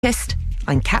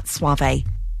I'm Kat Suave.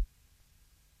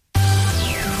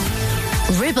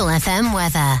 Ribble FM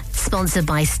weather, sponsored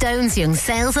by Stones Young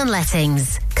Sales and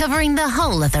Lettings, covering the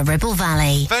whole of the Ribble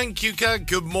Valley. Thank you, Kat.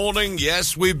 Good morning.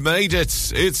 Yes, we've made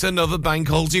it. It's another bank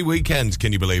holiday weekend.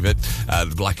 Can you believe it?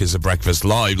 The Blackers of Breakfast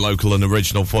live, local and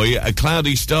original for you. A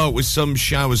cloudy start with some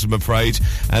showers, I'm afraid,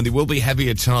 and they will be heavy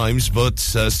at times, but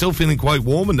still feeling quite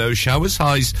warm in those showers.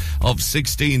 Highs of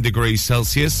 16 degrees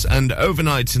Celsius, and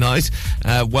overnight tonight,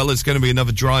 it's going to be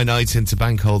another dry night into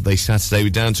bank holiday Saturday. We're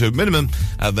down to a minimum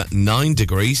of 9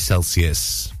 degrees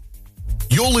Celsius.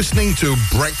 You're listening to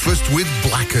Breakfast with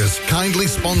Blackers, kindly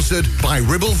sponsored by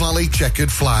Ribble Valley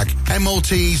Checkered Flag.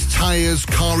 MOTs, tyres,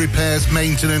 car repairs,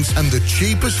 maintenance, and the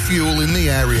cheapest fuel in the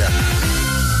area.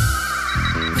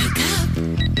 Wake up.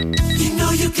 You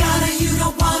know you gotta, you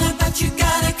don't wanna, but you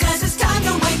gotta, 'cause it's time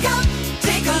to wake up.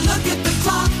 Take a look at the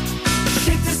clock.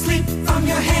 Shake the sleep from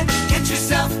your head. Get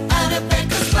yourself out of bed,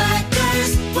 'cause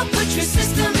Blackers will put your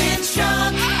system in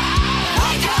shock.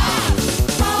 Wake up!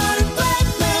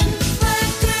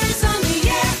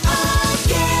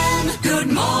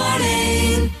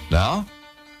 Now,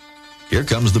 here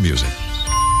comes the music.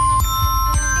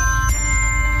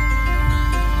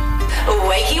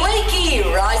 Wakey,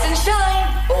 wakey, rise and shine.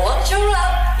 Once you're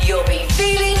up, you'll be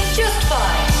feeling just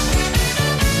fine.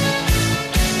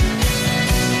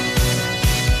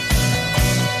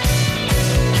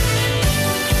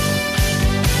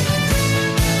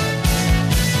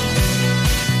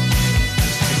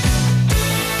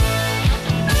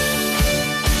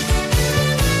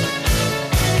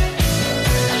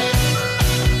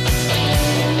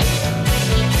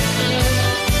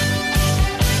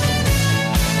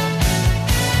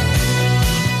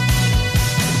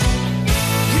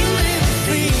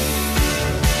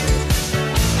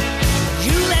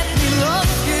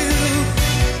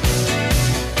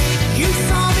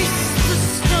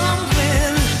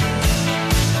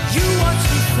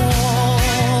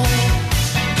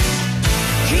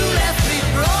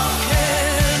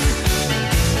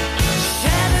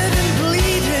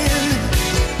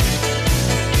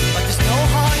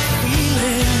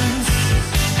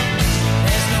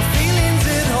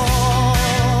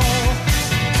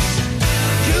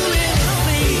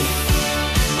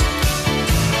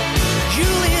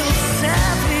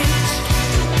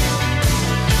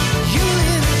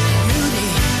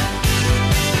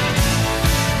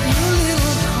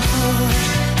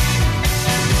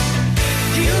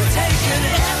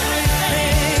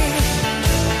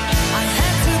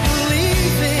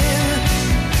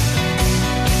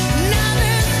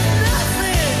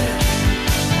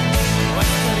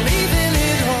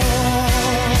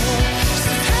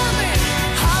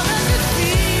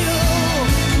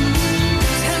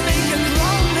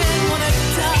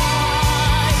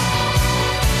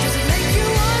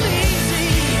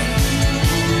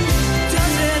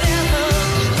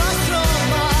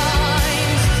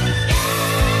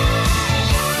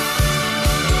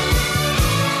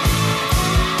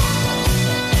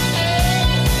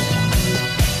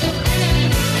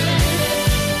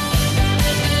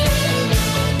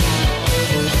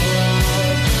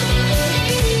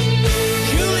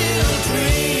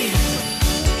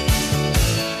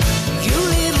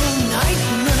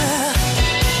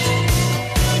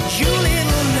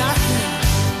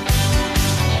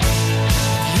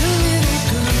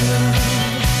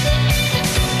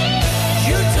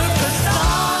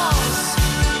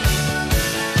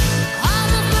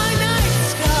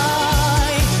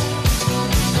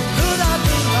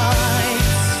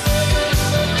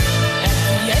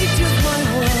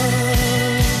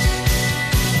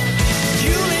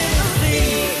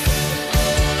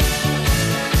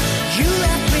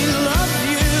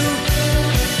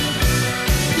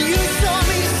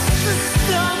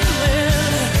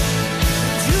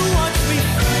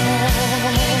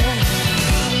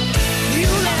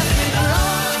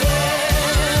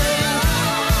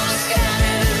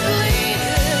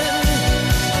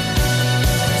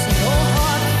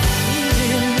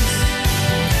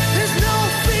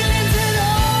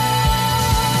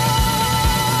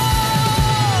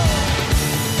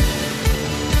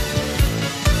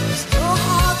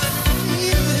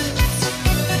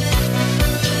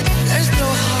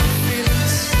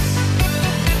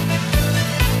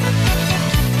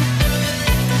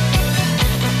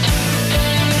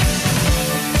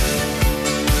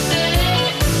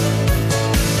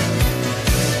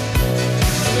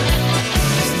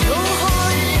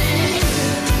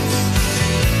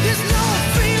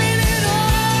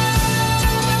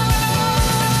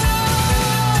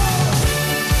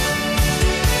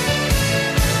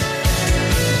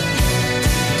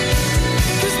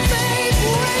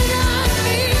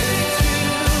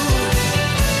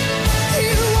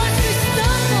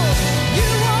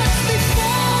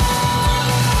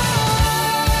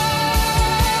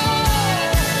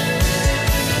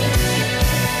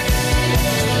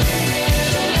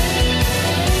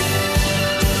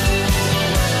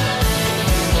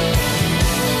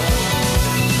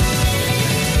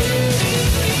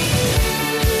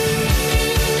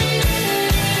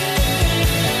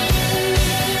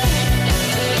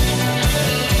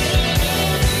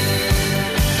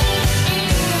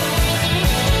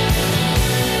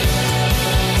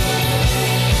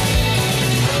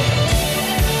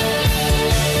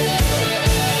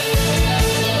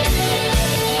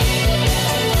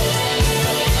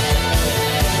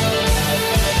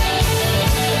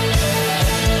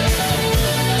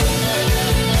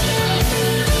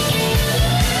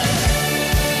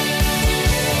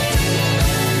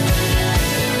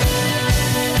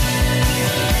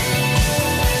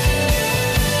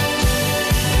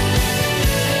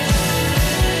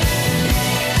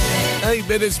 8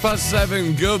 minutes past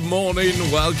 7. Good morning.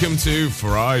 Welcome to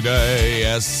Friday.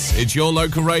 Yes, it's your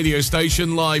local radio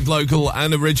station, live, local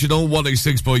and original,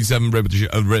 106.7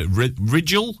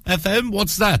 Ribble FM.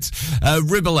 What's that?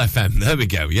 Ribble FM. There we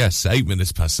go. Yes, 8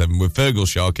 minutes past 7 with Fergal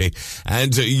Sharkey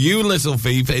and you little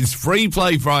thief. It's Free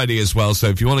Play Friday as well, so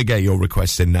if you want to get your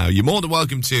request in now, you're more than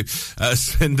welcome to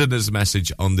send in us a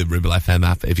message on the Ribble FM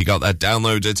app. If you got that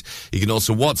downloaded, you can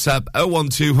also WhatsApp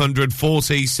 01200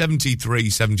 40 73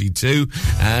 72,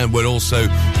 and we're also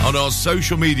on our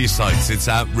social media sites. It's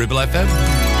at Ribble FM.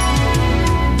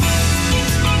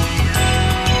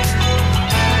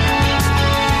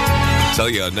 Tell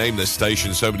you, I name this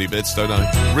station so many bits, don't I?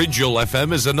 Ridgel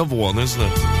FM is another one, isn't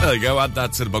it? There you go, add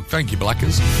that to the book. Thank you,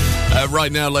 Blackers.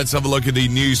 Right now, let's have a look at the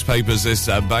newspapers this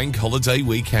bank holiday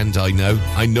weekend. I know.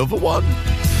 Another one.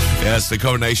 Yes, the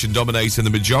coronation dominating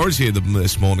the majority of them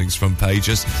this morning's front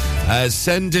pages.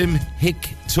 Send him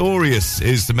Hictorious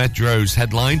is the Metro's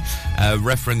headline.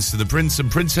 Reference to the Prince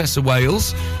and Princess of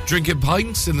Wales drinking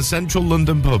pints in the central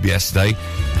London pub yesterday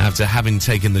after having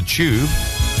taken the tube.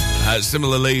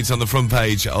 Similar leads on the front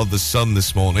page of The Sun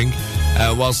this morning,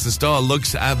 whilst the Star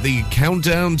looks at the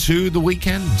countdown to the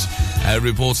weekend,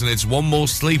 reporting it's one more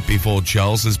sleep before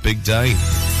Charles's big day.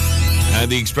 And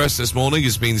the Express this morning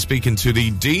has been speaking to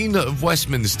the Dean of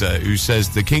Westminster, who says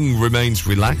the King remains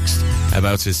relaxed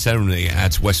about his ceremony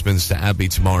at Westminster Abbey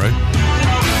tomorrow.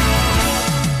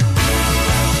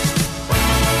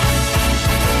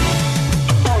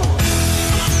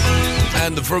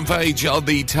 And the front page of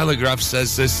the Telegraph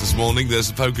says this morning. There's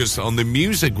a focus on the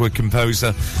music with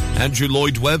composer Andrew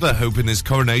Lloyd Webber, hoping his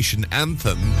coronation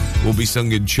anthem will be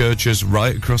sung in churches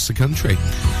right across the country.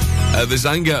 There's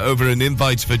anger over an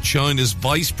invite for China's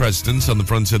vice president on the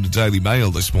front of the Daily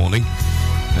Mail this morning.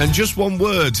 And just one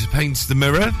word paints the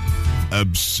mirror.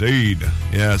 Obscene.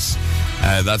 Yes.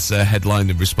 That's a headline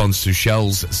in response to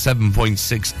Shell's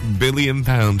 £7.6 billion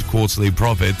quarterly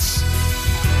profits.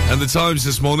 And the Times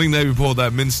this morning, they report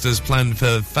that Minster's plan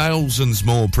for thousands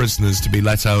more prisoners to be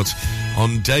let out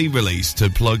on day release to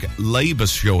plug labour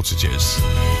shortages.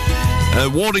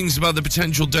 Warnings about the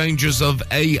potential dangers of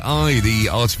AI, the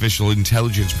artificial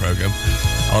intelligence program,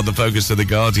 are the focus of The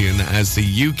Guardian as the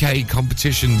UK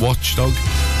competition watchdog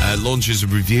launches a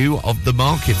review of the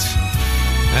market.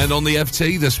 And on the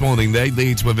FT this morning, they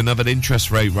lead with another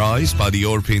interest rate rise by the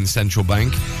European Central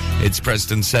Bank. Its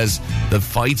president says the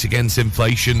fight against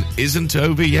inflation isn't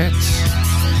over yet.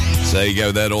 So there you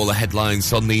go, there are all the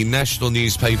headlines on the national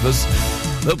newspapers.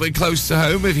 A little bit close to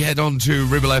home, if you head on to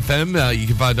Ribble FM, you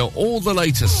can find out all the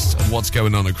latest of what's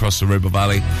going on across the Ribble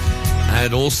Valley.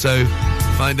 And also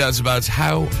find out about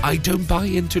how I don't buy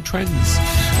into trends.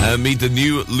 Meet the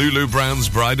new Lulu Brown's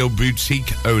bridal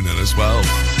boutique owner as well.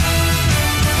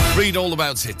 Read all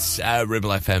about it at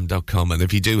ribblefm.com. And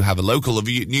if you do have a local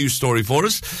news story for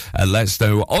us, let us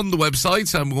know on the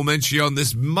website, and we'll mention you on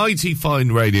this mighty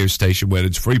fine radio station where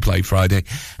it's Free Play Friday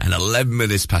and 11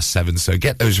 minutes past 7. So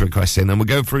get those requests in and we'll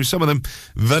go through some of them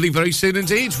very, very soon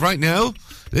indeed. Right now,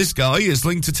 this guy is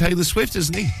linked to Taylor Swift,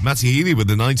 isn't he? Matty Healy with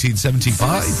the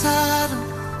 1975.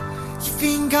 You've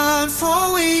been gone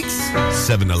for weeks.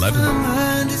 7-11. I'm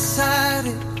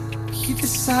undecided. You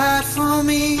decide for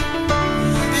me.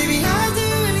 Baby, I'll do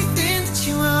anything that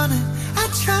you wanna. I'll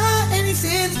try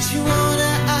anything that you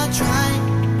wanna. I'll try.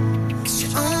 'Cause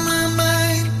you're on my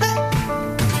mind. Oh,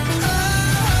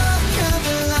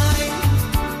 Caroline.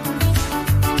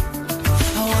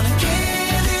 I wanna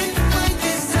get it right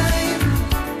this time.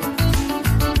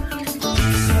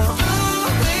 You're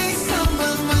always on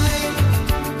my mind.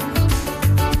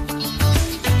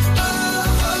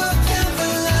 Oh,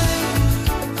 Caroline.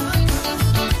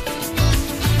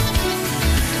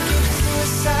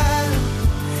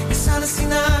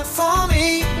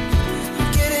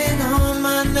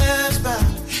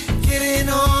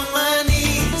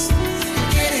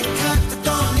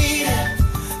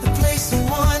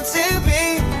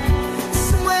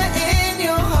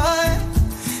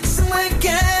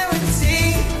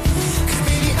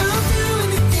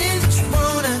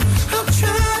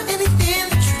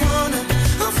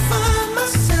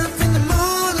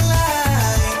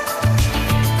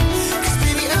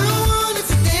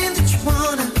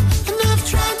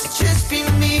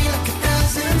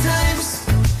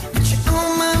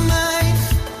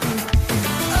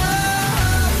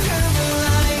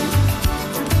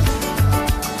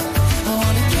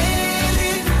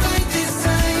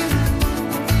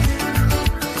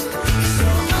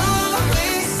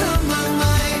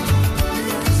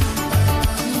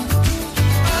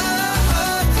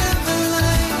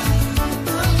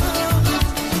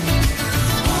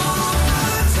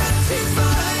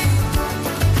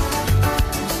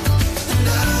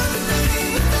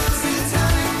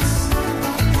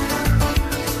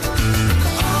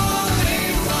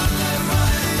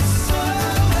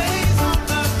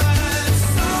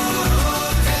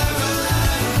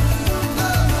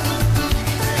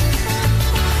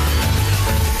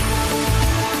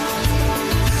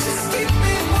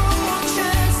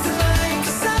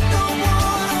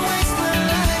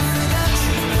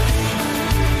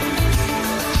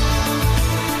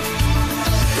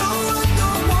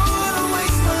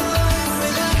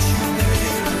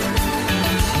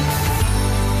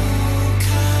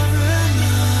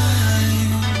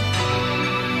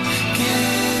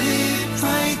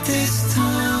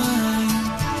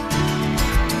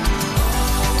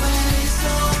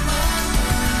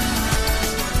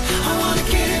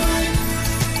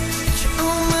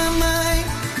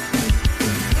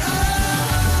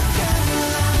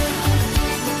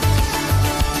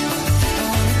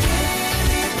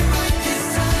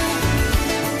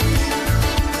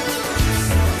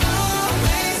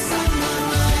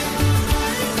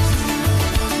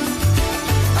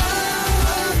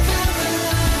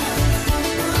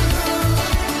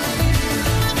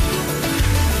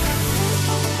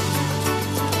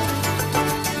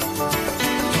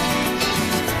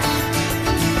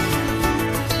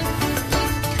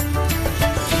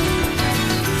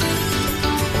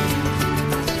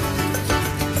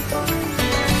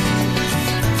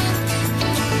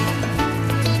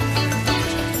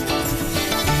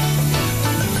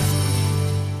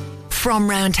 From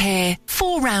round here,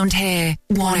 for round here.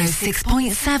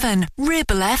 106.7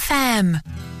 Ribble FM.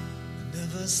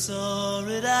 Never saw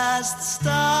it as the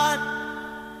start.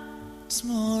 It's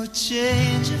more a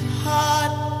change of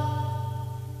heart.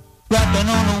 Rapping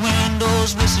on the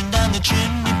windows, whistling down the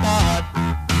chimney pot.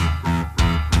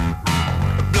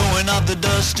 Blowing off the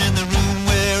dust in the room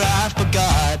where I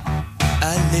forgot.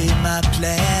 I laid my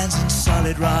plans in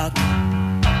solid rock.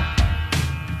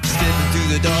 Stepping through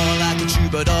the door like a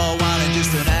troubadour, winding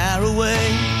just an hour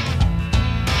away.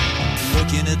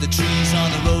 Looking at the trees on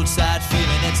the roadside,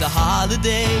 feeling it's a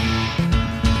holiday.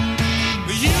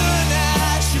 You and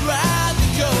I should ride the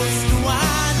coast and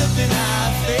wind up in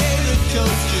our favorite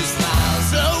coast just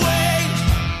miles away.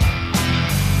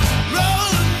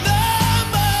 Roll a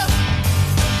number,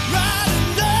 ride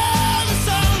another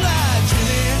song like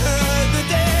Jimmy heard the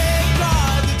day,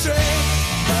 ride the train.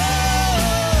 Oh,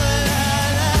 la,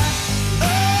 la, oh,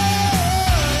 la, la, oh,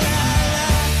 la, la,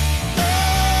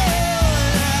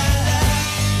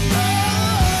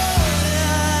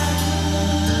 oh,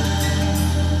 la.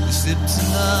 Sipped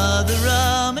another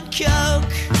rum and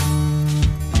coke,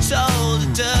 told a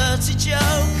dirty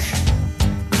joke.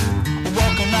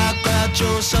 Walking like Groucho,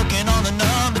 sucking on the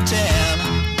number 10.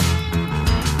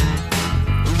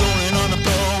 Rolling on the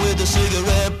floor with the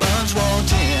cigarette buns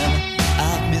walked in. I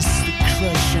miss the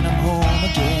crush and I'm home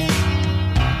again.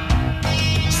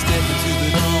 Stepping through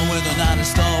the door with a night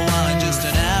star wine just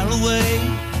an hour away.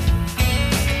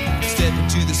 Stepping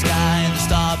to the sky and the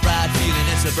star bright, feeling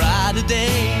it's a brighter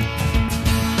day.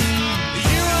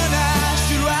 You and I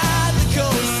should ride the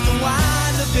coast and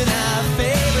wind up in our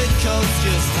favorite coast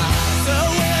just miles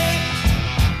away.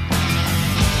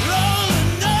 Roll a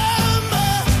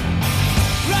number,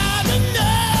 ride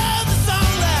another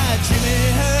song like Jimmy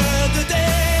heard the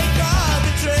day, got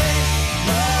the train.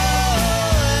 Oh,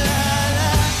 la, la,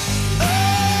 oh, la, la,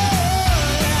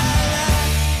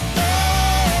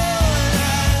 oh, la,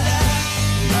 la,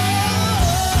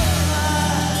 oh,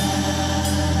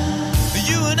 la.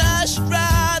 You and I should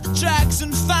ride the tracks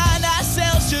and find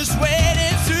ourselves just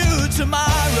waiting through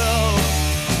tomorrow.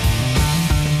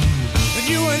 And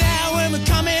you and I, when we're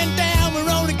coming down, we're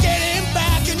only getting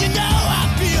back, and you know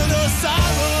I feel no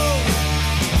sorrow.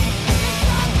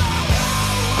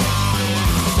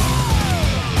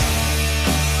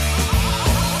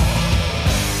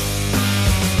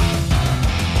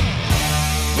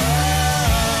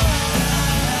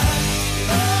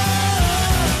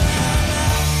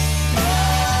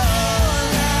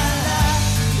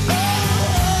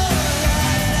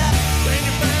 When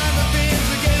you find the things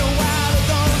are getting wilder,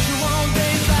 don't you want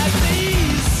days like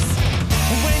these?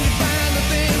 When you find the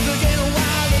things are getting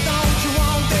wilder, don't you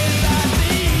want days like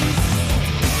these?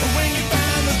 When you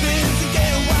find the things are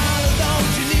getting wilder,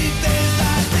 don't you need days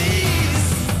like these?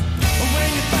 When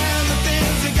you find the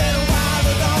things are getting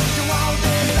wilder, don't you want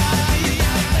days like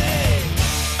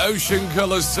these? Ocean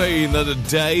Colour Scene and a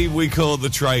day we call the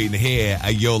train here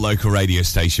at your local radio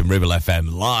station, Ribble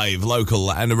FM, live,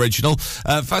 local and original.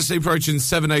 Fastly approaching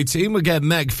 7:18, we'll get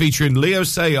Meg featuring Leo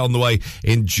Say on the way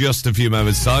in just a few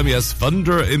moments' time. Yes,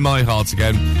 thunder in my heart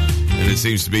again. And it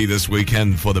seems to be this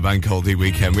weekend for the bank holiday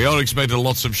weekend. We are expecting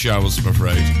lots of showers, I'm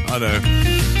afraid. I know.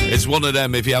 It's one of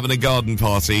them, if you're having a garden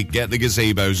party, get the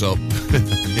gazebos up.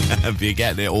 If you're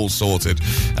getting it all sorted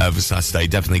for Saturday,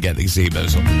 definitely get the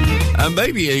gazebos up. And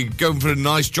maybe you're going for a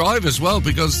nice drive as well,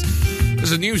 because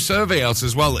there's a new survey out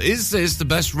as well. Is this the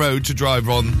best road to drive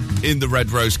on in the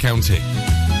Red Rose County?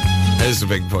 Here's the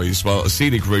thing for you as well. A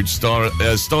scenic route starting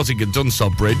at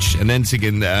Dunsop Bridge and ending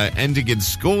in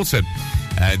Scorton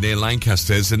near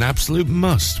Lancaster is an absolute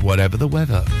must, whatever the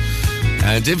weather.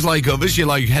 And if, like others, you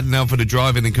like heading out for the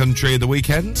drive in the country at the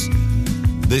weekends,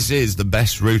 this is the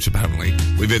best route, apparently,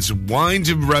 with its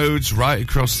winding roads right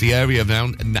across the area of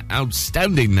an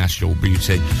outstanding natural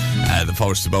beauty. The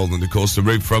Forest of Bowland, of course, the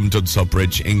route from Dunsop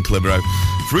Bridge in Clitheroe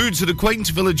through to the quaint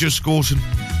village of Scorton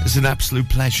is an absolute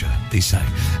pleasure, they say.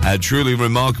 Truly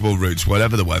remarkable routes,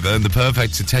 whatever the weather, and the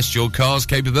perfect to test your car's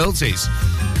capabilities.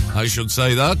 I should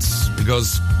say that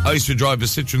because I used to drive a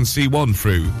Citroen C1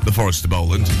 through the Forest of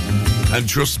Bowland, and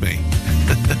trust me,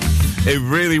 it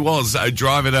really was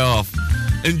driving it off.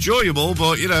 Enjoyable,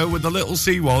 but, you know, with the little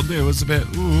C1, it was a bit,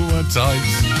 at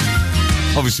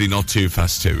times. Obviously not too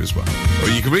fast too as well. Well,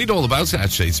 you can read all about it,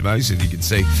 actually. It's amazing. You can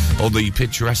see all the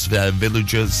picturesque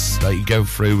villages that you go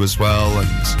through as well.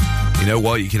 And you know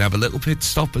what? You can have a little pit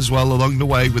stop as well along the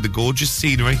way with the gorgeous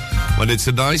scenery when it's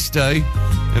a nice day.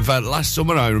 In fact, last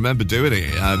summer I remember doing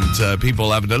it, and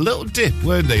people having a little dip,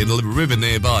 weren't they, in the river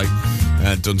nearby,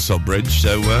 Dunsop Bridge.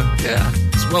 So, yeah,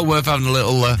 it's well worth having a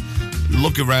little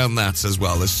look around that as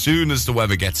well. As soon as the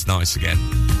weather gets nice again,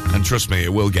 and trust me,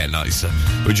 it will get nicer.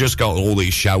 We just got all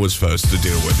these showers first to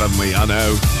deal with, haven't we? I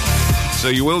know. So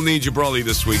you will need your brolly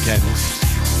this weekend,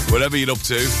 whatever you're up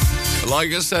to.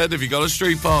 Like I said, if you got a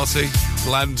street party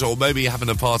planned, or maybe having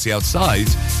a party outside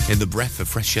in the breath of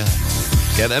fresh air,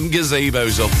 get them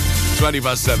gazebos up.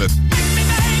 7:20.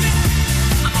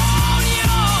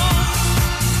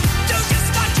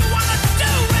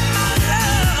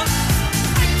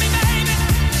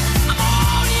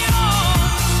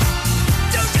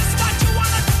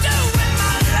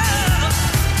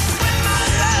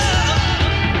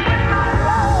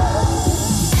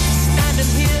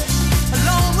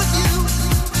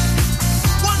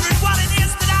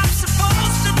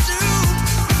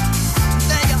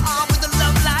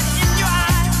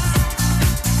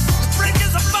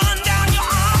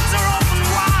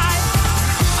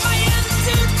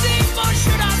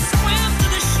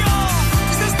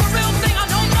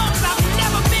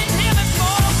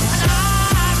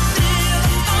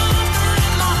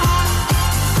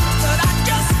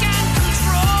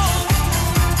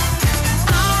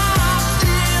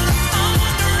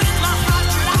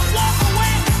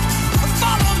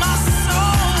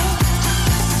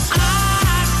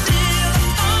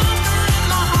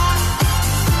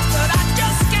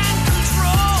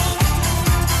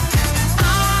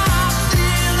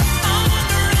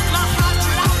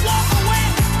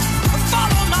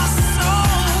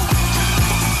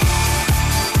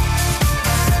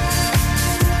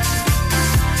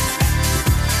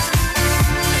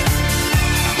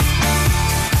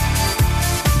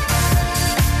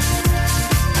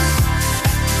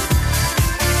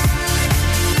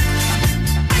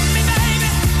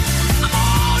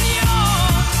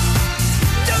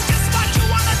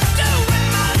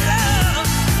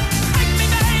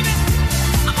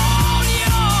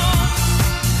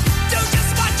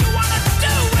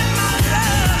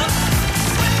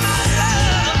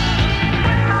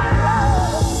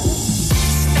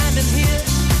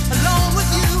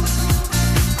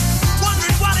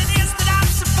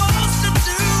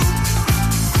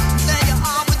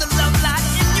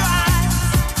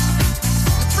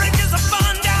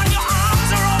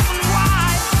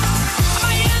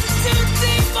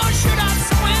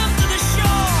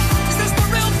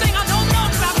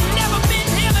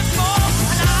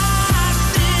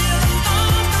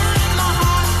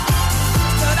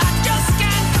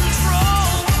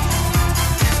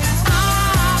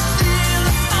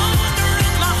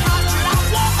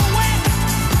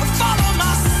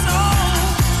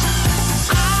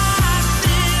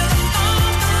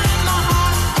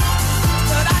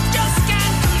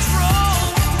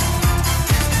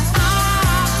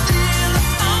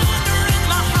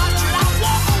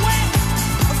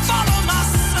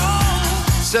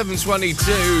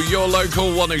 .22, your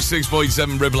local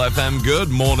 106.7 Ribble FM. Good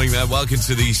morning there. Welcome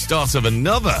to the start of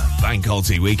another Bank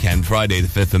Holiday weekend, Friday the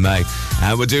 5th of May.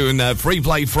 And we're doing Free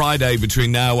Play Friday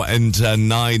between now and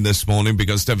 9 this morning,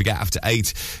 because don't forget, after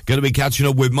 8, going to be catching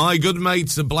up with my good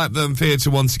mates at Blackburn Theatre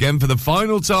once again for the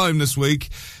final time this week.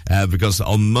 Because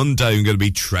on Monday I'm going to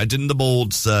be treading the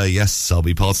boards. Yes, I'll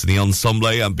be part of the ensemble.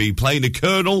 I'll be playing a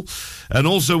colonel and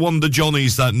also one of the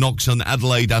Johnnies that knocks on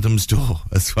Adelaide Adams' door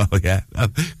as well, yeah.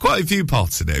 Quite a few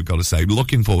parts in it, I've got to say.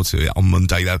 Looking forward to it on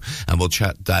Monday, though. And we'll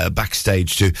chat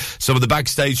backstage to some of the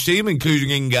backstage team,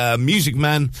 including Music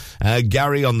Man,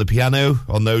 Gary on the piano,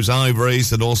 on those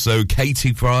ivories, and also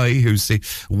Katie Fry, who's the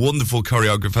wonderful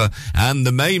choreographer, and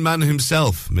the main man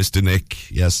himself, Mr.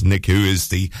 Nick. Yes, Nick, who is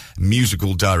the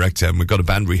musical director. And we've got a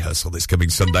band rehearsal this coming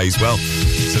Sunday as well.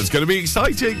 So it's going to be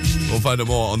exciting. We'll find out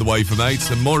more on the way from 8.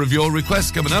 And more of your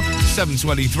requests coming up,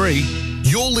 7:23.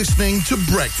 You're listening to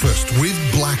Breakfast with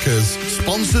Blackers,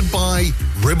 sponsored by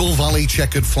Ribble Valley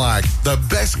Checkered Flag, the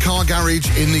best car garage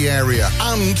in the area,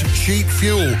 and cheap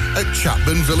fuel at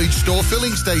Chapman Village Store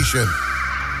Filling Station.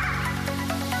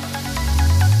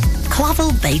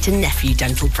 Clavel Bait and Nephew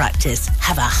Dental Practice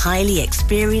have a highly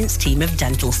experienced team of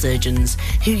dental surgeons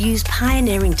who use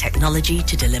pioneering technology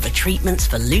to deliver treatments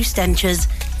for loose dentures,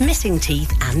 missing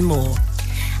teeth and more.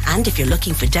 And if you're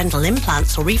looking for dental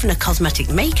implants or even a cosmetic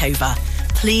makeover,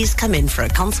 please come in for a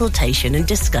consultation and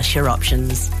discuss your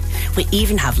options. We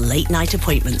even have late night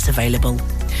appointments available.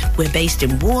 We're based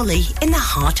in Worley in the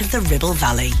heart of the Ribble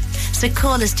Valley. So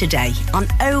call us today on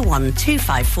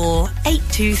 01254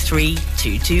 823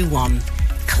 221.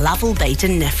 Clavel Bait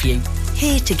and Nephew,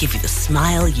 here to give you the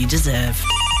smile you deserve.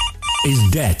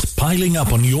 Is debt piling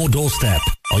up on your doorstep?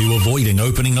 Are you avoiding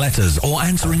opening letters or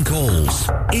answering calls?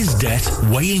 Is debt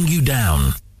weighing you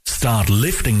down? Start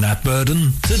lifting that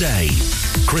burden today.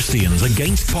 Christians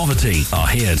Against Poverty are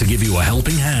here to give you a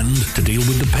helping hand to deal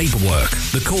with the paperwork,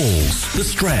 the calls, the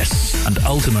stress, and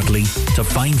ultimately to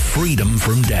find freedom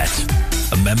from debt.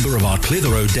 A member of our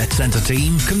Clitheroe Debt Centre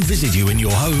team can visit you in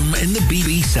your home in the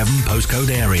BB7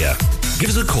 postcode area. Give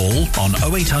us a call on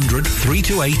 0800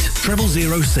 328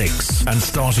 0006 and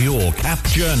start your CAP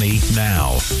journey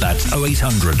now. That's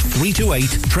 0800 328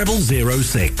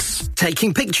 0006.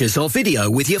 Taking pictures or video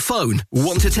with your phone?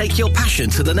 Want to take your passion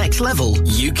to the next level?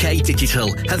 UK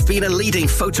Digital have been a leading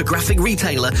photographic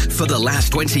retailer for the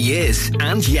last 20 years.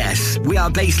 And yes, we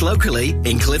are based locally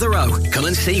in Clitheroe. Come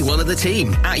and see one of the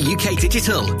team at UK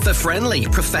Digital for friendly,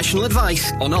 professional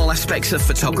advice on all aspects of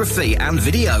photography and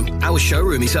video. Our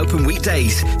showroom is open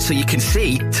weekdays, so you can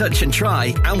see, touch and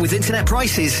try. And with internet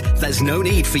prices, there's no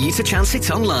need for you to chance it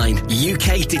online.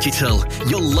 UK Digital,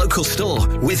 your local store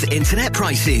with internet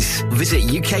prices. Visit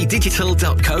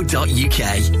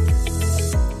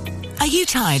ukdigital.co.uk. Are you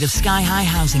tired of sky-high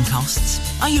housing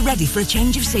costs? Are you ready for a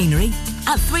change of scenery?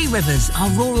 At Three Rivers, our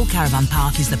rural caravan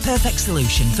park is the perfect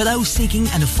solution for those seeking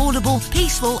an affordable,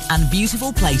 peaceful and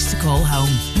beautiful place to call home.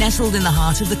 Nestled in the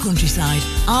heart of the countryside,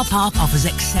 our park offers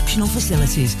exceptional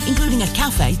facilities, including a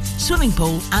cafe, swimming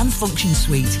pool and function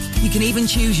suite. You can even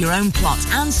choose your own plot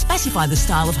and specify the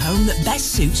style of home that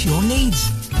best suits your needs.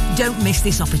 Don't miss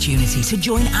this opportunity to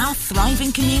join our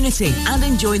thriving community and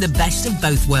enjoy the best of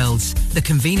both worlds, the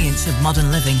convenience of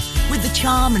modern living with the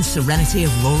charm and serenity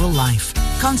of rural life.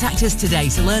 Contact us today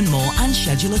to learn more and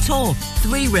schedule a tour.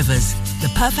 Three Rivers,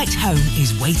 the perfect home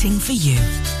is waiting for you.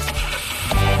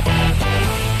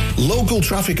 Local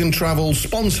Traffic and Travel,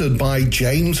 sponsored by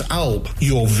James Alp,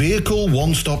 your vehicle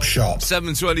one-stop shop.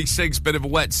 7:26, bit of a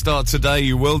wet start today.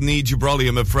 You will need your brolly,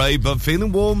 I'm afraid, but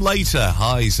feeling warm later.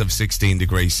 Highs of 16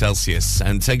 degrees Celsius.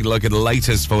 And take a look at the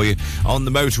latest for you on the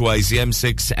motorways, the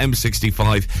M6,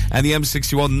 M65 and the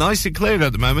M61. Nice and clear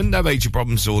at the moment. No major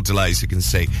problems or delays you can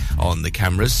see on the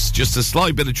cameras. Just a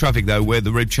slight bit of traffic, though, where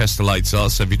the Ribchester lights are.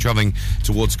 So if you're travelling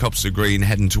towards Copster Green,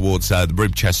 heading towards the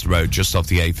Ribchester Road, just off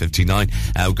the A59,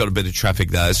 we've got a bit of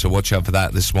traffic there, so watch out for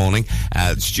that this morning.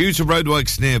 It's due to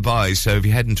roadworks nearby, so if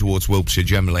you're heading towards Wiltshire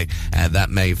generally, that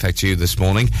may affect you this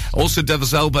morning. Also,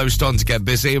 Devil's Elbow starting to get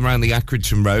busy around the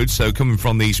Accrington Road, so coming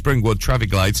from the Springwood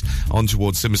traffic lights on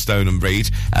towards Simmerstone and Breed,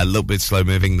 a little bit slow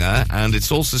moving there, and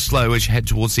it's also slow as you head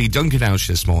towards the Duncan House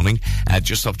this morning,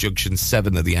 just off junction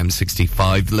 7 of the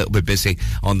M65, a little bit busy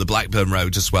on the Blackburn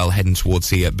Road as well, heading towards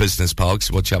the business park,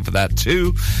 so watch out for that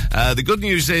too. The good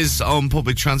news is on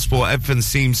public transport, everything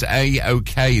seems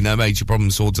A-OK, no major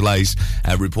problems or delays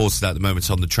reported at the moment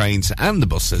on the trains and the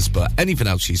buses, but anything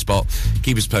else you spot,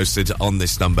 keep us posted on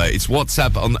this number. It's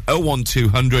WhatsApp on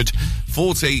 01200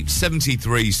 40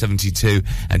 73 72,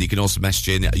 and you can also message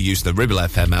in using the Ribble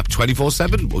FM app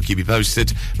 24/7. We'll keep you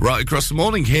posted right across the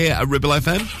morning here at Ribble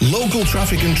FM. Local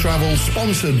Traffic and Travel,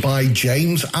 sponsored by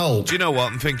James Alp. Do you know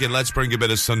what? I'm thinking let's bring a bit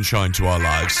of sunshine to our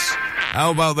lives. How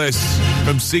about this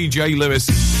from CJ Lewis,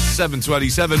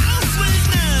 7:27.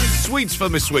 Sweets for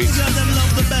me sweet. I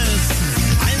love the best.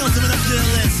 I know some of the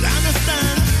fearless. I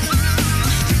understand.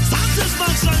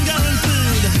 Satisfaction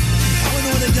guaranteed. I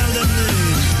know what they got them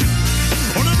need.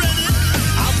 On the ready,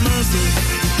 have mercy.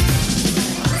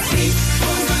 Sweet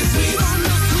for my sweet.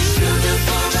 Sugar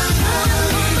for my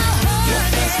honey. Your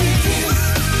best kiss.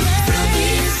 From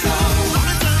me so.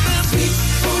 Sweet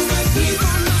for my sweet.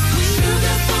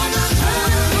 Sugar for my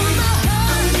honey.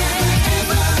 I'll never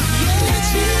ever let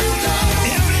you go.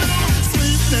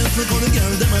 Sweetness, for the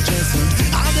girl, them a chest.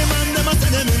 All the man, them a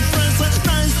tell them impress.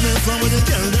 Niceness, with the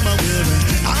girl, them a wear.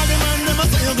 All the man, them a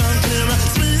say you gone clear.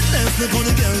 Sweetness, for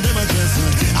the girl, them a dress.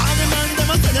 All the man,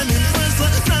 them a tell them impress.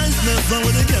 Niceness,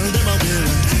 with the girl, them a wear.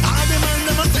 All the man,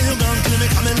 them a say you gone clear.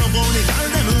 Because me love only girl,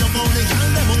 them love only girl,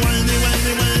 them whiny,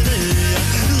 whiny, whiny.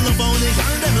 Love only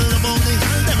girl, them love only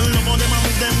girl, them love only them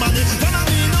with them body. Follow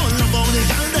me now, love only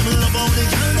girl, them love only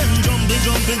girl, them jumpy,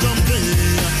 jumpy, jumpy.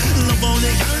 Love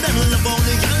only girl, them love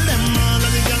only girl, them all of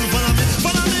the girl follow me,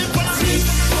 follow me, follow me. Sweet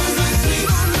for my sweet,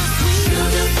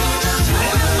 sugar for my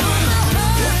honey.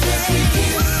 Your best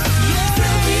kiss,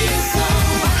 from me so.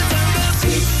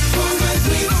 Sweet for my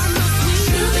sweet,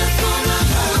 sugar for my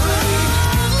honey.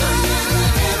 I'll never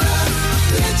ever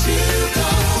let you go.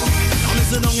 I'm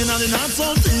sitting down in the north,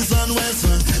 south, east and west.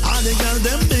 All the girls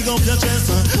them big up your chest.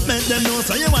 Make them know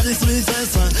say you are the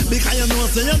sweetest. Because you know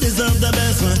say you deserve the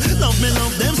best. Love me,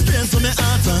 love them straight to me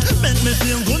heart. Make me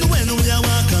feel good when we are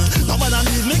walking. Nobody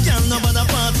leave me, girl, nobody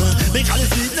part. Because the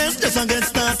sweetness just a get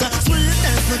started.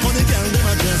 Sweetness, look how the girl them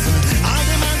a dress. All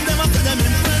the man them a say them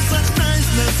impress.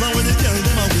 Niceness, when the girl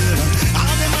them a wear.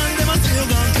 All the man them a say you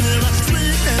gone clear.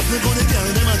 Sweetness, look how the girl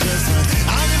them a dress.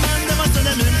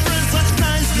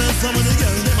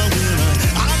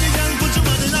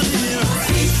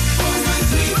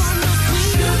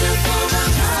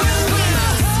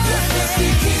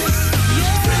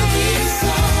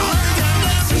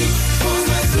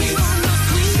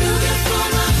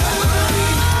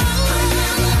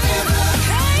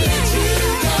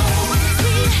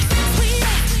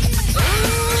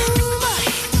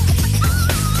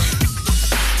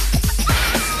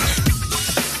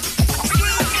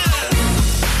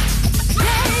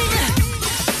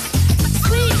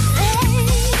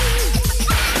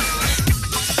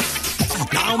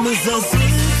 I'm a sweet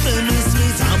and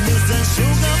sweet. I'm a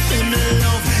sugar in the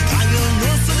love. I don't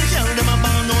know so the girl them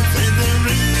about no say the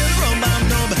real rum and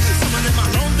dub. Some of them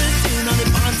are love the scene on the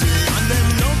party and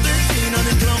them love the scene on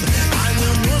the club. I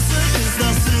don't know so it's the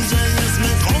season. Yes,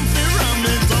 me comfy rum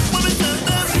me top. But it's the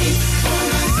sweet for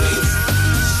my sweet,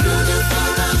 sugar for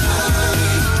my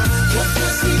honey. Your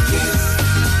first sweet kiss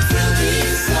will be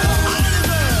so.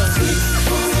 Sweet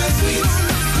for my sweet,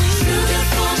 sugar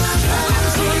for my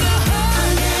honey.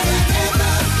 I'll never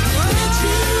ever let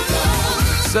you go.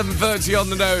 7:30 on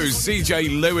the nose.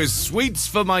 CJ Lewis, Sweets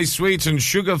for My Sweet and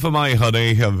Sugar for My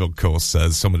Honey. And of course,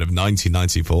 someone of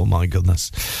 1994. My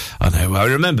goodness. I know. I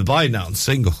remember buying that on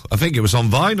single. I think it was on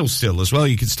vinyl still as well.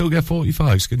 You could still get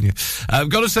 45s, couldn't you? I've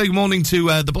got to say good morning to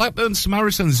the Blackburn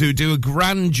Samaritans, who do a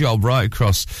grand job right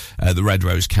across the Red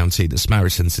Rose County. The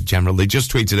Samaritans in general. They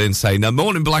just tweeted in saying,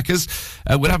 morning, Blackers.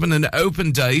 We're having an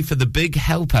open day for the big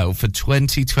help out for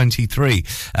 2023.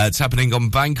 It's happening on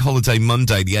Bank Holiday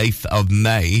Monday, the 8th of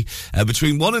May.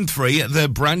 Between 1 and 3 at their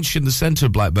branch in the centre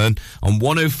of Blackburn on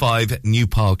 105 New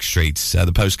Park Street.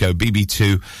 The postcode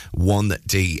BB2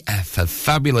 1DF. A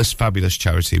fabulous, fabulous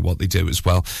charity, what they do as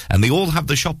well. And they all have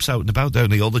the shops out and about, don't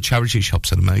they? All the charity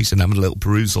shops are amazing. Having a little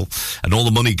perusal. And all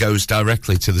the money goes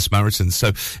directly to the Samaritans. So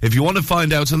if you want to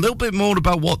find out a little bit more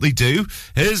about what they do,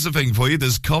 here's the thing for you.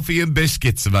 There's coffee and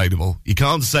biscuits available. You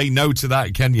can't say no to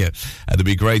that, can you? It'd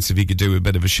be great if you could do a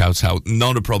bit of a shout out.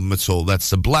 Not a problem at all. That's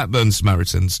the Blackburn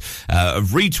Samaritans. I've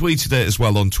retweeted it as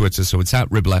well on Twitter, so it's at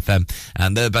Ribble FM,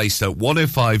 and they're based at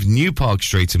 105 New Park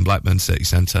Street in Blackburn City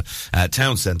Centre,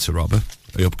 Town Centre, rather.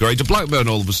 I upgraded Blackburn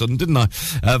all of a sudden, didn't I?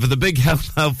 For the big help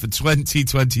out for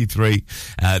 2023,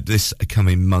 this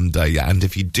coming Monday. And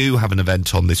if you do have an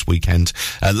event on this weekend,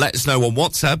 let us know on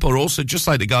WhatsApp, or also just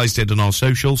like the guys did on our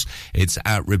socials, it's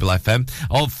at Ribble FM.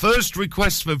 Our first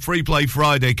request for Free Play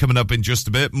Friday coming up in just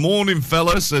a bit. Morning,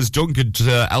 fella, says Duncan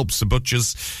Alps the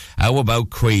Butchers. How about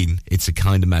Queen? It's a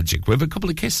Kind of Magic, with a couple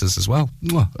of kisses as well.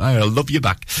 I love you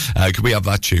back. Can we have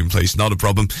that tune, please? Not a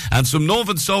problem. And some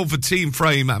Northern Soul for Team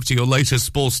Frame after your latest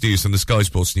sports news from the Sky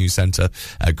Sports News Centre.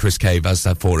 Chris Cave has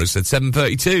that for us at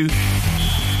 7:32.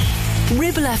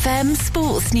 Ribble FM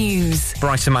Sports News.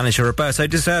 Brighton manager Roberto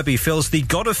De Zerbi feels the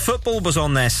god of football was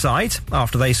on their side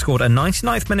after they scored a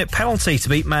 99th minute penalty to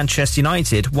beat Manchester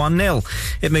United 1-0.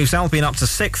 It moves Albion up to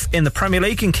 6th in the Premier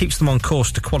League and keeps them on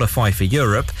course to qualify for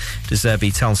Europe. De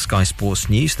Zerbi tells Sky Sports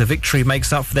News the victory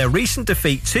makes up for their recent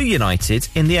defeat to United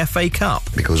in the FA Cup.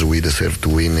 Because we deserved to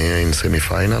win in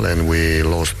semi-final and we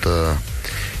lost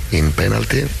in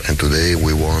penalty, and today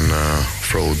we won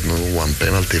fraud, one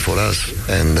penalty for us,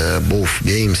 and both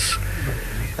games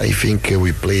I think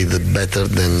we played better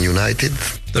than United.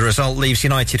 The result leaves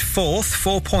United 4th,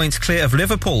 4 points clear of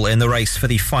Liverpool in the race for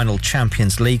the final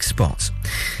Champions League spot.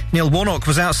 Neil Warnock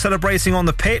was out celebrating on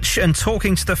the pitch and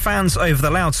talking to the fans over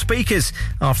the loudspeakers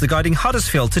after guiding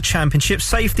Huddersfield to Championship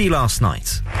safety last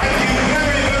night.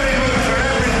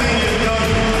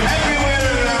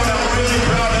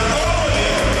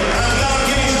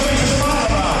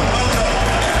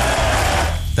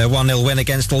 Their 1-0 win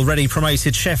against already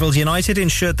promoted Sheffield United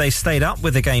ensured they stayed up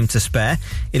with a game to spare.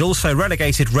 It also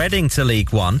relegated Reading to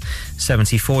League One.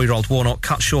 74-year-old Warnock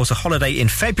cut short a holiday in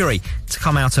February to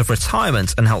come out of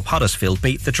retirement and help Huddersfield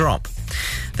beat the drop.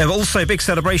 There were also big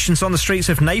celebrations on the streets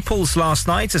of Naples last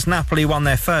night as Napoli won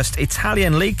their first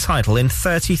Italian league title in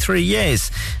 33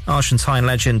 years. Argentine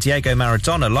legend Diego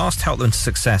Maradona last helped them to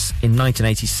success in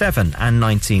 1987 and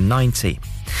 1990.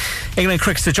 England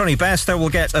cricketer Johnny Bairstow will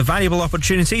get a valuable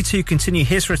opportunity to continue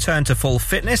his return to full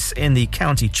fitness in the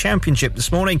County Championship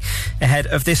this morning ahead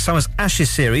of this summer's Ashes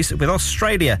series with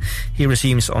Australia. He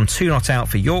resumes on 2 not out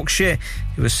for Yorkshire.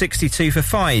 He was 62 for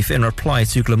 5 in reply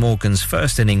to Glamorgan's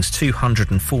first innings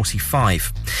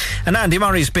 245. And Andy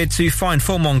Murray's bid to find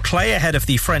form on clay ahead of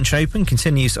the French Open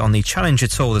continues on the Challenger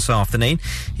Tour this afternoon.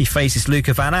 He faces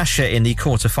Luca Van Asscher in the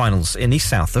quarterfinals in the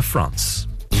south of France.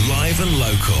 Live and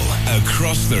local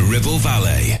across the Ribble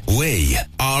Valley. We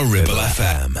are Ribble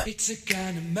FM. It's a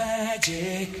kind of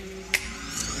magic.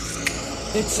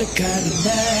 It's a kind of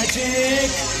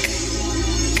magic.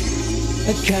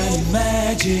 A kind of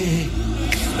magic.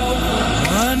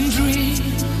 One dream,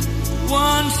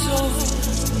 one soul,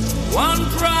 one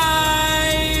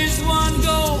prize, one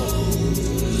goal,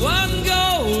 one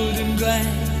golden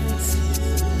glance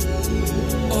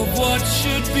of what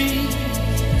should be.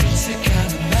 It's a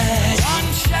kind of magic.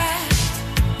 One shaft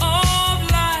of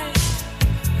light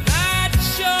that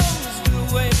shows the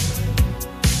way.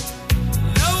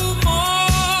 No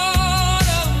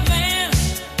mortal man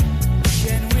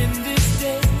can win this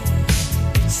day.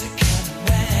 It's a kind of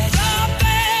magic. The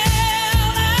bell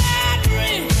that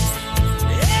rings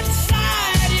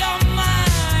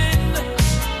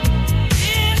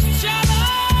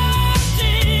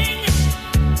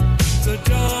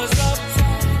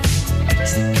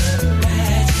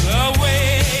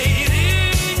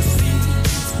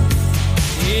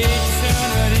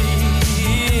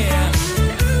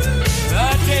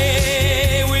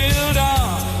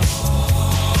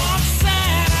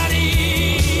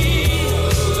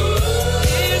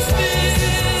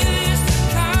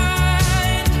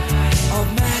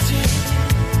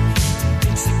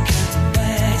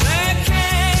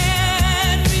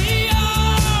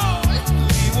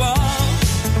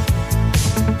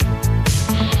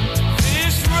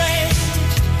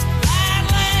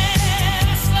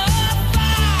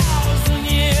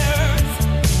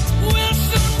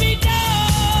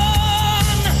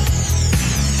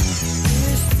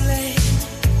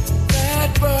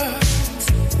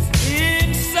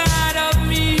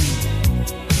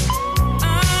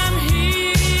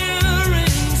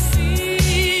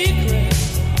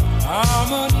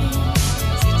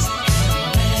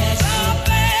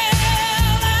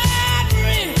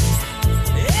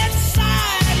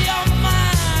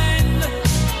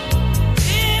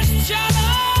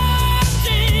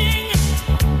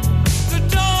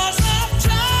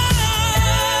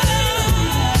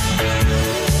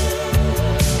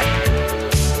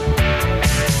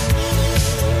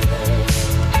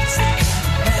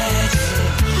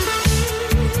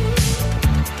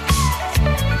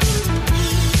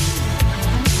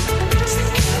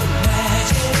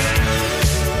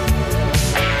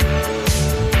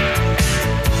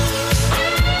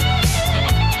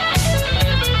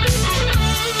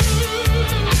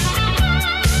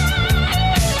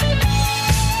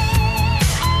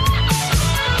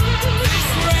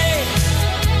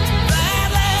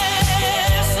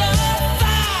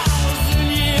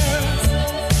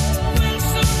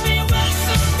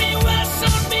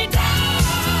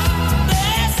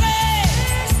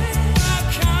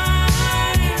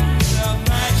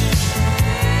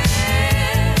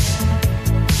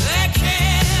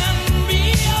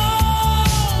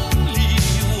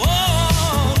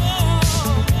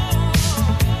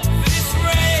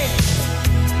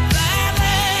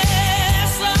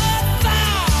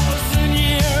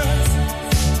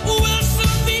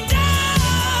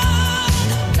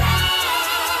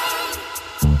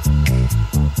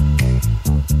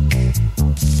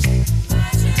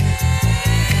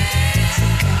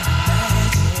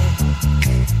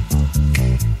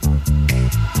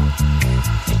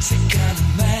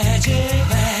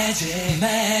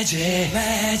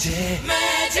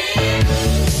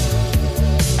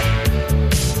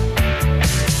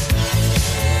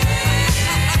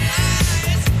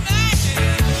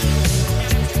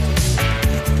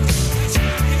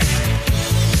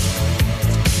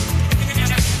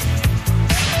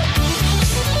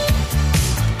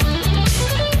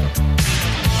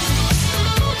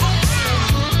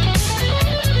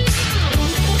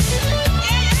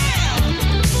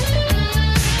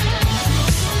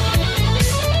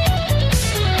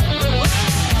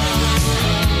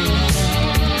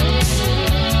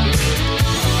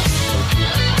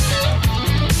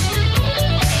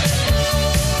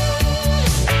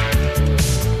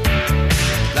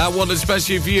One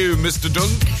especially for you, Mr.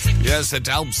 Dunk. Yes, it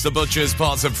helps the butchers,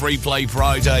 parts of Free Play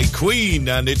Friday. Queen,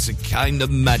 and it's a kind of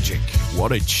magic.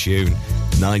 What a tune.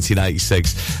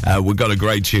 1986. We've got a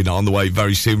great tune on the way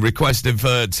very soon. Requested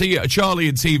for Charlie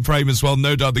and Team Frame as well.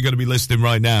 No doubt they're going to be listening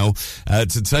right now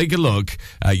to take a look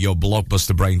at your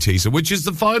Blockbuster Brain Teaser, which is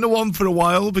the final one for a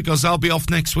while because I'll be off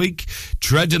next week.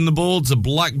 Treading the boards at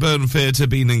Blackburn Theatre,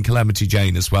 being in Calamity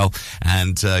Jane as well.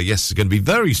 And yes, there's going to be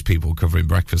various people covering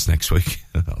breakfast next week.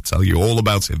 I'll tell you all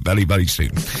about it very, very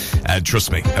soon.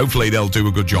 Trust me, hopefully they'll do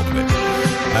a good job of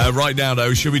it. Right now,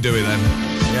 though, should we do it then?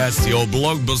 Yes, your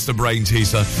Blockbuster Brain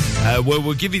Teaser.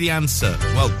 We'll give you the answer.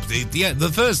 Well,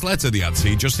 the first letter of the answer,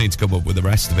 you just need to come up with the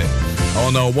rest of it.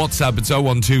 On our WhatsApp, it's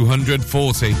 01200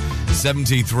 40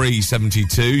 73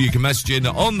 72. You can message in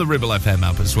on the Ribble FM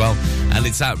app as well. And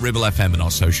it's at Ribble FM and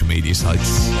our social media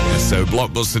sites. Yes, so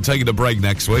Blockbuster taking a break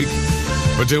next week.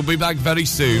 But he'll be back very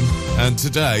soon. And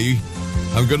today,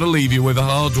 I'm going to leave you with a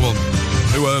hard one.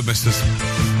 Who are misters?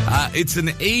 It's an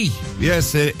E.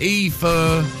 Yes, an E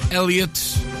for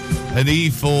Elliot, an E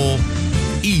for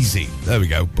easy. There we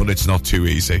go, but it's not too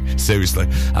easy. Seriously,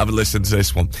 have a listen to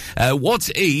this one. What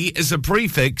E is a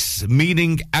prefix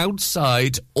meaning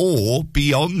outside or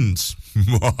beyond?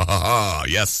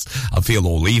 Yes, I feel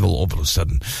all evil all of a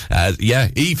sudden. Yeah,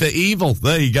 E for evil.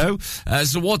 There you go.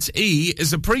 So what E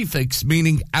is a prefix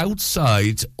meaning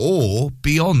outside or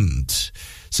beyond?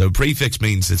 So prefix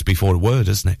means it's before a word,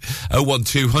 isn't it?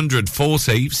 01200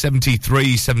 40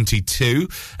 73 72.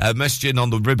 Message in on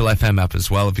the Ribble FM app as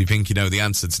well if you think you know the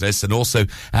answer to this, and also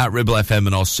at Ribble FM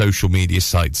and our social media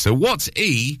sites. So what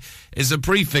E is a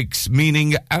prefix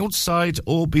meaning outside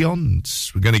or beyond?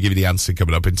 We're going to give you the answer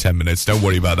coming up in 10 minutes. Don't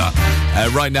worry about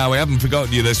that. Right now, we haven't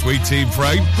forgotten you this week, Team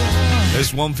Frame.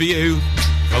 This one for you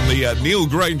from the Neil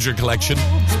Granger collection.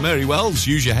 It's Mary Wells,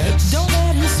 Use Your Heads. Don't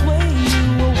let him sway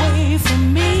you away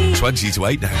from me. 20 to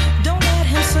 8 now. Don't let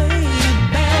him say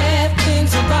bad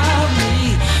things about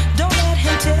me. Don't let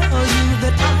him tell you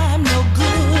that I'm no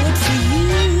good for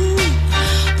you.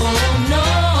 Oh no,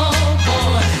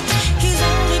 boy. He's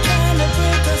only trying to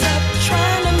break us up,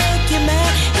 trying to make you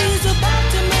mad. He's about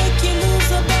to make you lose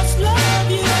the best love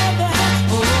you ever had.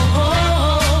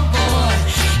 Oh, boy.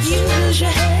 Use your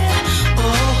head.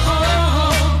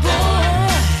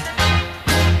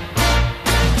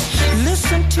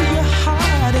 Listen to your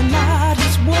heart and not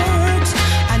his words.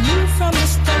 I knew from the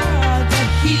start that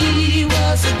he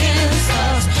was against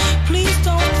us. Please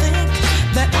don't think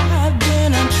that I've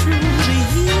been untrue to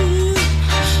you.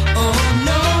 Oh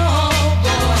no,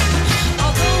 boy.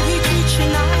 Although he treats you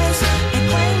nice and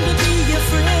claims to be your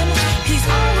friend, he's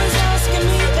always asking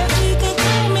me if he could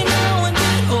call me now and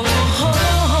then.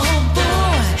 Oh,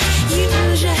 boy.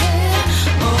 Use your head.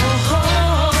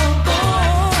 Oh, boy.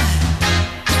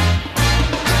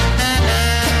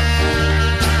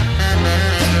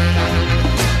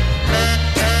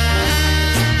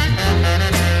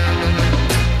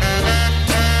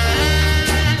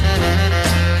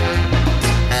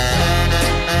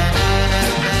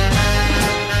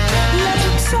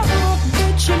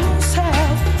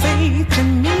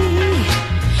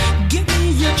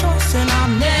 And I'll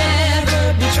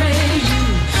never betray you.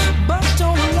 But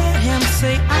don't let him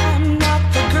say I'm not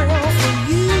the girl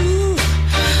for you.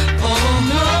 Oh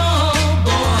no,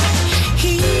 boy.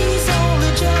 He's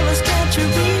only jealous, can't you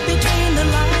read between the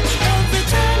lines? Every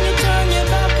time you turn your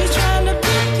back, he's trying to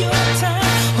pick your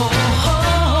time.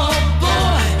 Oh,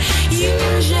 boy,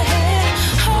 use your head.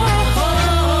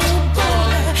 Oh,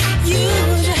 boy,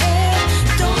 use your head.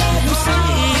 Don't let him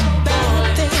say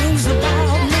bad things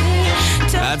about me.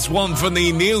 That's one from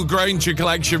the Neil Granger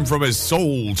collection from his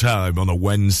Soul Time on a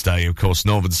Wednesday. Of course,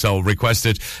 Northern Soul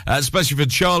requested, especially for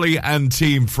Charlie and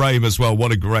Team Frame as well.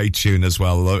 What a great tune as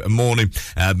well. Morning.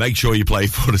 Make sure you play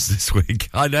for us this week.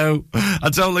 I know. I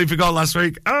totally forgot last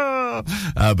week. But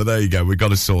there you go. We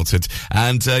got it sorted.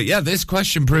 And this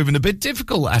question proving a bit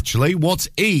difficult, actually. What's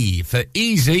E for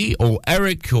easy or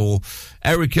Eric or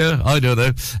Erica? I don't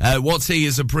know. What's E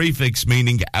is a prefix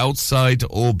meaning outside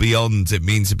or beyond. It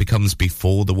means it becomes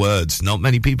before the words. Not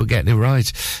many people getting it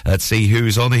right. Let's see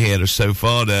who's on here so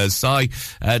far. Si,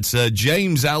 it's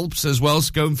James Alps as well,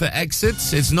 going for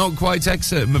exits. It's not quite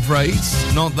exit, I'm afraid.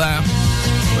 Not that.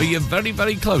 But you're very,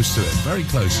 very close to it. Very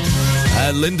close.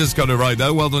 Linda's got it right,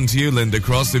 though. Well done to you, Linda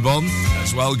Cross. Yvonne,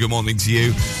 as well. Good morning to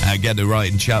you. Getting it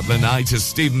right in Chapman. Hi to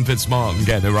Stephen Fitzmartin.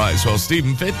 Getting it right as well.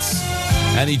 Stephen Fitz,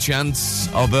 any chance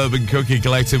of Urban Cookie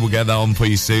Collective? We'll get that on for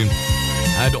you soon.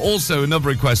 And also another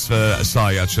request for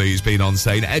Asai, actually, he's been on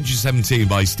saying Edge of 17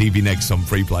 by Stevie Nicks on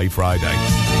Free Play Friday.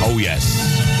 Oh,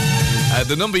 yes.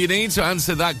 The number you need to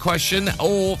answer that question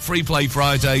or Free Play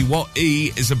Friday, what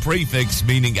E is a prefix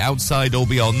meaning outside or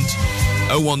beyond?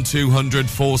 01200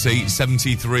 40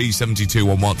 73 72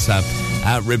 on WhatsApp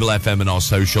at Ribble FM and our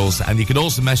socials. And you can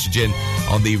also message in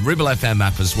on the Ribble FM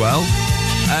app as well.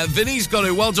 Vinny's got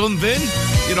it. Well done, Vin.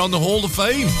 You're on the Hall of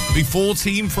Fame before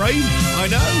Team Frame. I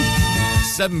know.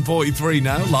 7:43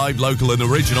 now, live, local and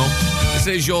original. This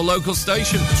is your local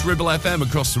station. It's Ribble FM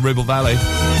across the Ribble Valley.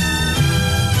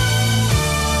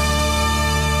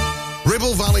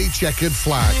 Ribble Valley Checkered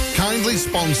Flag kindly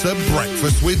sponsor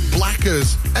Breakfast with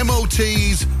Blackers.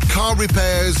 MOTs, car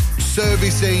repairs,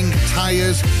 servicing,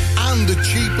 tyres, and the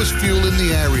cheapest fuel in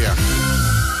the area.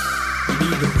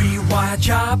 Need a rewire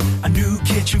job, a new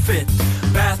kitchen fit,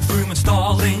 bathroom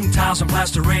installing, tiles and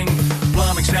plastering,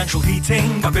 plumbing, central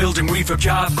heating, a building refurb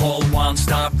job. Call One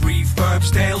Stop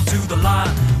Refurbs, Dale to the lot.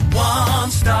 One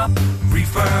Stop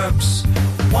Refurbs.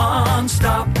 One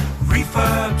Stop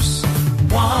Refurbs.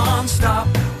 One Stop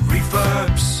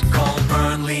Refurbs. Call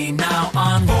Burnley now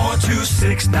on 42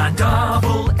 426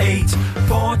 988.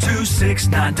 426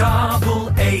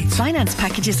 988. Finance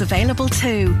packages available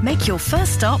too. Make your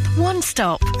first stop one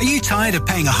stop. Are you tired of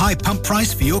paying a high pump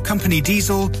price for your company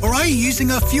diesel? Or are you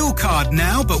using a fuel card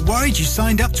now but worried you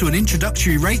signed up to an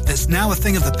introductory rate that's now a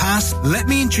thing of the past? Let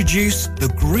me introduce the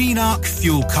Green Arc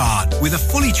Fuel Card. With a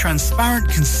fully transparent,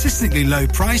 consistently low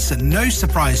price and no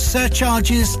surprise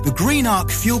surcharges, the Green Arc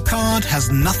Fuel Card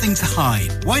has nothing to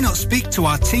hide. Why not speak to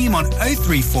our team on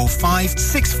 0345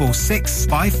 646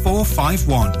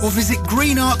 5451 or visit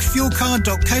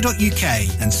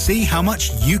greenarcfuelcard.co.uk and see how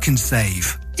much you can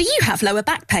save. Do you have lower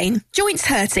back pain, joints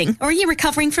hurting, or are you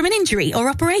recovering from an injury or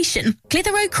operation?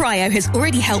 Clitheroe Cryo has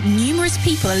already helped numerous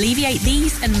people alleviate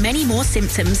these and many more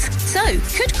symptoms. So,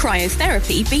 could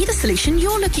cryotherapy be the solution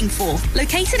you're looking for?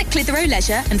 Located at Clitheroe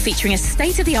Leisure and featuring a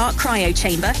state-of-the-art cryo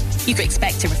chamber, you can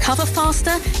expect to recover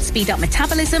faster, speed up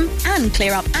metabolism, and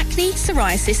clear up acne,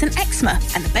 psoriasis, and eczema.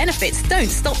 And the benefits don't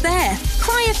stop there.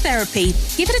 Cryotherapy.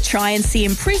 Give it a try and see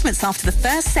improvements after the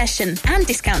first session, and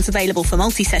discounts available for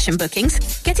multi-session bookings.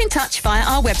 Get in touch via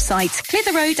our website,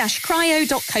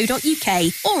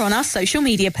 clitheroe-cryo.co.uk, or on our social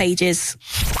media pages.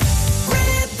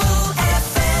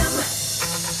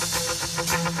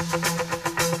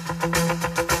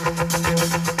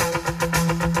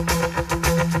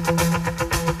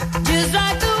 Just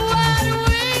like the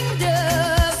white-winged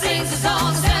dove sings a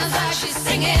song, sounds like she's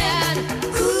singing.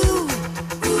 Ooh,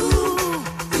 ooh,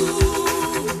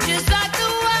 ooh. Just like the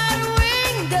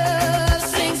white-winged dove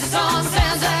sings a song,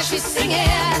 sounds like she's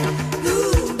singing.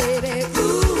 Ooh, baby,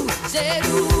 ooh, said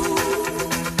ooh.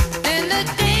 And the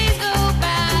days go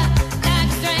by.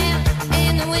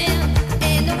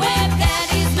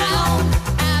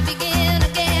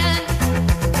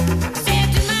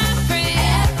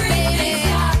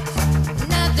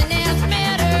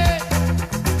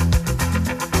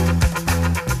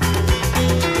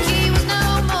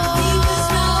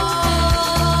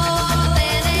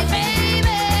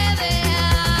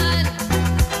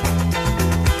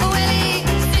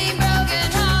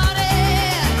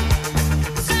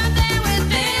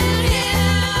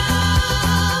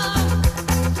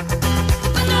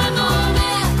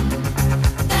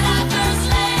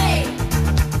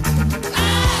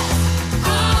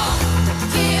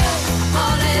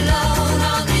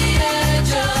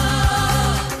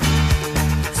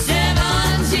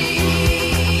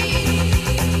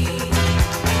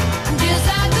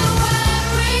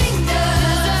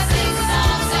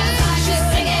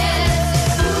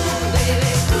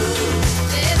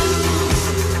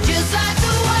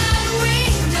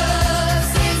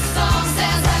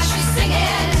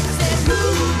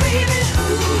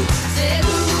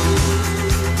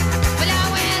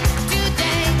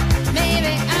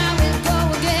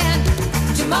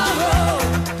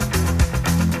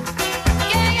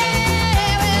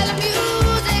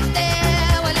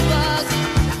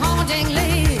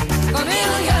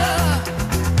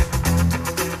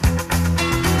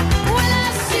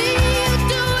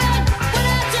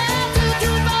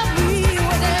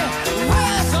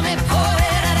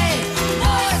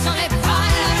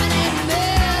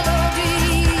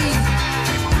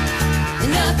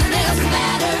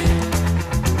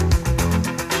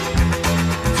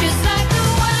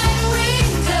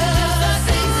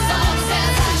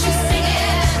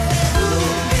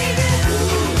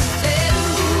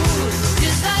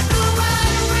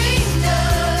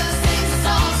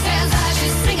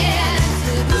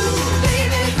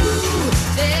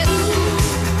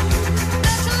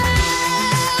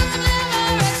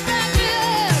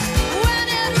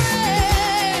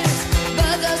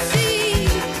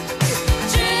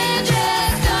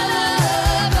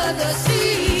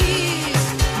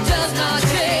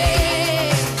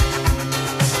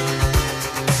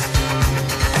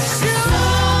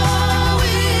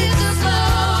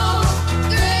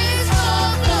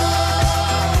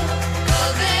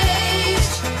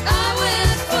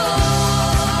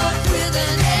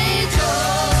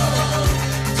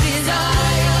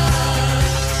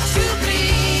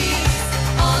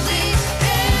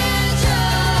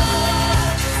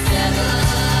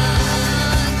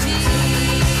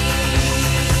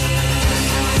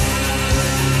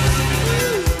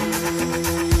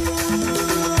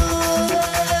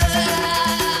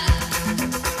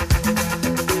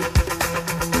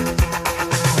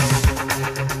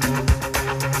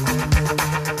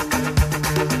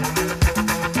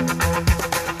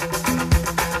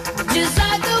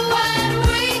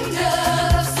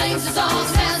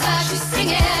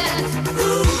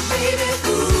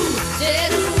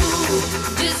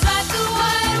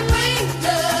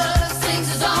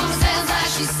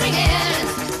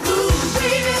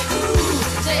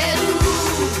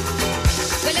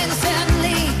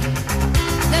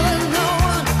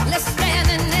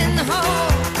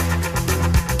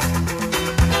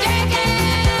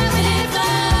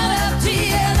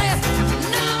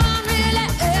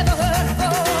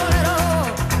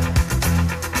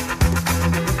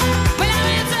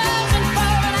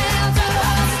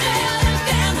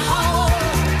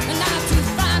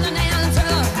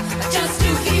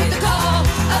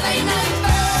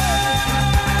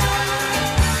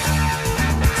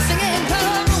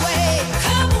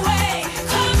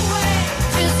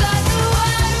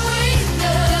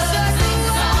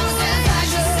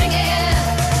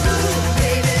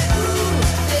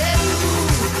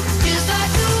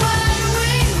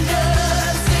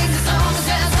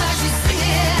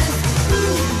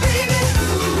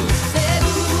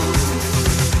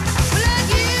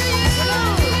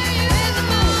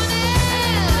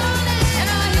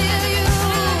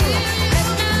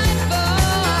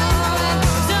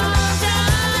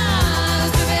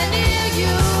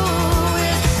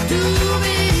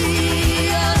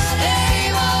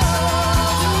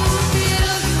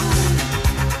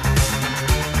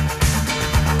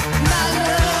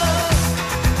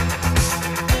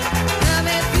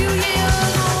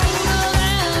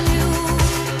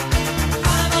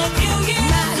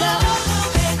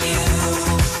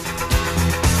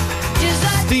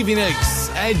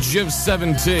 Edge of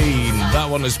 17. That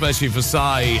one especially for Si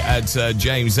at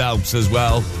James Alps as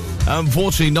well.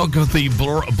 Unfortunately, not got the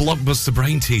blockbuster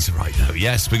brain teaser right now.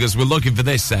 Yes, because we're looking for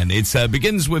this then. It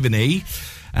begins with an E.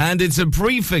 And it's a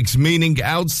prefix meaning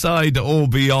outside or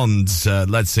beyond.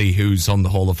 Let's see who's on the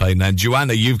Hall of Fame then.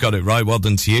 Joanna, you've got it right. Well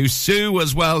done to you. Sue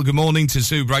as well. Good morning to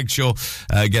Sue Bragshaw.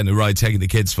 Getting it right, taking the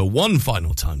kids for one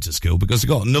final time to school because they've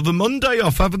got another Monday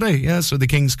off, haven't they? Yeah, so the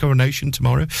King's coronation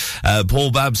tomorrow.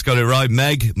 Paul Babb's got it right.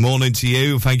 Meg, morning to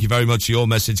you. Thank you very much for your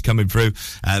message coming through.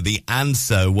 The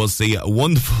answer was the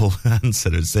wonderful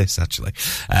answer is this, actually,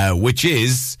 which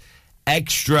is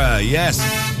extra. Yes.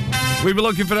 We were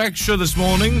looking for extra this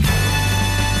morning,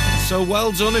 so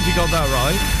well done if you got that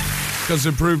right, because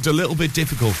it proved a little bit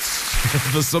difficult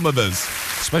for some of us,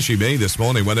 especially me this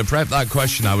morning. When I prepped that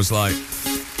question, I was like,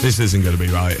 this isn't going to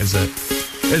be right, is it?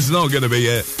 It's not going to be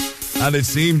it. And it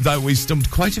seemed that we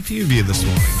stumped quite a few of you this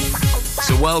morning.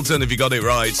 So well done if you got it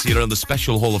right. You're on the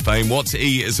special Hall of Fame. What's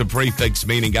E is a prefix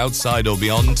meaning outside or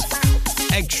beyond?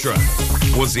 Extra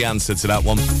was the answer to that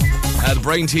one. The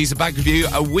brain teaser back with you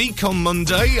a week on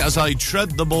Monday as I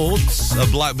tread the boards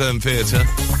of Blackburn Theatre.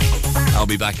 I'll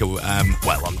be back,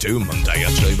 I'm doing Monday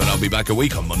actually, but I'll be back a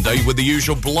week on Monday with the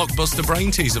usual blockbuster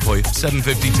brain teaser for you,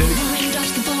 7:52.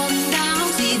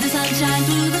 See the sunshine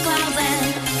through the clouds and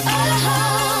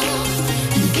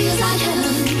it feels like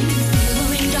heaven. Feel the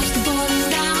raindrops falling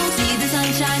down. See the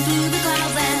sunshine through the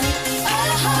clouds and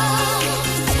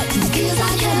it feels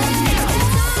like heaven.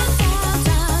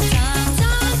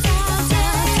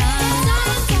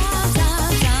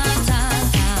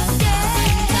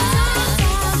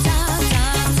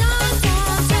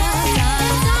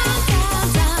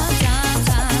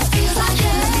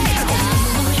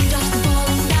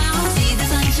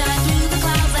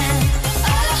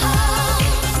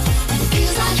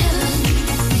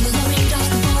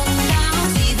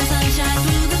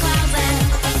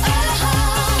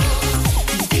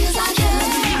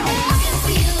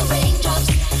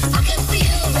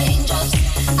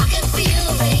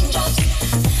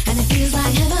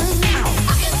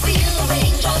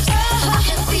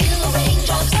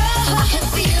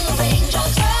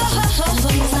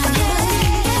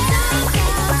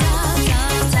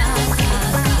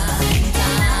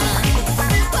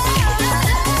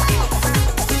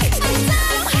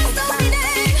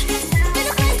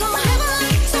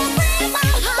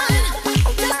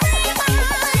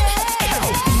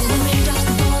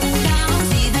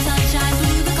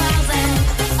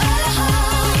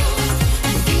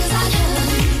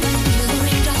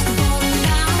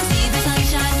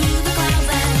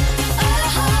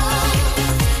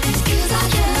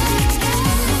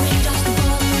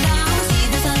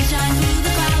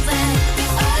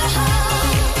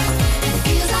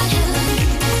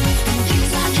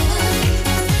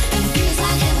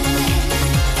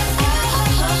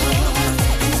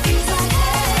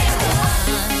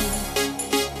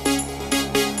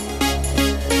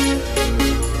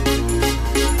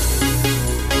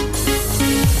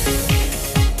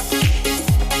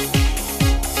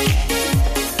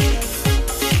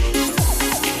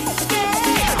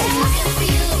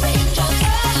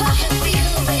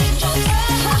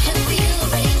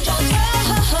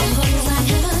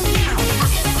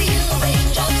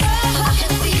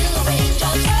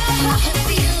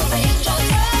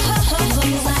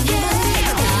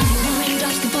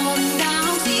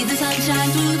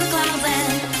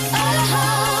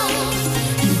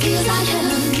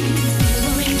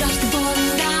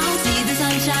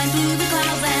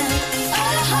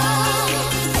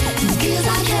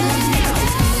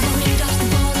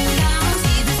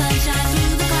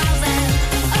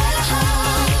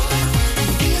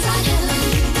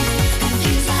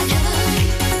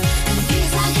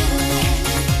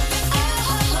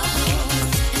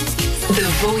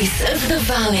 Voice of the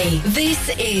Valley. This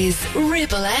is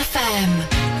Ribble FM.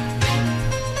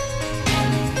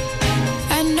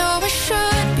 I know I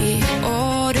should be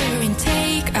ordering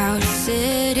takeout,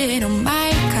 sitting on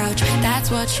my couch. That's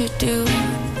what you do.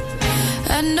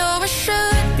 I know I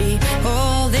should be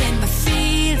holding my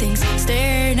feelings,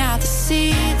 staring at the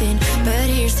ceiling. But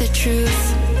here's the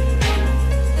truth.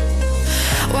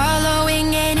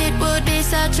 Wallowing in it would be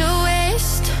such a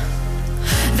waste.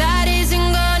 That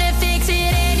isn't gonna fix it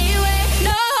anyway.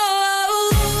 No.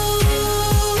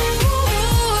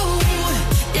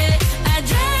 Yeah, I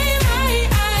dry my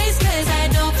eyes 'cause I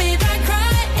don't feel like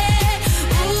crying.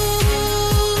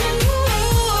 Ooh,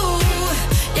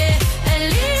 yeah, at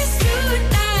least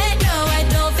tonight. No, I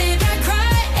don't feel like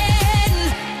crying.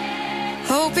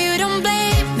 Hope you don't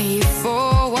blame me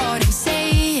for what I'm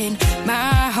saying.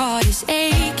 My heart is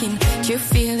aching. Do you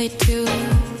feel it too?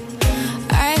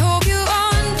 I hope you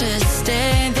understand.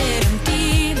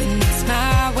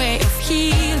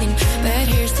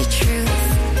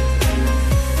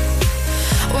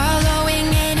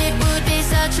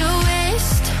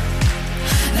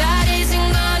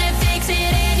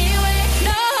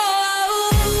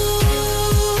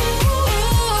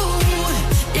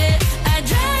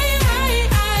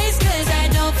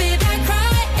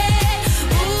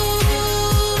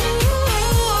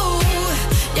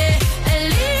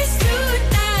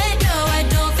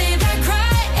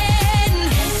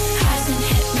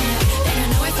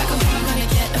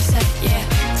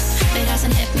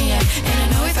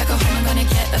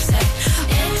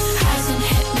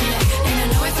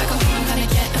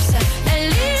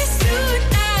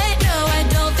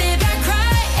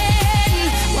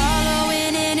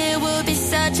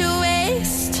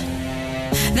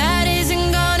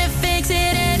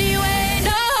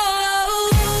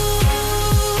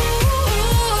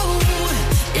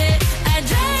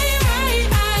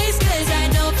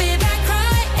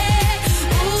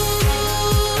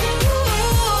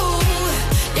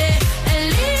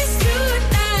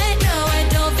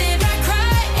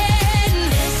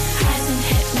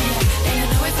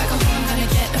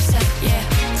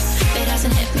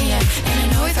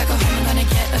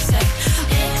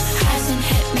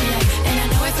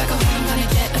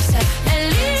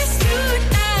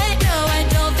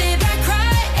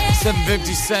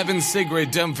 8:57,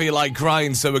 Sigrid, Don't Feel Like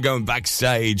Crying, so we're going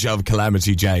backstage of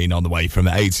Calamity Jane on the way from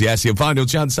ATS. Your final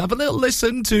chance to have a little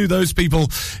listen to those people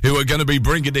who are going to be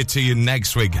bringing it to you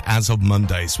next week as of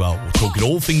Monday as well. We're talking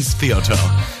all things theatre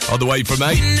on the way from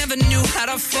 8. We never knew how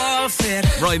to forfeit.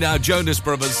 Right now, Jonas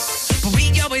Brothers. But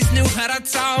we always knew how to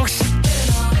talk.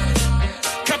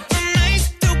 Couple nights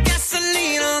threw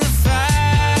gasoline on the fire.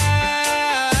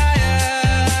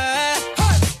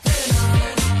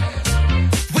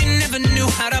 We never knew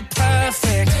how to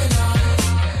perfect.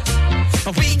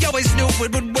 But we always knew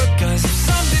it would work. Cause if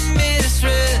something made us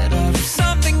red, or if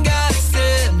something got us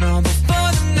in, no,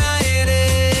 before the night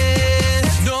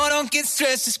ends. No, don't get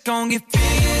stressed, it's gonna get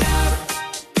figured out.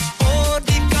 Oh,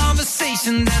 deep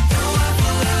conversation that no one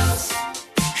will else.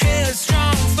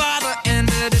 Strong father and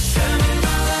a determined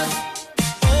mother.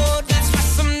 Oh, that's why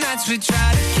some nights we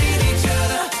try to kill each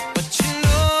other. But you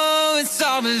know it's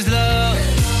always love.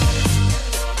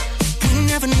 We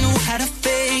never knew how to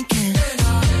fake it,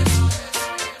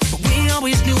 but we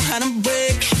always knew how to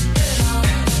break.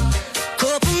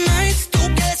 Couple nights threw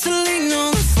gasoline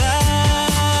on the fire.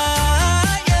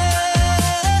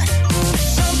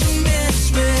 Something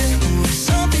misread,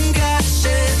 something got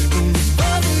said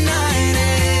before the night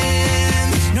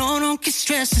ends. No, don't get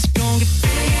stressed, it's gonna get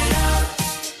figured out.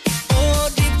 Oh,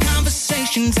 deep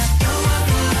conversations that no one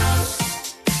will else.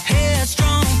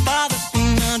 Headstrong father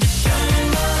and a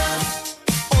determined mother.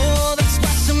 Oh, that's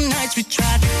why some nights we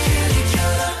try to kill each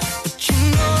other. But you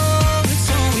know it's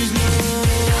always love.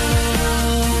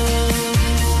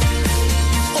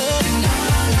 Oh, la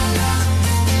la la la.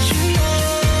 But you know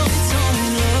it's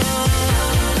always love.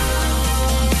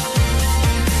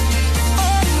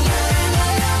 Oh, la la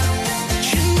la. But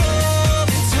you know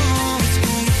it's always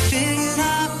gonna get figured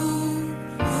out.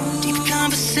 Deep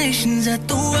conversations that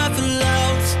the world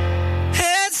allows.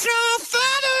 Headstrong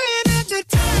father and a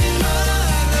determined mother.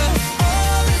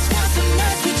 Oh, that's why some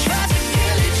nights we try to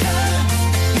kill each other.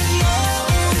 You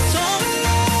know it's always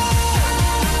love.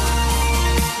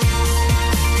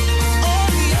 Oh,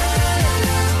 yeah.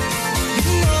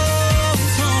 You know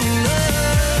it's always love.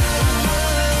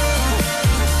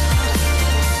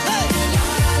 Hey. La la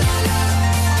la la.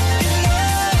 You know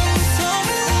it's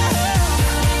always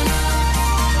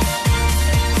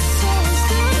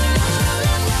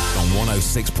On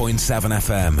 106.7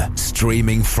 FM,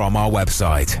 streaming from our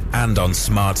website and on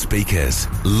smart speakers,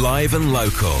 live and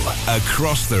local,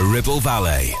 across the Ribble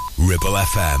Valley. Ribble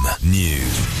FM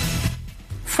News.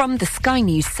 From the Sky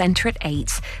News Centre at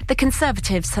 8, the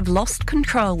Conservatives have lost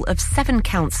control of 7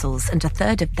 councils and a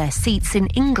third of their seats in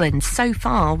England so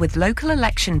far, with local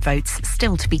election votes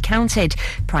still to be counted.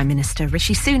 Prime Minister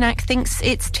Rishi Sunak thinks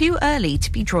it's too early to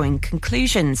be drawing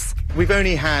conclusions. We've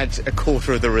only had a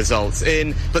quarter of the results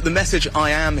in, but the message I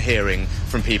am hearing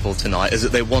from people tonight is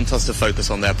that they want us to focus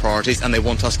on their priorities and they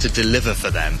want us to deliver for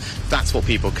them. That's what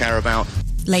people care about.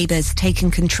 Labour's taken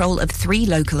control of 3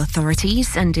 local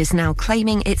authorities and is now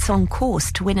claiming it's on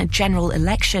course to win a general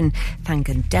election.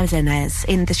 Thangan Dezenez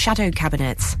in the shadow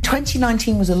cabinet.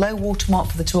 2019 was a low watermark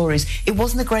for the Tories. It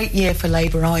wasn't a great year for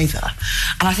Labour either.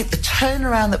 And I think the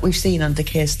turnaround that we've seen under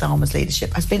Keir Starmer's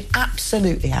leadership has been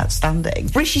absolutely outstanding.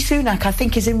 Rishi Sunak, I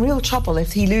think, is in real trouble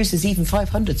if he loses even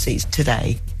 500 seats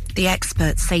today. The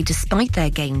experts say despite their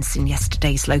gains in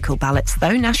yesterday's local ballots,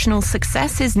 though, national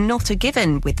success is not a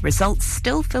given, with results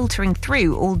still filtering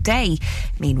through all day.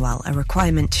 Meanwhile, a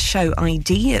requirement to show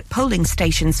ID at polling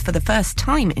stations for the first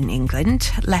time in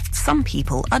England left some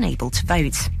people unable to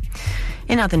vote.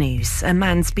 In other news, a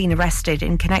man's been arrested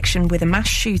in connection with a mass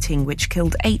shooting which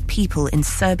killed 8 people in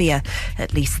Serbia.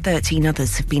 At least 13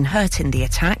 others have been hurt in the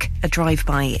attack, a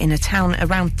drive-by in a town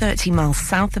around 30 miles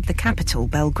south of the capital,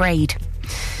 Belgrade.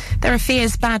 There are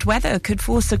fears bad weather could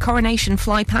force a coronation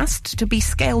flypast to be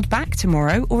scaled back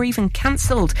tomorrow or even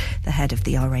cancelled. The head of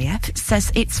the RAF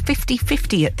says it's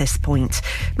 50-50 at this point.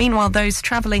 Meanwhile, those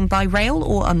travelling by rail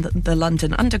or on the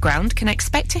London Underground can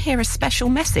expect to hear a special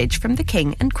message from the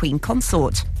King and Queen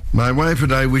Consort. My wife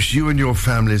and I wish you and your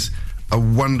families a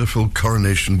wonderful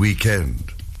coronation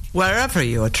weekend. Wherever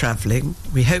you are travelling,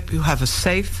 we hope you have a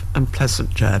safe and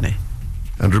pleasant journey.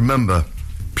 And remember,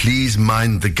 please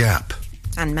mind the gap.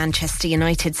 And Manchester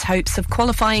United's hopes of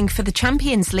qualifying for the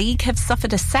Champions League have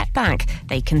suffered a setback.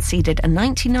 They conceded a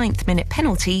 99th minute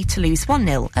penalty to lose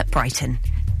 1-0 at Brighton.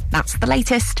 That's the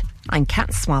latest. I'm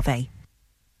Kat Suave.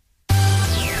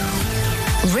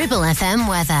 Ribble FM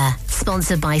weather.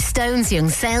 Sponsored by Stones Young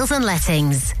Sales and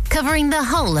Lettings, covering the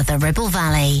whole of the Ribble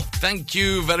Valley. Thank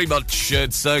you very much.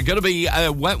 It's going to be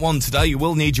a wet one today. You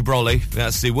will need your brolly.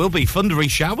 Yes, it will be thundery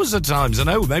showers at times. I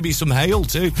know, maybe some hail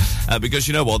too. Because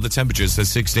you know what? The temperature's at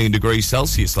 16 degrees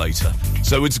Celsius later.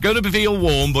 So it's going to feel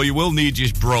warm, but you will need your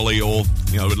brolly or,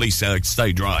 at least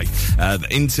stay dry.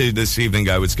 Into this evening,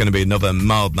 though, it's going to be another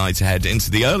mild night ahead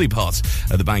into the early part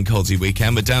of the bank holiday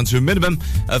weekend. We're down to a minimum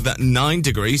of 9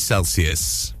 degrees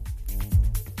Celsius.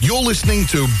 You're listening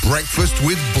to Breakfast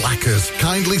with Blackers,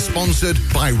 kindly sponsored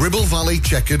by Ribble Valley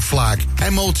Checkered Flag.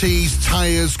 MOTs,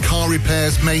 tyres, car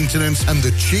repairs, maintenance, and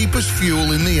the cheapest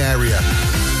fuel in the area.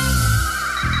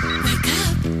 Wake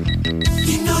up.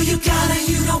 You know you gotta,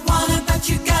 you don't wanna, but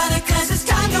you gotta, 'cause it's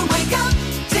time to wake up.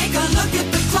 Take a look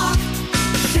at the clock.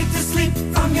 Shake the sleep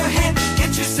from your head.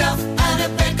 Get yourself out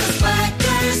of bed, 'cause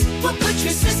Blackers will put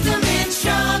your system in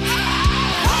shock.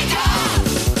 Wake up!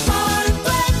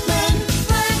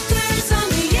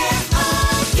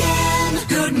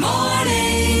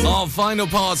 Our final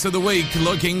parts of the week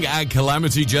looking at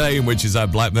Calamity Jane, which is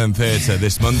at Blackburn Theatre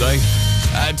this Monday.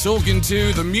 Talking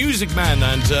to the Music Man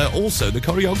and also the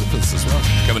choreographers as well.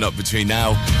 Coming up between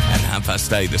now and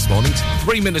 8:30 this morning.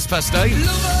 3 minutes past 8.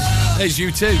 There's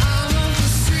you too.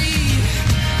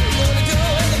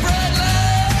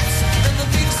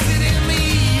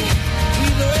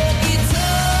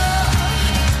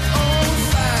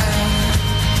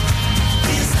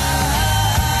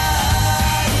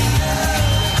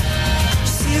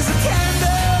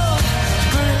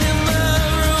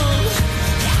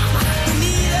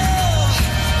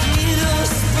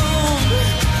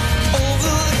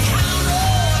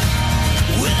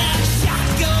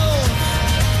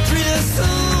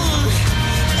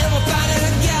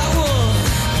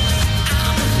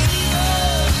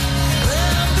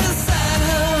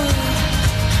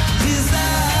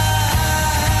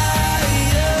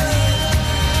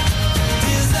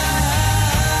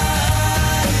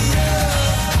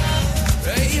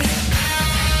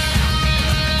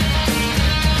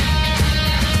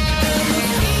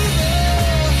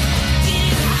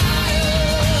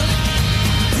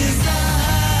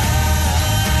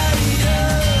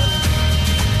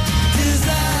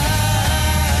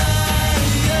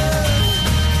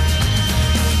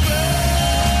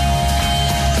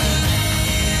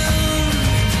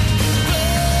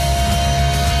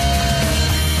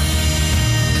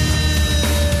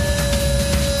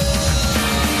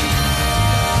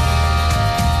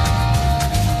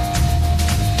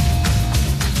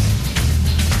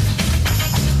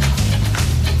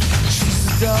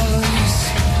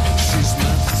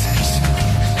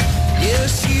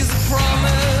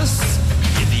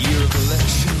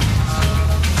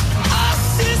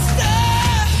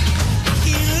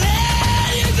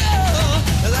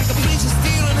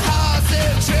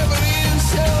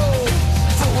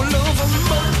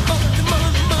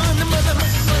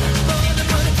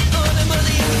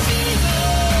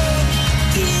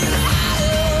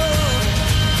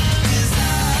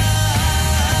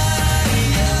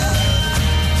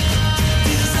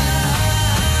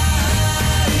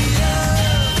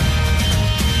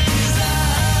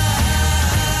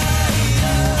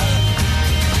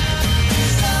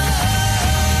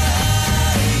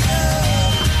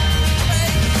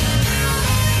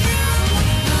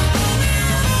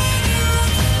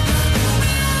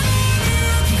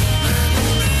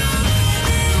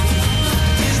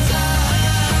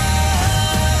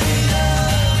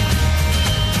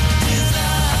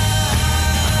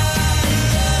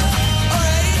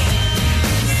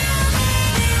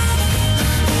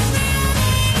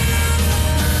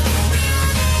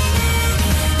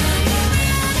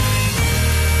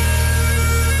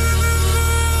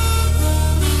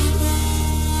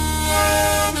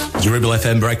 Ribble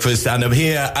FM Breakfast, and I'm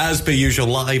here as per usual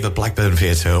live at Blackburn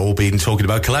Theatre. All been talking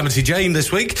about Calamity Jane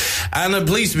this week, and I'm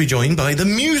pleased to be joined by the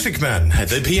Music Man,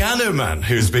 the Piano Man,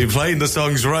 who's been playing the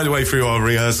songs right away through our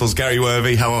rehearsals. Gary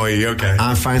Worthy, how are you? Okay,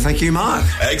 I'm fine, thank you, Mark.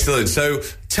 Excellent. So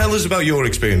tell us about your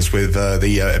experience with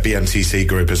the BMTC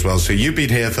group as well. So you've been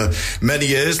here for many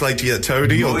years, like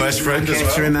Tony, your best friend as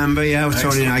well. To remember, yeah,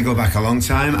 Tony and I go back a long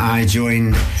time. I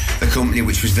joined the company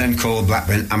which was then called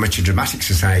Blackburn Amateur Dramatic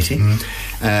Society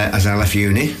as I left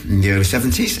uni in the early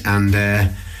 70s, and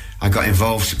I got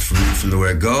involved from the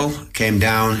word go, came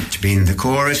down to being the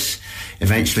chorus,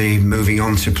 eventually moving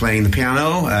on to playing the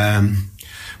piano.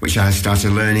 which I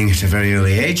started learning at a very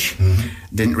early age.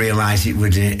 Didn't realise it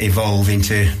would evolve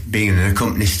into being an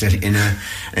accompanist in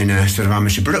a sort of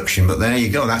amateur production, but there you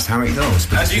go, that's how it goes.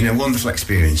 But it's been a wonderful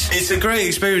experience. It's a great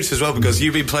experience as well, because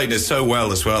you've been playing it so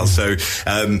well as well, so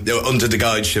under the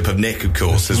guideship of Nick, of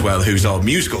course, as well, who's our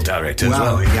musical director as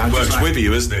well. He works with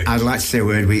you, isn't he? I'd like to say a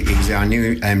word. He's our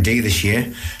new MD this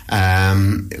year.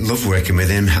 Love working with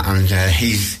him, and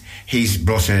he's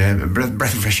brought a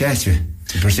breath of fresh air to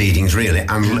the proceedings, really,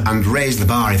 and raised the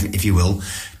bar, if you will,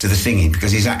 to the singing,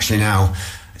 because he's actually now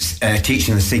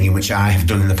teaching the singing, which I have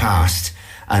done in the past,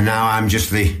 and now I'm just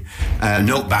the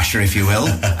note basher, if you will,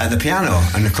 at the piano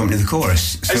and accompany the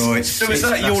chorus. So is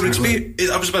that your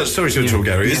experience? I was about sorry to interrupt,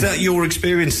 Gary. Is that your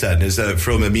experience then? Is that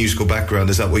from a musical background?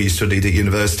 Is that what you studied at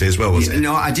university as well? Was it?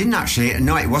 No, I didn't actually.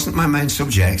 No, it wasn't my main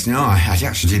subject. No, I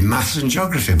actually did maths and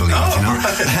geography, believe it or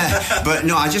not. But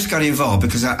no, I just got involved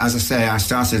because, as I say, I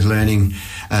started learning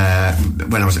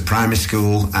when I was at primary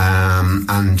school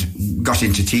and got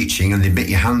into teaching, and they bit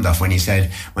your hand off when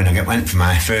I went for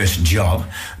my first job.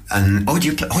 And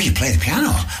you play the piano,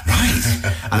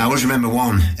 right? And I always remember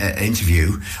one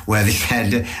interview where they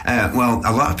said, well,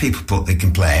 a lot of people they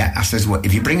can play. I says, well,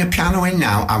 if you bring a piano in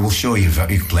now, I will show you that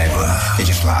you can play. But they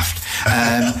just laughed.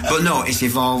 But no, it's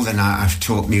evolved, and I've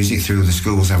taught music through the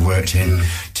schools I've worked in,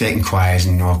 taking choirs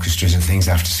and orchestras and things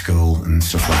after school and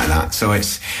stuff like that. So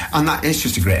it's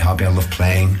just a great hobby. I love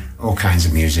playing all kinds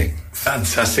of music.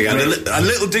 Fantastic. And a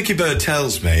little Dickie Bird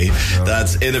tells me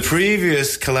that in a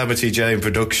previous Calamity Jane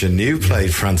production, you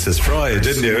played Frances Fryer,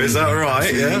 didn't you? Is that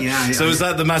right? Yeah. So is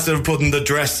that the matter of putting the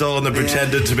dress on and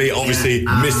pretending to be, obviously,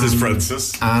 Mrs.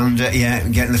 Francis? And,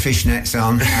 getting the fishnets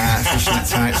on, fishnet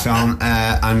tights on,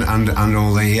 and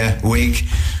all the wig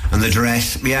and the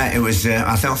dress. Yeah, it was,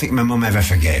 I don't think my mum ever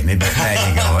forgave me, but there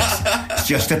you go. It's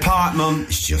just a part, Mum.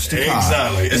 It's just a part.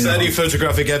 Exactly. Is there any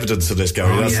photographic evidence of this,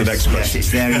 Gary? That's the next question. Yes,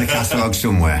 it's there in the catalogue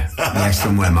somewhere.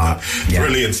 Somewhere, Mark. Yeah.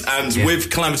 Brilliant. And with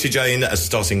Calamity Jane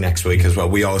starting next week as well,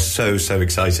 we are so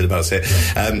excited about it.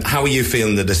 How are you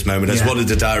feeling at this moment? As one of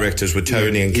the directors with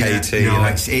Tony and Katie?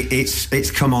 No,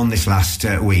 it's come on this last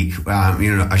week.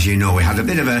 As you know, we had a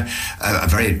bit of a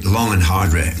very long and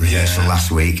hard rehearsal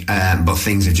last week, but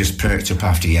things have just perked up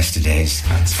after yesterday's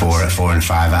 4 and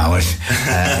 5 hours.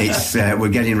 We're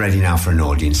getting ready now for an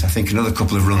audience. I think another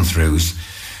couple of run-throughs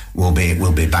will be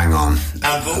bang on.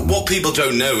 And what people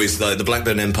don't know is that the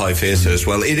Blackburn Empire Theatre as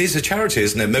well, it is a charity,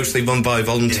 isn't it? Mostly run by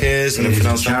volunteers and everything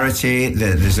else. It's a charity.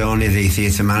 There's only the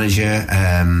theatre manager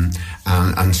and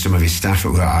some of his staff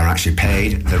who are actually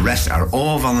paid. The rest are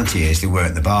all volunteers. They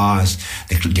work the bars,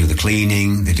 they do the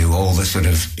cleaning, they do all the sort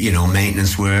of,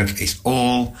 maintenance work. It's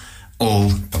all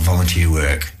volunteer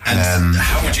work. And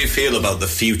how would you feel about the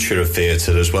future of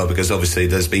theatre as well? Because obviously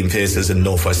there's been theatres in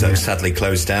North West that have sadly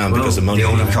closed down because of money. The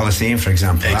Oldham Coliseum, for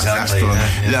example. Exactly.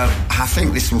 I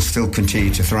think this will still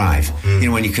continue to thrive.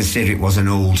 When you consider it was an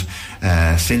old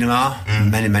cinema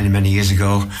many years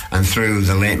ago, and through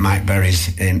the late Mike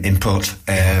Berry's input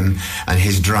and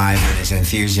his drive and his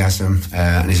enthusiasm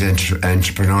and his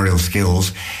entrepreneurial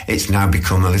skills, it's now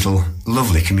become a little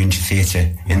lovely community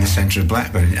theatre in the centre of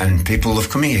Blackburn, and people love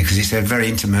coming here because it's a very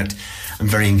intimate and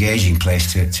very engaging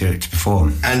place to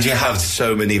perform. And you have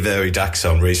so many varied acts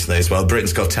on recently as well.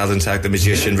 Britain's Got Talent act, the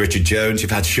musician Richard Jones.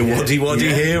 You've had Shawaddy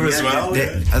Waddy here as well.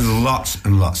 Lots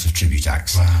and lots of tribute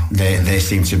acts. Wow. They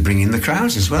seem to bring in the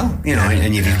crowds as well.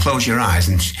 And if you close your eyes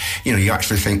and you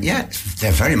actually think,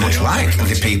 they're very much like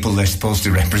the people they're supposed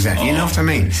to represent. You know what I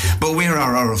mean? But we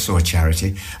are also a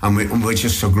charity, and we're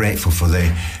just so grateful for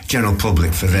the general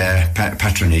public for their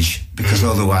patronage. Because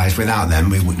otherwise, without them,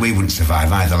 we wouldn't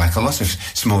survive either. Like a lot of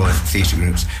smaller theatre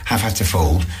groups have had to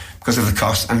fold because of the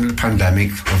cost and the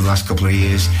pandemic over the last couple of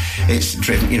years. It's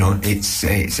driven,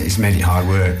 it's made it hard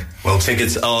work. Well,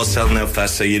 tickets are selling out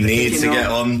fast, so you need to get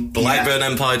on.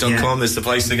 BlackburnEmpire.com is the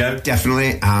place to go.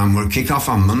 Definitely. We'll kick off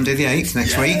on Monday the 8th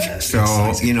next week. So,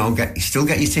 still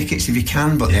get your tickets if you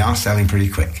can, but they are selling pretty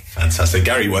quick. Fantastic.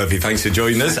 Gary Worthy, thanks for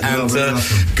joining us. And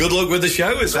good luck with the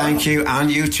show as well. Thank you. And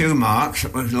you too, Mark.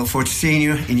 We look forward to seeing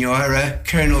you in your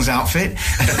Colonel's outfit.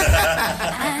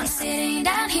 I'm sitting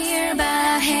down here,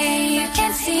 but hey, you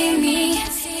can't see me.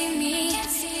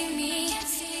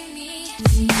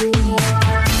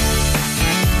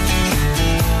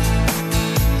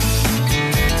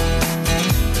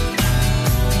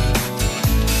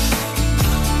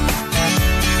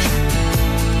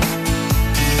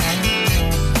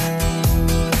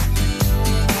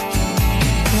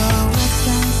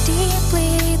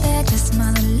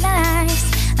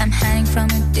 From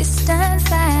a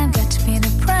distance, I've got to pay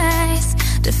the price.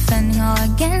 Defending all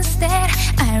against it,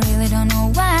 I really don't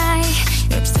know why.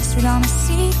 You're obsessed with all my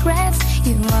secrets.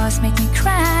 You always make me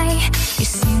cry. You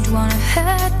seem to wanna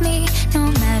hurt me,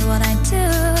 no matter what I do.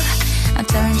 I'm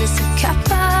telling just a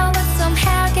couple, but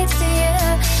somehow it gets to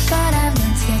you. But I've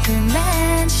learned to get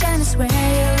revenge, and I swear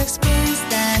you'll experience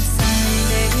that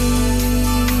someday.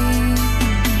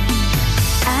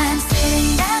 I'm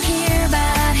sitting down here,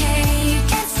 but hey, you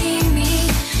can't see me.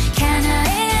 Kinda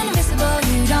invisible,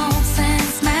 you don't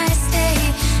sense my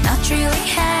state. Not really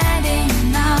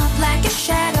hiding off like a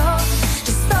shadow.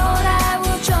 Just thought I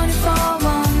would join you for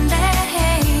one day.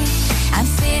 I'm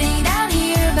sitting down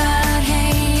here, but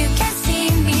hey, you can't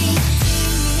see me.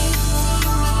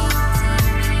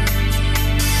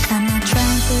 I'm not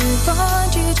trying to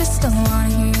avoid you, just don't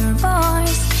wanna hear your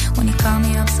voice. When you call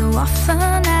me up so often,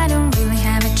 I don't really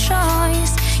have a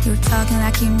choice. You're talking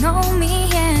like you know me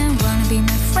and wanna be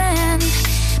my friend,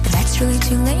 but that's really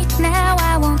too late now.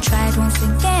 I won't try it once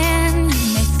again.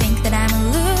 You may think that I'm a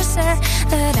loser,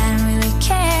 but I don't really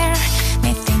care.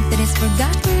 May think that it's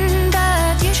forgotten,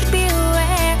 but you should be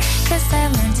aware. 'Cause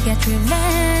I've learned to get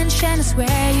revenge, and I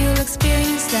swear you'll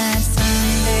experience that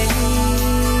someday.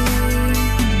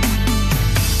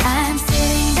 I'm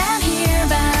sitting down here,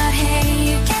 but hey,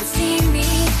 you can't see me.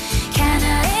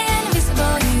 Kinda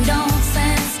invisible, you don't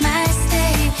sense my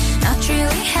state. Not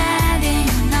really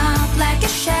hiding off like a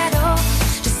shadow.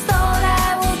 Just thought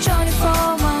I would join you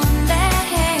for one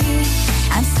day.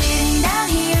 I'm sitting down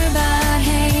here, but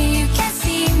hey, you can't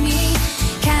see me.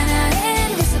 Kinda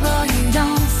invisible, you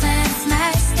don't sense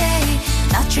my state.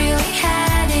 Not really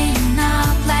hiding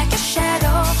off like a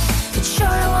shadow. But sure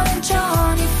I wanna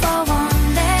join you for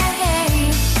one day.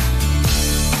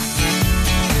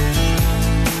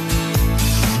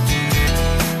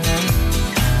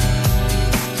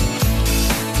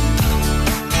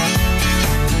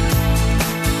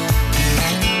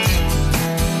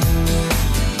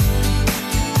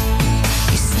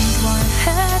 You seem to wanna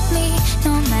hurt me,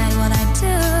 no matter what I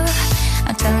do.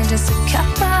 I'm telling just a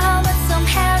couple, but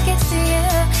somehow it gets to you.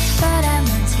 But I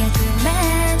want to get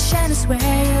revenge, and I swear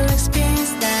you'll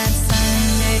experience that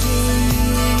someday.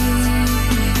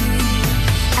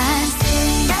 I'm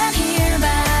sitting down here,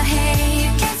 but hey,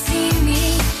 you can't see me.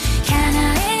 Kinda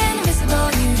invisible,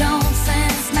 you don't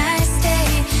sense my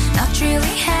state. Not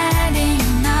really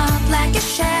hiding off like a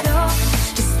shadow.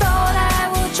 Just thought I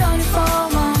would join you for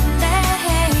one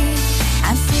day.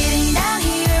 I'm sitting down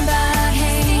here, but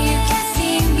hey, you can't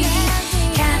see me.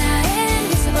 Kinda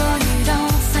invisible, you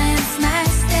don't sense my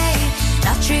state.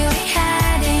 Not really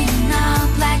hiding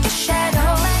off like a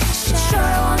shadow. But sure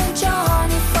I wanna join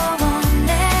you for one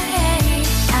day.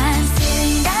 I'm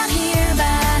sitting down here,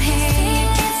 but hey, you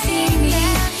can't see me.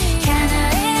 Kinda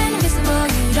invisible,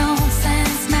 you don't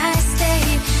sense my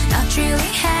state. Not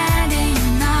really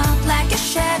hiding off like a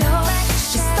shadow.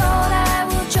 Just thought I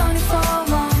would join you for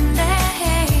one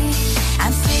day.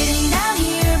 I'm sitting down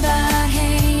here, but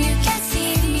hey, you can't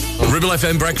see me. Ribble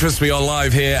FM Breakfast, we are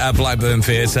live here at Blackburn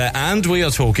Theatre, and we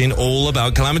are talking all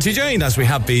about Calamity Jane, as we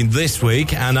have been this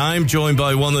week, and I'm joined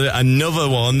by another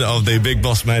one of the big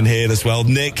boss men here as well,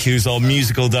 Nick, who's our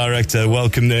musical director.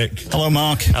 Welcome, Nick. Hello,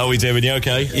 Mark. How are we doing? You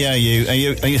okay? Yeah, are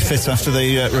you fit after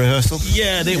the rehearsal?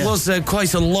 Yeah, there was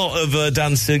quite a lot of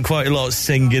dancing, quite a lot of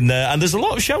singing there, and there's a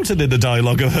lot of shouting in the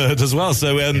dialogue I've heard as well,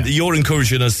 so you're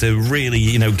encouraging us to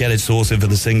really, get it sorted for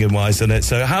the singing-wise, isn't it?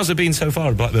 So how's it been so far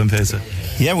at Blackburn Theatre?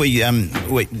 Yeah, well,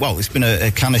 it's been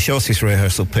a kind of shortest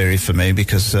rehearsal period for me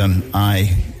because I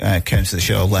came to the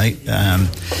show late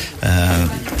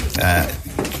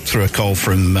through a call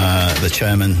from the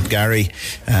chairman, Gary,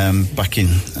 back in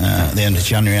the end of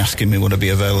January, asking me would I be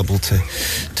available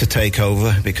to take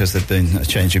over because there'd been a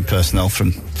change in personnel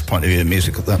from the point of view of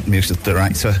musical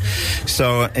director.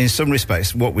 So in some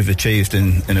respects, what we've achieved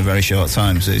in a very short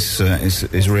time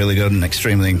is really good and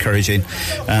extremely encouraging,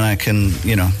 and I can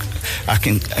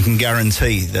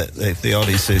guarantee that the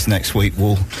audiences next week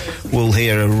will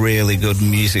hear a really good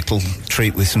musical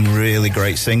treat with some really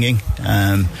great singing,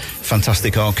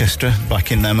 fantastic orchestra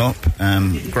backing them up,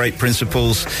 great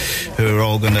principals who are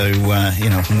all going to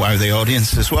wow the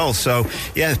audience as well. So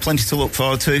yeah, plenty to look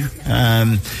forward to,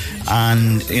 and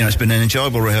it's been an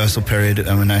enjoyable rehearsal period,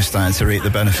 and we're now starting to reap the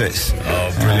benefits.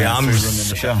 Oh, brilliant!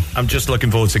 I'm just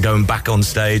looking forward to going back on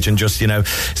stage and just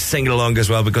singing along as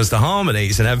well, because the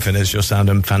harmonies and everything is just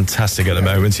sounding fantastic at the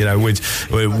moment.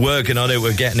 We're working on it,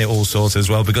 we're getting it all sorted as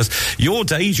well, because your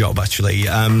day job actually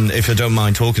actually, if I don't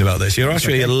mind talking about this, you're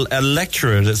actually a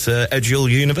lecturer at Edge Hill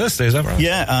University, is that right?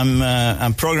 Yeah,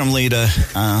 I'm programme leader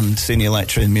and senior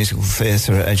lecturer in musical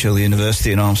theatre at Edge Hill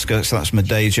University in Ormskirk, so that's my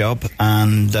day job.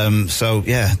 And so,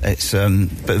 yeah, it's a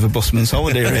bit of a busman's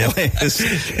holiday, really,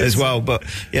 as well. But,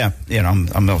 yeah, you know,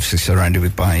 I'm obviously surrounded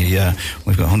we've got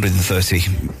 130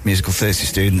 musical theatre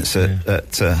students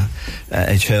at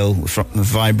Edge Hill, from a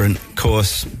vibrant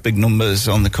course, big numbers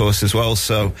on the course as well,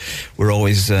 so we're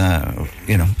always,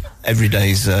 every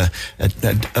day's a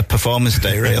performance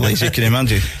day, really, as you can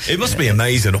imagine. It must be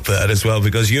amazing up there as well,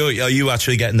 because are you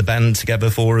actually getting the band together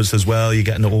for us as well? You're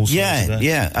getting all sorts of that?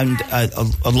 Yeah, and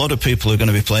a lot of people are going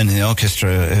to be playing in the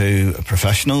orchestra who are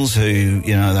professionals, who,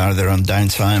 they're either on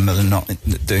downtime or they're not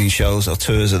doing shows or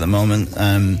tours at the moment.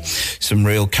 Some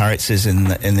real characters in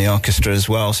the orchestra as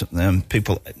well.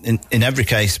 People, in every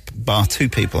case, bar two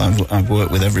people, I've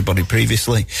worked with everybody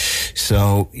previously.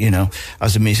 So,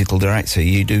 as a musical director,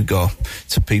 you do go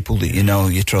to people that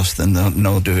you trust and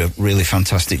know do a really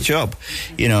fantastic job,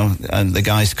 and the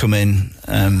guys come in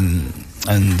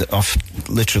and off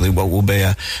literally what will be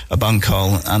a band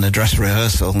call and a dress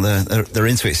rehearsal. They're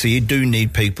into it. So you do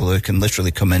need people who can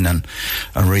literally come in and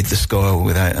read the score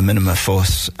without a minimum of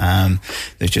fuss.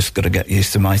 They've just got to get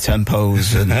used to my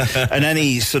tempos and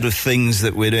any sort of things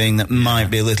that we're doing that might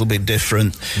be a little bit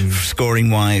different, scoring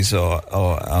wise, or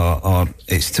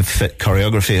it's to fit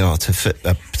choreography or to fit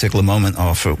a particular moment,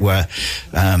 or for where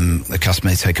the cast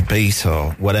may take a beat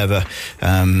or whatever.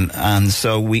 And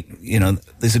so we,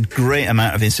 there's a great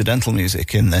amount of incidental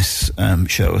music in this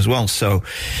show as well, so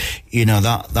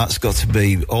that's got to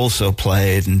be also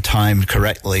played and timed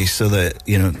correctly so that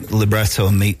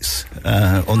libretto meets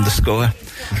underscore.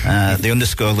 The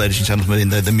underscore, ladies and gentlemen,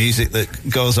 the music that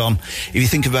goes on. If you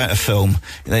think about a film,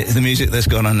 the music that's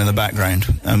going on in the background,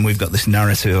 and we've got this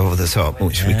narrative over the top,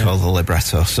 which we call the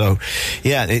libretto. So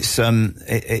yeah, it's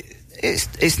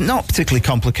not particularly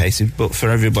complicated, but for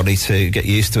everybody to get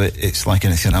used to it, it's like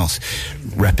anything else.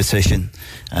 Repetition,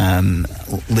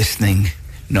 listening,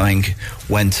 knowing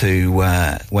when to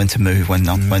move, when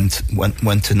not, when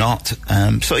to not.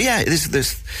 So yeah,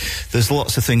 there's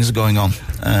lots of things going on.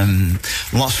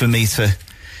 Lots for me to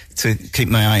keep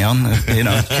my eye on,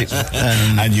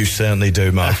 and you certainly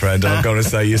do, my friend. I've got to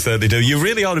say, you certainly do. You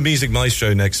really are a music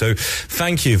maestro, Nick. So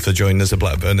thank you for joining us at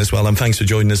Blackburn as well, and thanks for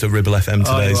joining us at Ribble FM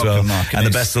today as well. Mark, and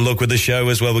the best of luck with the show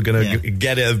as well. We're going to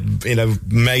get it,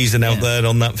 amazing out there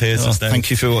on that theatre stage. Thank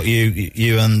you for what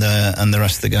you and the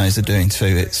rest of the guys are doing too.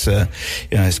 It's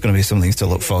it's going to be something to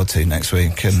look forward to next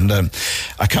week, and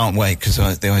I can't wait,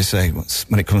 because they always say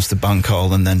when it comes to band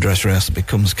call and then dress rehearsal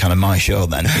becomes kind of my show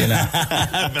then,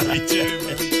 Very true.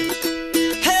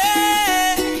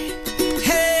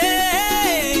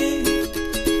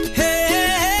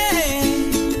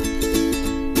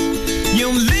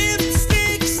 Your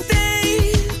lipstick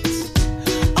stains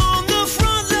on the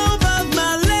front lobe of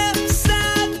my left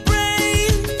side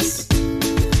brains.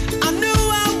 I knew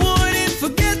I wouldn't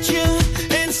forget you,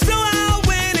 and so I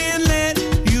went and let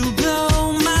you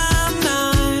blow my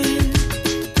mind.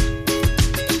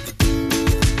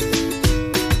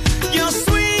 Your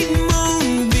sweet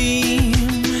moonbeam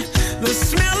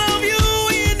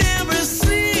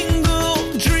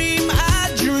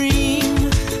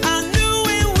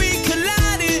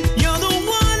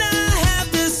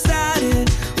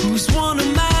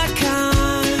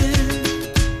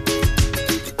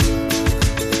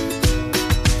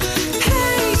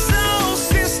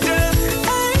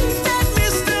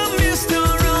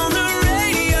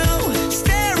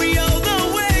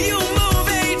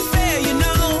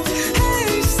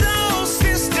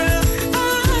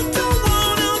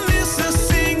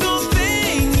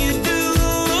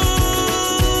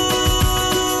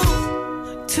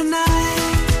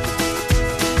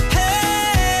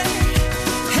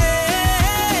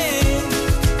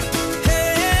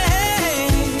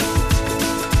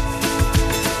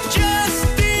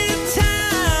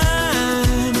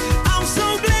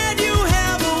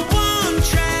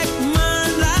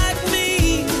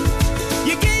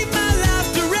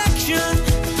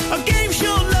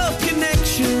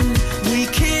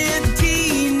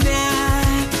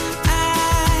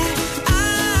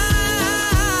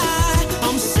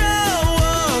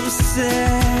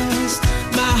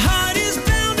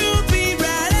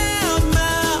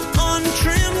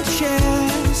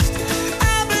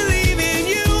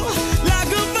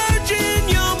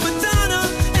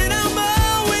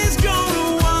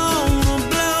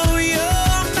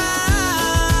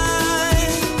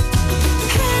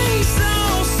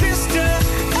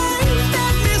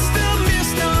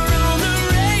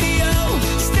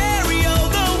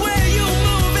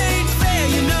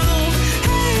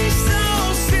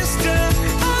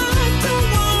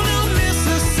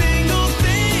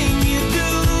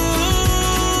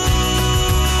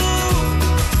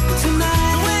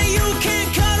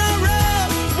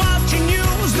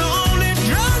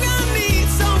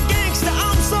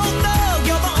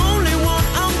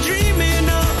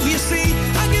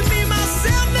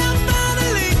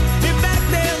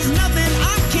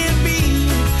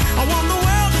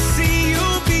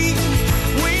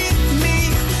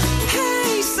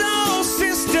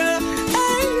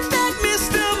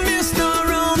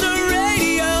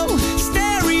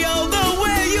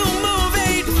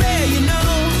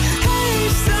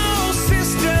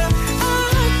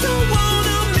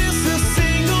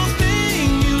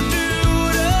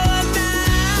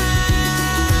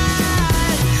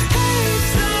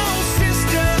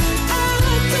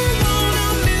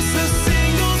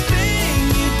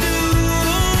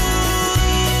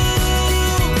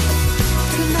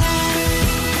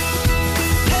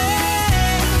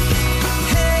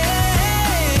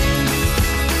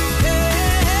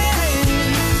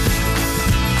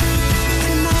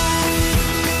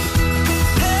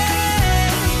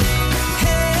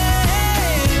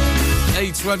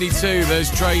 8:22,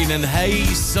 there's Train and Hey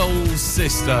Soul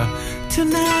Sister.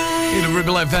 Tonight. In a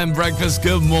Ribble FM breakfast,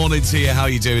 good morning to you. How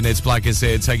you doing? It's Blackers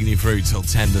here, taking you through till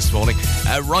 10 this morning.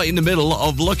 Right in the middle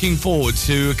of looking forward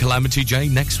to Calamity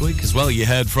Jane next week as well. You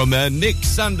heard from Nick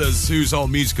Sanders, who's our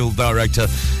musical director,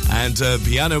 and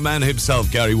piano man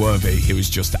himself, Gary Worthy. He was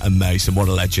just amazing. What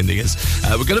a legend he is.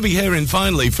 We're going to be hearing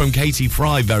finally from Katie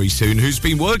Fry very soon, who's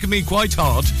been working me quite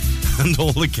hard, and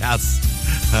all the cast.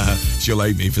 She'll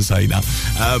hate me for saying that.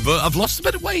 But I've lost a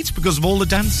bit of weight because of all the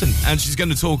dancing, and she's going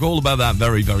to talk all about that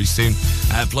very, very soon.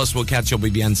 Plus, we'll catch up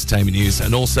with the entertainment news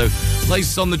and also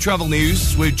latest on the travel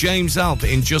news with James Alp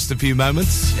in just a few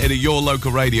moments at your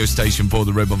local radio station for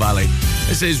the Ribble Valley.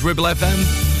 This is Ribble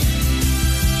FM.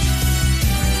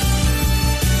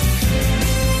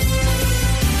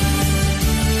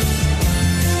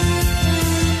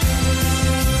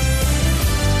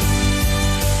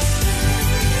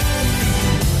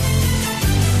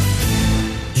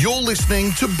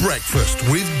 Listening to Breakfast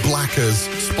with Blackers,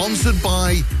 sponsored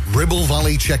by Ribble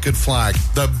Valley Checkered Flag,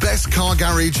 the best car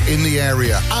garage in the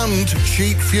area, and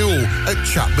cheap fuel at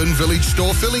Chapman Village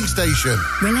Store Filling Station.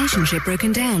 Relationship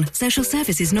broken down, social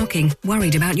services knocking,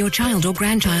 worried about your child or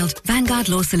grandchild. Vanguard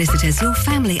Law Solicitors, your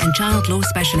family and child law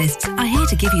specialists, are here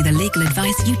to give you the legal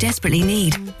advice you desperately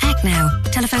need. Act now.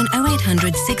 Telephone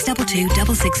 0800 622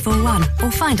 6641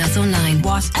 or find us online.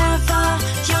 Whatever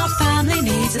your family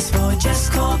needs us for,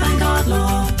 just call Vanguard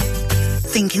Law.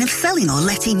 Thinking of selling or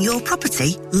letting your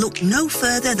property? Look no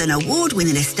further than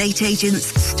award-winning estate agents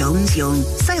Stones Young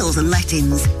Sales and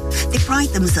Lettings. They pride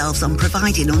themselves on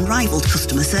providing unrivaled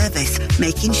customer service,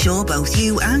 making sure both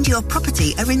you and your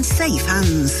property are in safe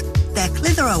hands. Their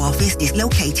Clitheroe office is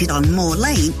located on Moor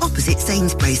Lane, opposite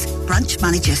Sainsbury's. Branch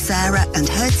manager Sarah and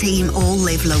her team all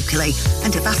live locally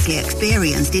and are vastly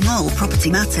experienced in all property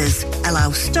matters.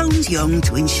 Allow Stones Young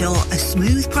to ensure a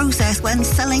smooth process when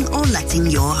selling or letting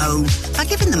your home by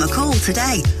giving them a call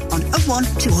today on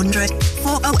 01200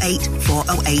 408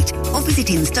 408 or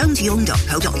visiting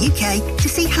stonesyoung.co.uk to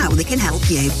see how they can help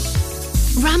you.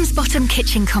 Ramsbottom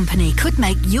Kitchen Company could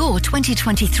make your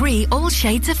 2023 all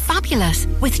shades of fabulous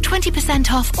with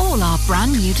 20% off all our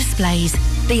brand new displays.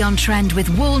 Be on trend with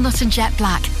walnut and jet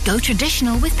black. Go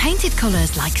traditional with painted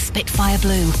colours like Spitfire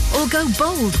Blue. Or go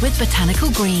bold with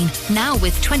botanical green. Now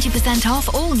with 20%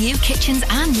 off all new kitchens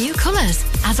and new colours.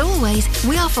 As always,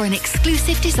 we offer an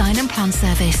exclusive design and plan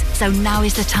service. So now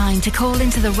is the time to call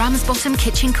into the Ramsbottom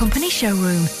Kitchen Company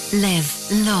showroom. Live,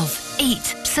 love,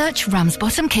 eat. Search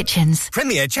Ramsbottom Kitchens.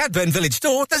 Premier Chadburn Village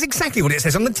Store does exactly what it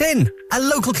says on the tin. A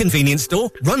local convenience store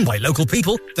run by local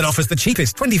people that offers the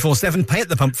cheapest 24/7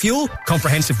 pay-at-the-pump fuel,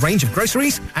 comprehensive range of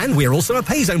groceries, and we're also a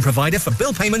pay zone provider for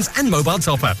bill payments and mobile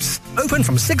top-ups. Open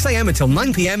from 6 a.m. until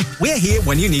 9 p.m. We're here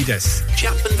when you need us.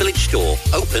 Chapman Village Store,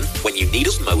 open when you need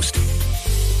us most.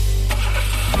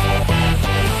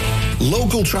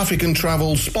 Local Traffic and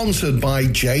Travel, sponsored by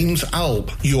James Alp,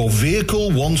 your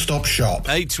vehicle one-stop shop.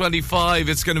 8:25,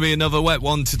 it's going to be another wet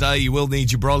one today. You will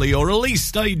need your brolly, or at least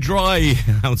stay dry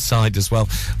outside as well.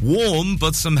 Warm,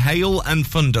 but some hail and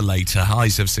thunder later.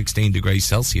 Highs of 16 degrees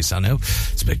Celsius, I know.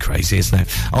 It's a bit crazy, isn't it?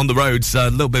 On the roads,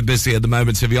 a little bit busy at the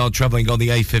moment if you are travelling on the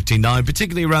A59,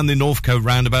 particularly around the Northcote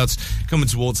roundabouts. Coming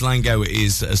towards Lango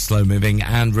is slow moving,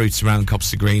 and routes around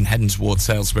Copster Green heading towards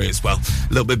Salisbury as well.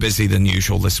 A little bit busy than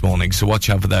usual this morning, so watch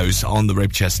out for those on the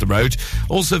Ribchester Road.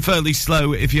 Also fairly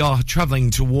slow if you are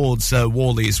travelling towards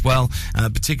Whalley as well,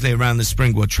 particularly around the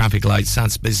Springwood traffic lights.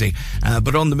 That's busy,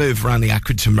 but on the move around the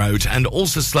Accrington Road, and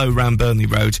also slow around Burnley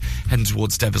Road heading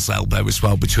towards Devil's Elbow as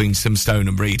well, between Simstone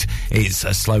and Reed is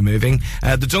slow moving.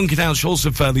 The Duncan Ouch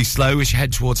also fairly slow as you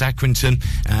head towards Accrington,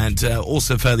 and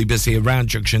also fairly busy around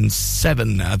Junction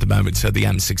 7 at the moment, so the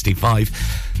M65.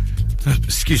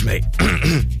 Excuse me.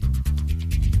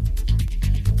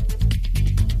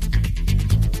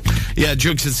 Yeah,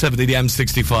 Junction 70, the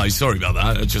M65. Sorry about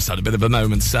that. I just had a bit of a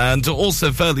moment. And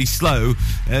also fairly slow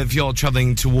if you're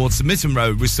travelling towards the Mitten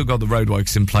Road. We've still got the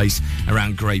roadworks in place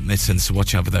around Great Mitten, so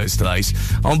watch out for those delays.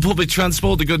 On public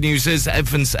transport, the good news is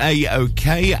everything's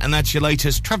A-OK, and that's your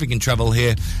latest traffic and travel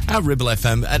here at Ribble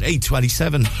FM at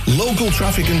 8:27. Local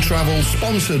Traffic and Travel,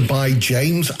 sponsored by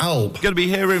James Alp. Going to be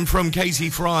hearing from Katie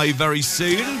Fry very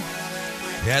soon.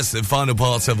 Yes, the final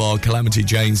part of our Calamity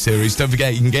Jane series. Don't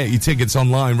forget, you can get your tickets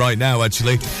online right now,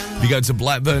 actually. If you go to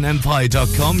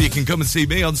blackburnempire.com, you can come and see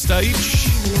me on stage.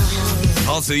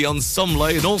 Part of the ensemble,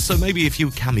 and also maybe a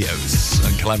few cameos.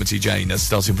 And Calamity Jane is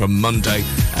starting from Monday,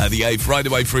 the 8th, right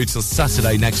away through till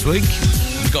Saturday next week.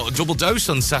 We've got a double dose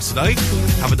on Saturday.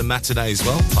 Having a matinee as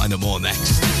well. Find out more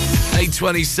next.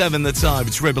 8:27 the time.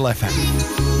 It's Ribble FM.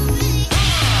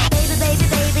 Baby, baby,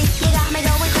 baby, you got me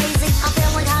going crazy. I'm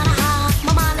feeling kinda high.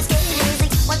 My mind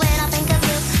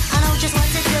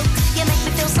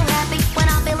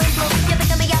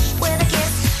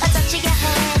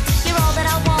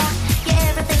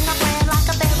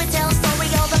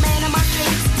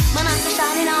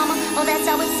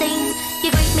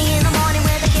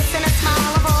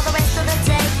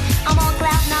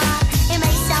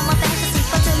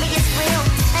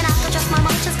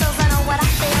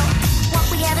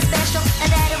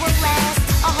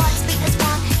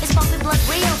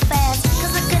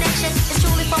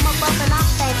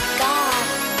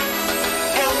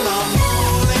the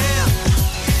morning,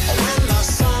 when the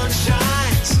sun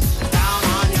shines down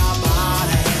on your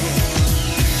body,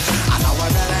 I know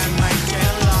we're really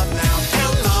making love now.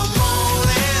 In the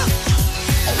morning,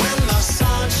 when the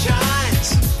sun shines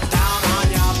down on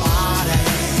your body,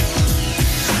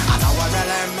 I know we're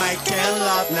really making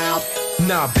love now.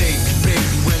 Nah, baby,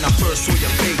 when I first saw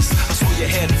your face, I saw your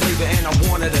head flavor and I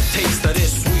wanted a taste of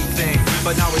this sweet thing.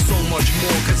 But now it's so much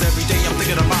more, cause every day I'm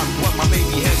thinking about what my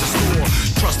baby has in store.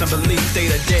 Trust and belief day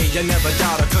to day, you never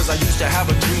doubt her, cause I used to have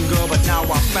a dream girl, but now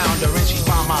I found her and she's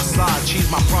by my side. She's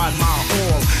my pride, my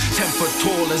all. 10 foot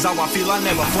tall is how I feel, I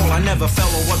never fall, I never fell,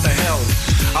 or what the hell.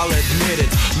 I'll admit it,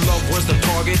 love was the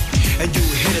target, and you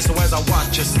hit it. So as I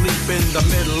watch you sleep in the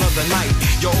middle of the night,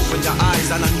 you open your eyes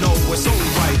and I know it's so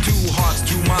right. Two hearts,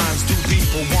 two minds, two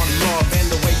people, one love. And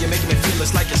the way you make me feel,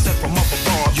 it's like you're set from up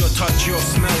above. Your touch, your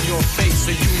smell, your face,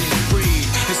 so you need to breathe.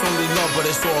 It's only love, but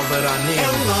it's all that I need. In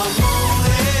the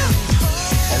morning,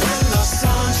 when the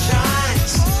sun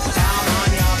shines down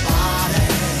on your body,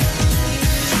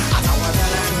 I know we're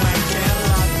really making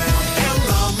love now. In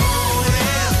the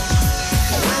morning,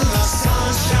 when the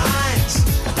sun shines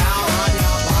down on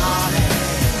your body,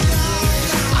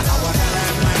 I know we're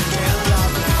really making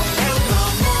love now. In the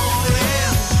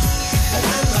morning,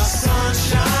 when the sun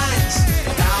shines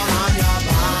down on your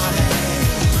body,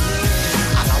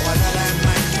 I know we're really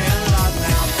making love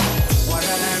now. We're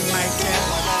really making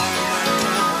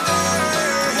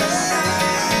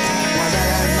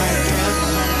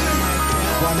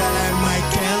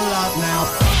love now.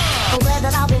 I'm glad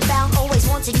that I've been found, always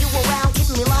wanting you around,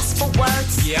 keeping me lost for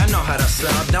words. Yeah, I know how to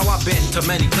sound. Now I've been to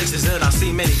many places and I've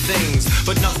seen many things,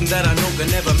 but nothing that I know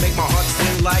can ever make my heart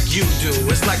sing like you do.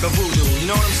 It's like a voodoo, you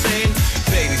know what I'm saying?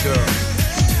 Baby girl,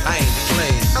 I ain't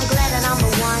playing. I'm glad that I'm the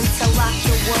one to rock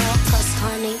your world, cause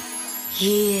honey,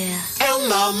 yeah. In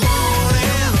the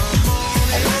morning,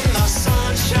 when the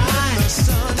sun shines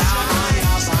down on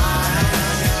your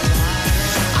body,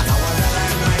 I know we're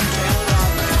really making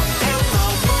love now. In the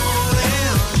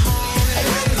morning,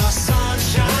 when the sun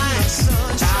shines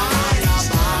down on your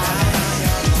body,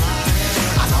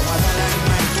 I know we're really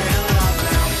making love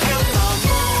now. In the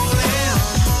morning,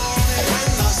 when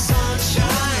the sun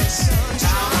shines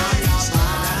down on your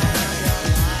body,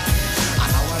 I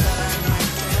know we're really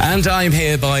making. And I'm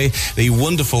here by the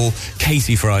wonderful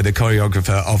Casey Fry, the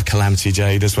choreographer of Calamity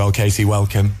Jade as well. Casey,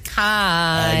 welcome.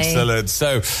 Hi. Excellent.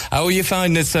 So, how are you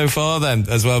finding it so far then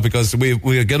as well? Because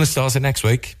we're going to start it next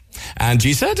week. And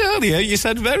you said earlier, you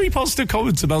said very positive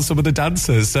comments about some of the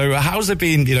dancers. So how's it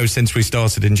been, since we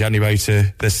started in January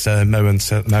to this moment?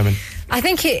 I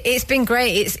think it's been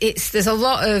great. There's a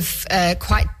lot of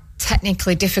quite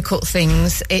technically difficult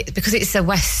things because it's a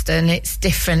Western, it's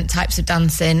different types of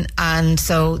dancing, and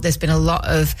so there's been a lot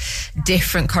of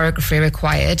different choreography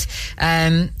required.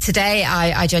 Today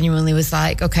I genuinely was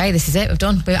like, okay, this is it, I've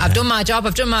done my job,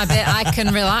 I've done my bit, I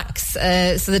can relax.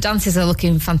 So the dances are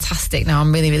looking fantastic now.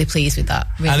 I'm really, really pleased with that.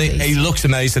 Really and it looks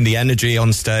amazing, the energy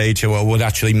on stage. Well, we're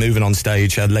actually moving on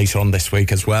stage later on this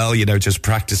week as well, just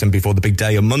practicing before the big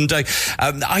day on Monday.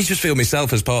 I just feel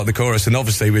myself as part of the chorus, and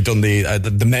obviously we've done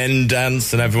the men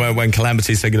dance and everywhere when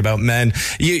Calamity's singing about men.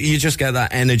 You just get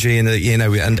that energy and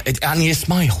and you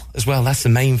smile as well. That's the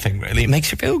main thing, really. It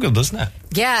makes you feel good, doesn't it?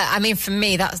 Yeah, I mean, for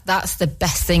me, that's the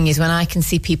best thing, is when I can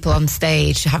see people on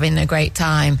stage having a great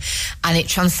time and it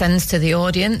transcends to the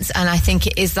audience. And I think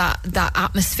it is that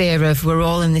atmosphere of we're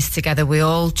all in this together, we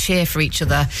all cheer for each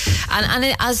other.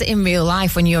 And as in real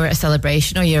life, when you're at a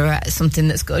celebration or you're at something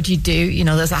that's good, you do,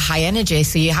 there's a high energy,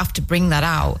 so you have to bring that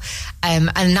out. And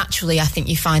naturally, I think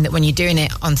you find that when you're doing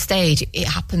it on stage, it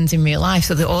happens in real life.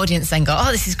 So the audience then go,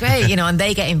 oh, this is great, and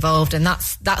they get involved, and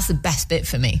that's the best bit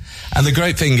for me. And the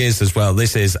great thing is as well,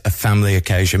 this is a family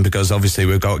occasion, because obviously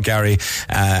we've got Gary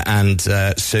and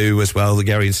Sue as well.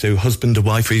 Gary and Sue, husband and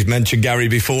wife. We've mentioned Gary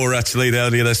before, actually,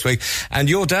 earlier this week. And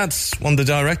your dad's one of the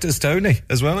directors, Tony,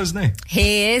 as well, isn't he?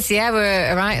 He is, yeah.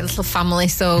 We're a little family.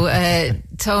 So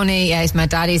Tony, is my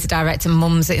dad. He's the director.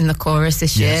 Mum's in the chorus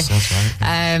this year. Yes, that's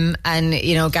right. And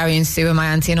Gary and Sue are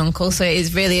my auntie and uncle. So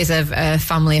it really is a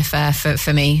family affair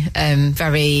for me.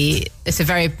 It's a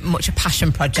very much a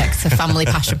passion project, a family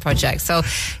passion project. So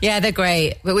yeah, they're great.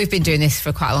 But we've been doing this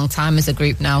for quite a long time as a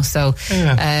group now. So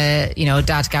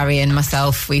Dad, Gary, and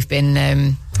myself, we've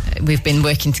been we've been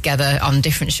working together on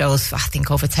different shows for, I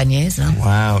think, over 10 years now.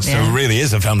 Wow, so it really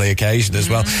is a family occasion as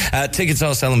well. Tickets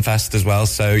are selling fast as well,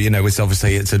 so, you know, it's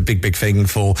a big thing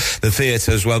for the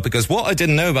theatre as well, because what I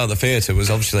didn't know about the theatre was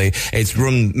obviously it's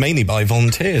run mainly by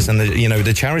volunteers and,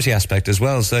 the charity aspect as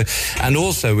well. So, and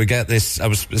also we get this, I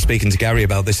was speaking to Gary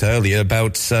about this earlier,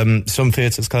 about some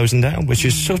theatres closing down, which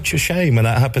is such a shame when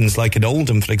that happens, like in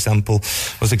Oldham, for example,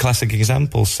 was a classic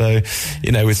example. So,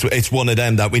 it's one of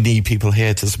them that we need people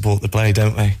here to support the play,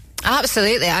 don't we?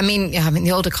 Absolutely. I mean,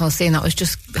 the older Coliseum, that was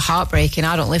just heartbreaking.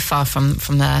 I don't live far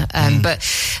from there. But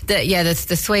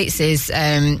the Thwaites is,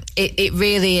 it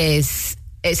really is.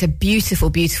 It's a beautiful,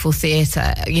 beautiful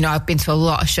theatre. I've been to a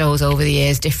lot of shows over the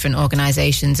years, different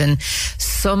organisations, and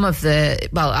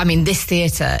this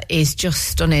theatre is just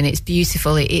stunning. It's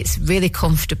beautiful. It's really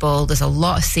comfortable. There's a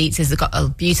lot of seats. They've got a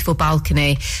beautiful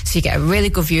balcony, so you get a really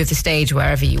good view of the stage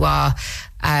wherever you are.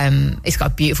 It's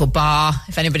got a beautiful bar,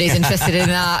 if anybody's interested in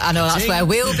that. I know that's where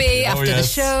we'll be after the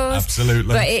shows.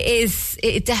 Absolutely. But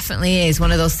it definitely is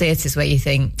one of those theatres where you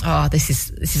think, oh, this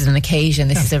is an occasion,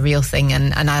 this is a real thing,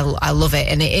 and I love it.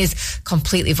 And it is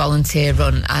completely volunteer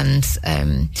run, and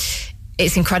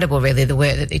it's incredible, really, the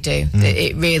work that they do.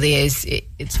 It really is.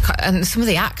 And some of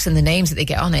the acts and the names that they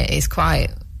get on it is quite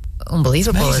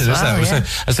unbelievable. Amazing, as well.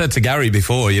 I said to Gary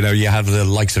before, you have the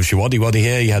likes of Shawaddy Waddy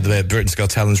here, you had the Britain's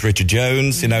Got Talent's Richard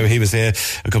Jones, he was here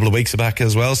a couple of weeks back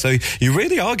as well, so you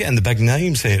really are getting the big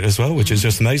names here as well, which is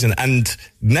just amazing. And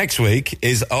next week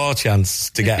is our chance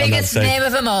to get on that stage. The biggest name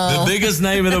of them all. The biggest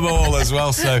name of them all as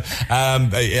well, so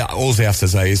all we have to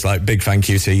say is big thank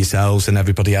you to yourselves and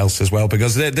everybody else as well,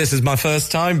 because this is my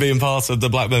first time being part of the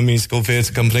Blackburn Musical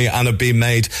Theatre Company, and I've been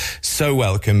made so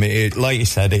welcome. Like you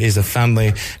said, it is a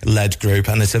family-led group,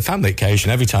 and it's a family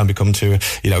occasion every time we come to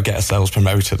get ourselves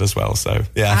promoted as well. So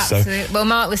absolutely. Well,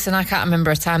 Mark, listen, I can't remember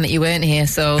a time that you weren't here,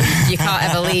 so you can't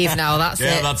ever leave now. That's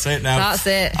it. That's it now. That's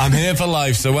it. I'm here for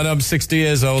life, so when I'm 60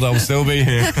 years old I'll still be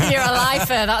here. You're a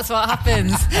lifer, that's what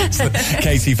happens.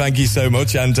 Katie, thank you so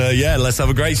much, and let's have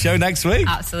a great show next week.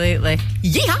 Absolutely.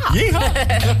 Yeehaw!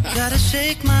 Yeehaw! Gotta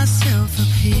shake myself up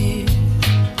here.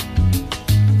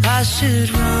 I should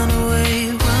run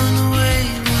away, run away,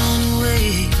 run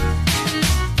away.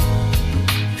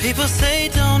 People say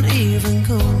don't even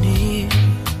go near.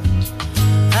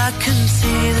 I can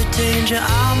see the danger,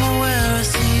 I'm aware I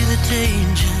see the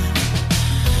danger.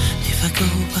 If I go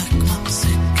back once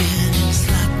again, it's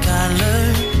like I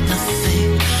learned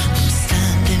nothing. I'm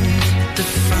standing at the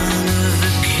front of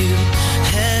the queue,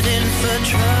 heading for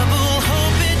trouble.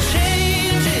 Hope it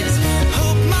changes,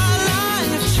 hope my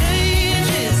life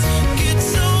changes, gets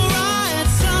alright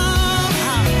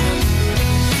somehow.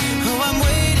 Oh, I'm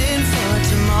waiting for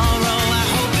tomorrow. I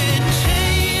hope it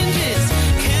changes,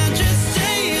 can't just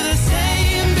stay the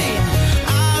same. Been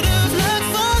out of luck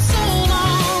for so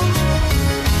long,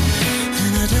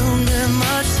 and I don't get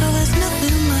much, so there's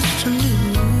nothing much to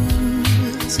lose.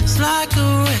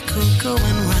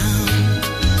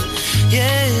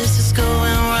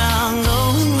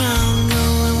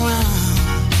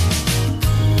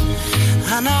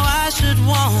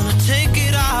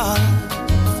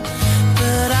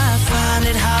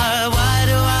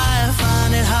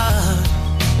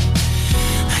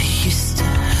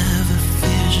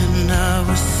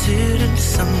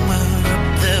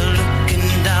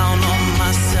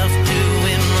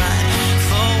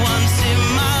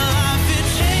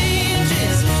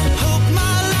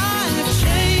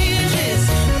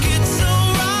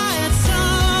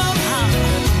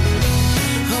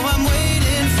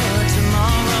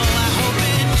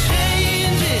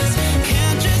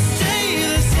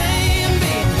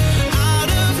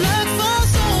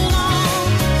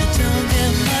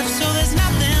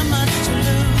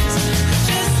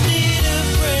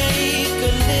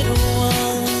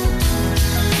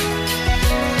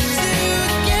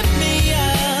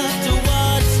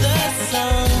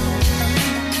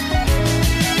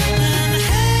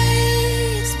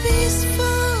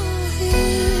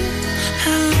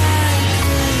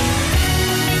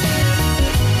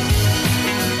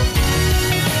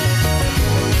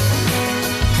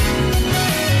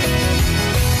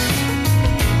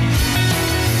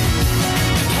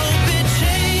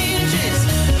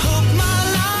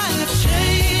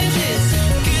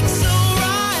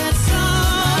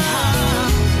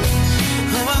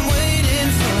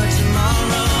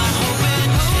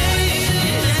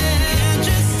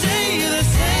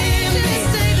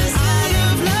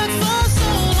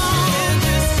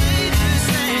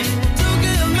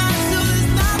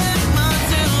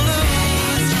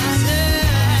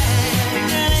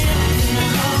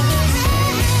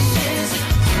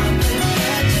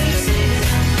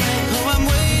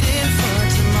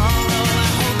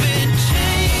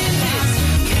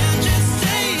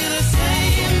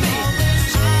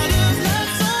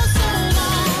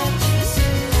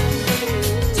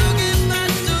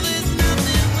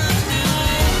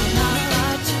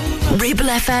 Ribble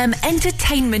FM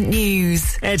Entertainment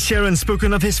News. Ed Sheeran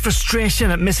spoken of his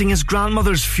frustration at missing his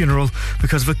grandmother's funeral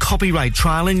because of a copyright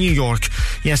trial in New York.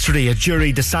 Yesterday, a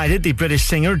jury decided the British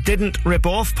singer didn't rip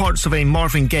off parts of a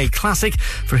Marvin Gaye classic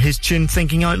for his tune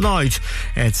Thinking Out Loud.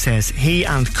 Ed says he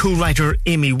and co-writer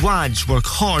Amy Wadge work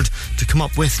hard to come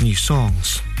up with new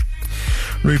songs.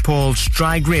 RuPaul's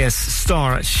Drag Race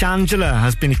star Shangela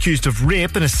has been accused of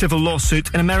rape in a civil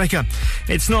lawsuit in America.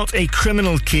 It's not a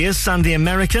criminal case, and the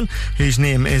American, whose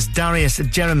name is Darius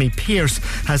Jeremy Pierce,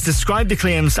 has described the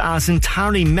claims as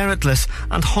entirely meritless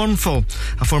and harmful.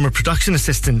 A former production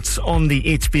assistant on the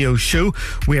HBO show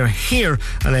We're Here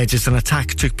alleges an attack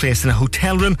took place in a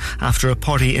hotel room after a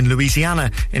party in Louisiana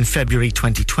in February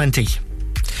 2020.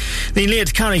 The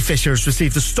late Carrie Fishers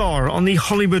received the star on the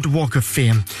Hollywood Walk of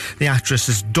Fame. The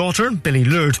actress's daughter, Billie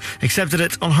Lourd, accepted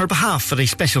it on her behalf at a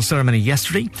special ceremony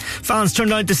yesterday. Fans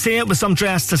turned out to say it, with some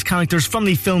dressed as characters from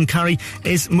the film Carrie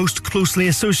is most closely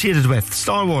associated with,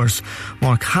 Star Wars.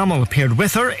 Mark Hamill appeared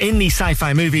with her in the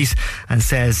sci-fi movies and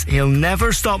says he'll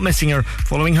never stop missing her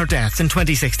following her death in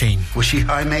 2016. Was she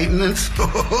high maintenance?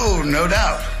 Oh, no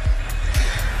doubt.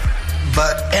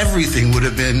 But everything would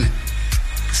have been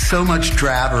so much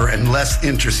drabber and less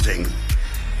interesting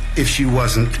if she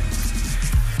hadn't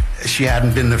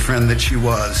been the friend that she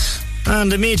was.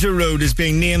 And a major road is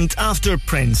being named after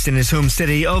Prince in his home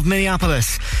city of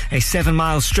Minneapolis. A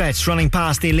 7-mile stretch running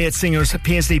past the late singer's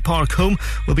Paisley Park home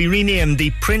will be renamed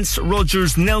the Prince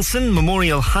Rogers Nelson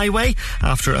Memorial Highway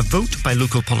after a vote by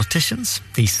local politicians.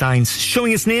 The signs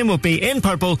showing its name will be in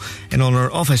purple in honour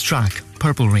of his track,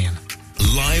 Purple Rain.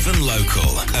 Live and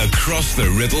local, across the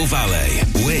Ribble Valley,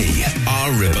 we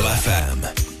are Ribble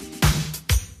FM.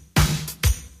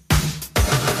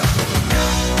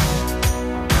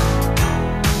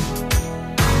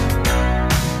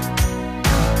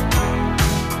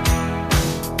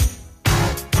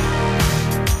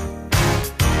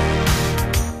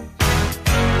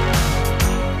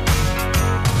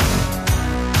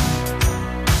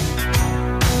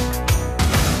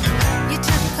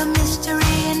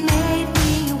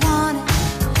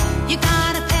 You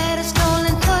got a pedestal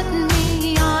and putting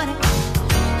me on it.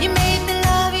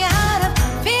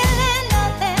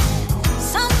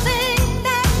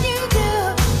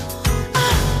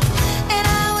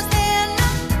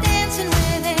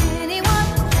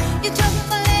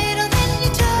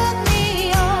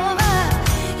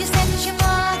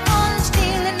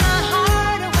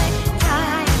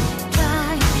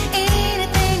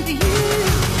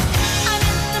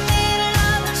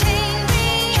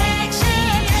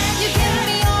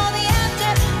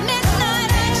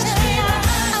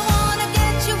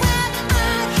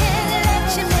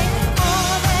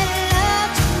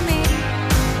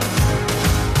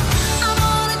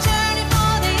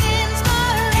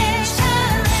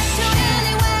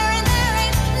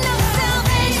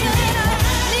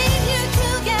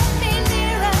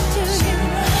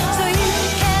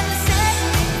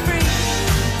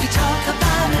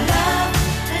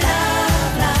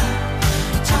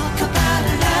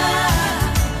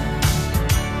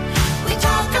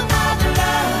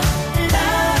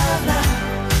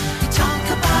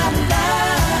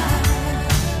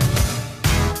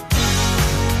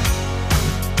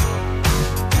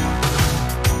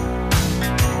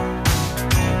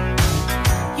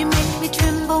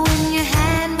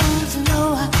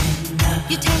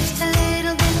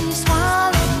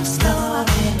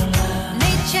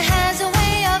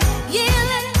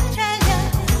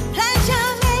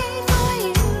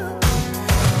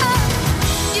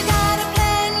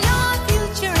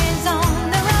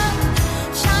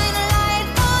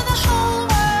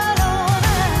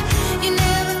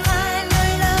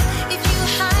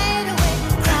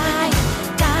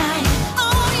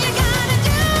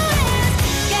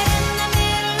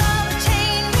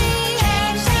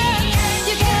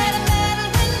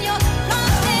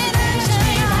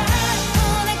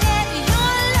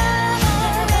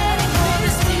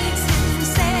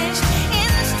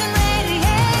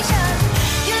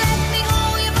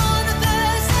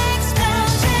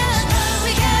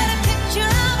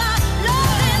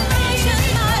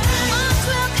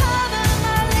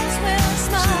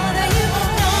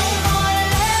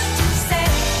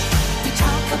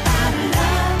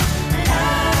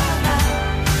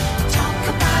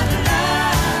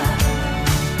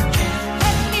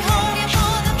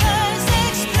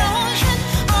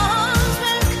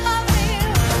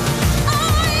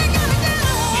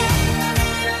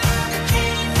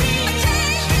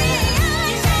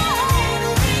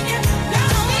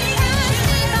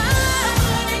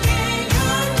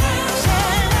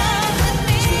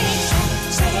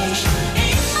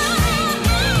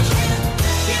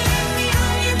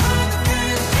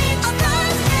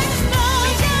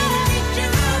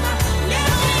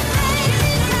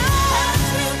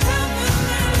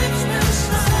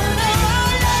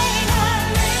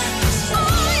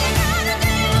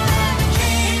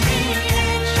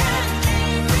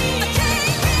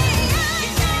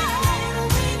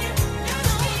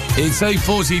 It's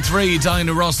 8:43,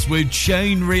 Diana Ross with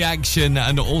Chain Reaction,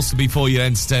 and also before your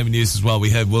entertainment news as well,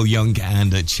 we heard Will Young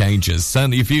and Changes.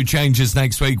 Certainly a few changes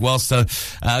next week, whilst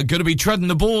going to be treading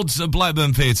the boards of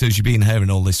Blackburn Theatres. You've been hearing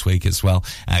all this week as well.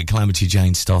 Calamity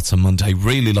Jane starts on Monday.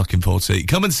 Really looking forward to it.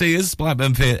 Come and see us.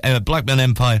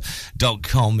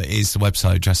 BlackburnEmpire.com is the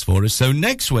website address for us. So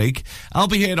next week, I'll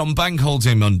be here on Bank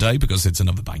Holiday Monday, because it's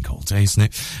another Bank Holiday, isn't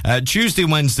it? Tuesday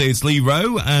and Wednesday, it's Lee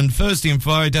Rowe, and Thursday and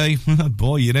Friday,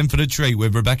 boy, you're in for the treat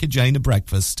with Rebecca Jane at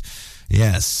breakfast.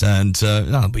 Yes, and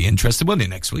that'll be interesting, won't it,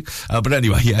 next week? But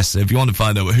anyway, yes, if you want to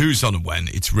find out who's on and when,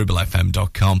 it's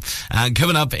ribblefm.com. And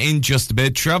coming up in just a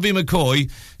bit, Travie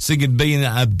McCoy singing Being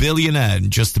a Billionaire in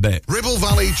just a bit. Ribble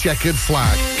Valley Checkered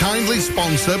Flag kindly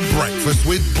sponsor Breakfast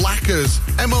with Blackers.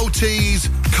 MOTs,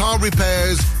 car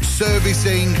repairs,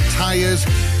 servicing, tyres,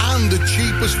 and the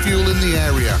cheapest fuel in the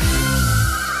area.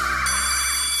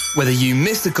 Whether you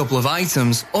missed a couple of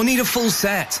items or need a full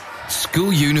set,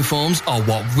 school uniforms are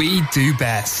what we do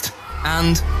best.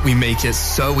 And we make it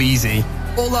so easy.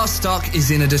 All our stock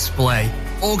is in a display,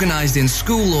 organised in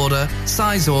school order,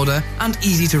 size order, and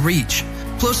easy to reach.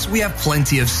 Plus, we have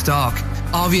plenty of stock.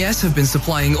 RVS have been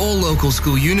supplying all local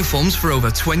school uniforms for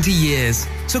over 20 years.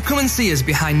 So come and see us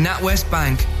behind NatWest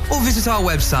Bank or visit our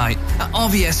website at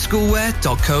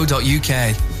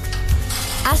rvsschoolwear.co.uk.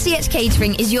 RCH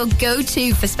Catering is your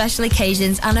go-to for special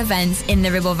occasions and events in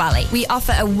the Ribble Valley. We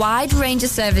offer a wide range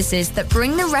of services that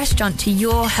bring the restaurant to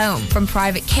your home, from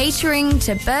private catering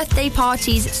to birthday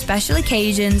parties, special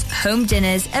occasions, home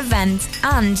dinners, events,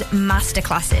 and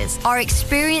masterclasses. Our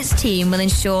experienced team will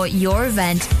ensure your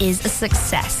event is a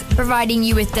success, providing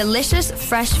you with delicious,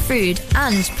 fresh food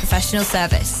and professional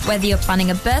service. Whether you're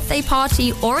planning a birthday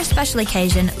party or a special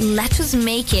occasion, let us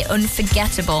make it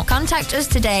unforgettable. Contact us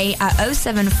today at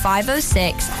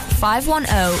 07506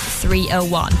 510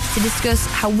 301 to discuss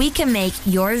how we can make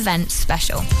your event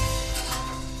special.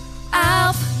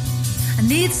 Help! I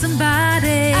need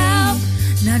somebody. Help!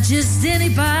 Not just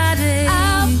anybody.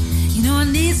 Help! You know I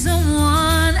need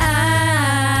someone. Help!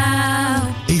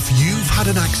 If you've had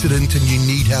an accident and you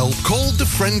need help, call the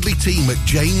friendly team at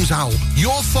James Alp.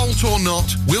 Your fault or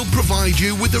not, we'll provide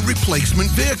you with a replacement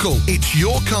vehicle. It's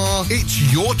your car, it's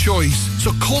your choice.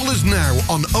 So call us now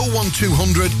on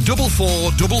 01200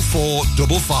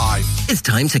 444455. It's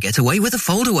time to get away with a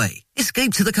foldaway.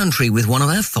 Escape to the country with one of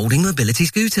our folding mobility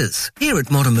scooters. Here at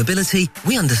Modern Mobility,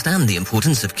 we understand the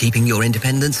importance of keeping your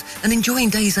independence and enjoying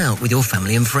days out with your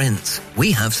family and friends.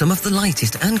 We have some of the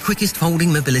lightest and quickest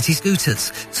folding mobility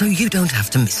scooters, so you don't have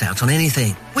to miss out on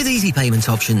anything. With easy payment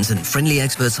options and friendly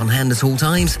experts on hand at all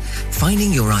times,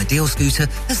 finding your ideal scooter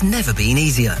has never been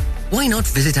easier. Why not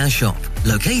visit our shop,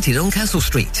 located on Castle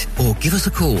Street, or give us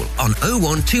a call on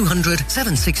 01200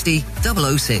 760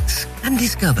 006 and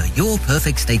discover your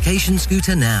perfect staycation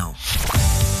scooter now.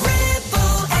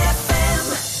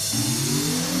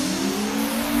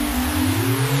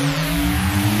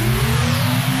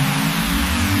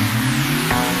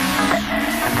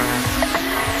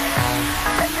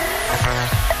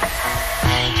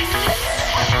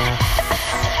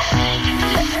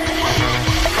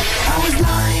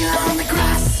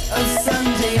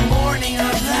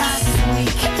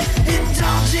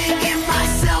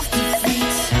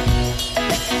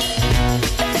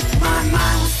 My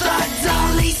mind was thought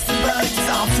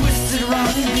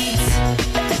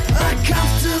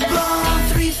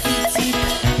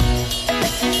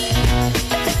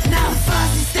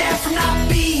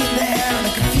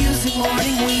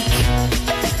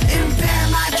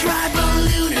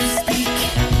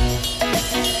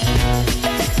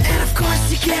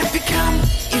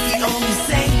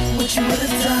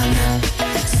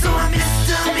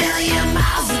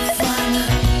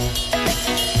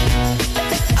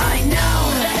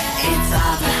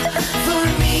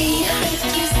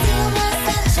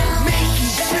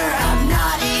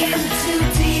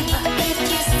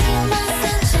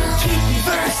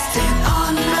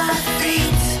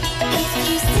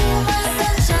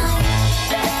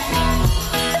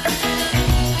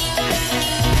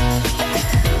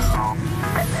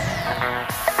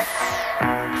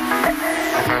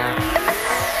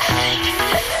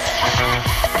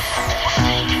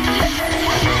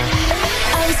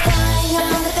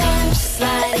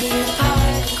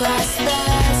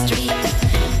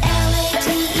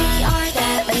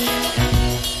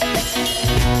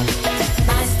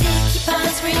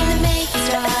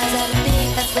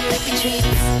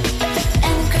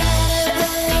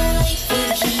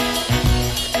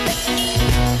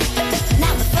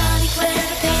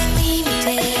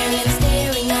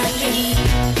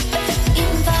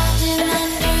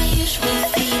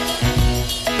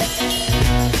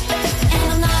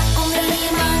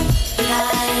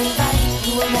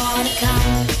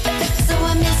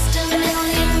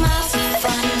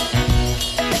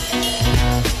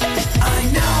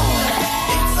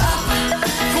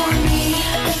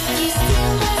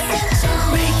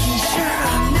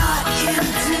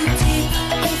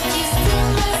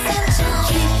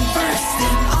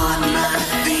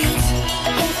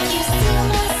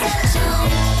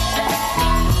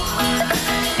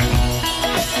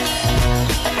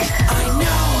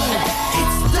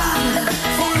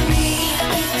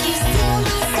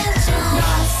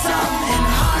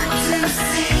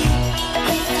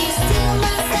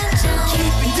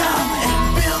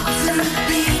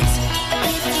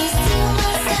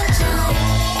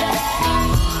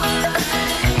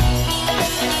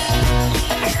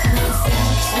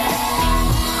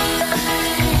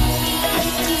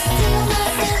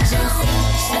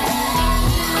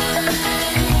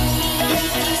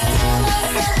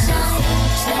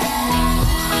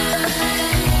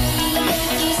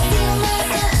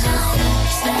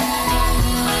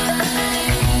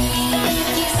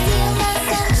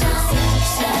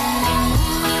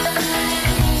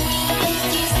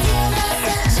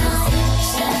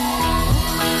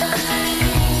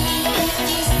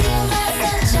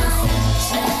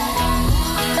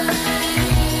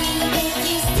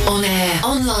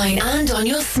online and on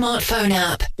your smartphone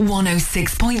app.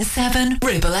 106.7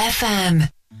 Ribble FM.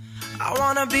 I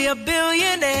wanna be a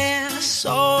billionaire,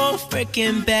 so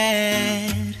freaking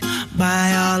bad.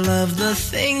 Buy all of the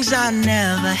things I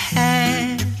never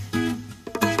had.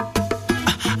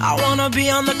 I wanna be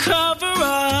on the cover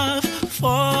of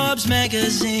Forbes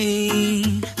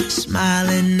magazine,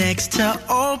 smiling next to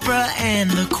Oprah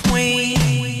and the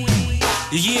Queen.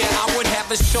 Yeah, I would have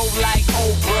a show like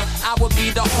Oprah. I would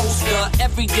be the host of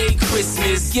Everyday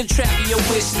Christmas. Give Travi a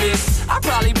wish list. I'd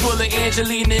probably pull a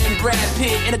Angelina and Brad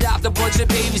Pitt and adopt a bunch of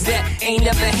babies that ain't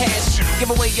never had shit. Give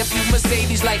away a few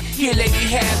Mercedes like, here lady,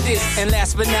 have this. And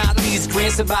last but not least,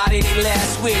 grant somebody their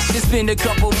last wish. It's been a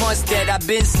couple months that I've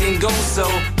been single, so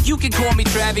you can call me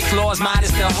Travis Claus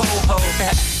minus the ho-ho.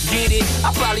 Get it?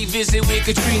 I'll probably visit where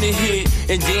Katrina hit,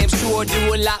 and damn sure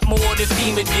do a lot more than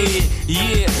FEMA did.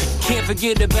 Yeah, can't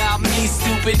forget about me,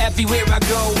 stupid. Everywhere I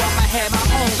go, I'ma have my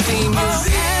own theme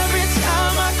music. Every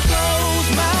time I close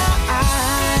my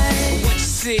eyes, what you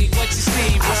see, bro?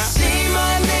 I see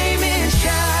my name in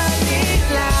shining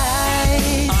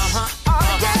lights.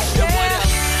 What up?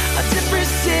 A different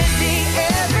city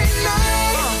every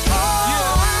night.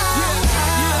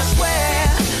 I swear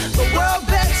the world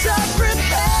better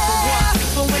prepare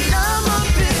for when I'm a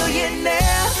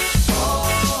billionaire.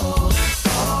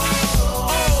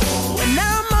 When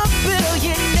I'm a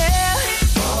billionaire.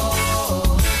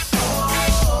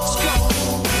 Let's go.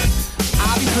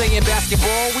 I'll be playing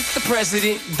basketball with the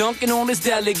president, dunking on his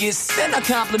delegates. Then I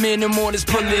compliment him on his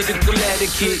political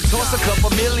etiquette. Toss a couple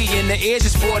million in the air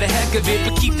just for the heck of it,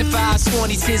 but keep the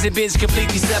 520 tens and bins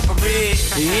completely separate.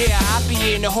 Yeah, I'll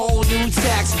be in a whole new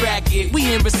tax bracket.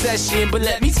 We in recession, but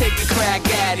let me take a crack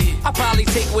at it. I'll probably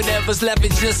take whatever's left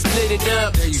and just split it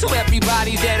up, so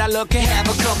everybody that I love can have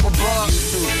a couple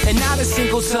bucks. And not a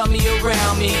single tummy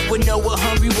around me would know what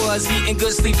hungry was, eating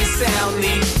good, sleeping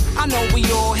soundly. I know we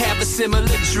all have a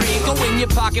similar dream. Go in your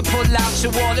pocket, pull out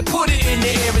your wallet, put it in the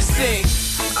air and sing.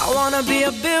 I wanna be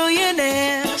a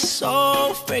billionaire,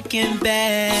 so freaking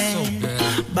bad.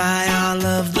 Buy all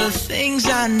of the things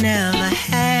I never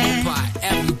had. Buy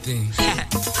everything.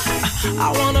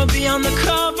 I wanna be on the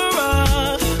cover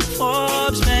of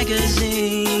Forbes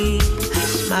magazine,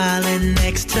 smiling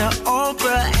next to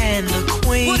Oprah and the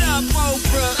Queen. What up,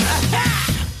 Oprah?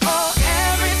 Oh,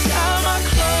 every time I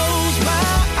close my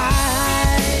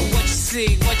eyes, what you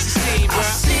see, bro? I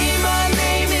see my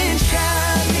name in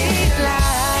shining lights.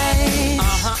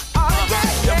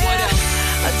 What up?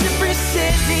 A different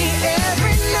city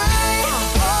every night.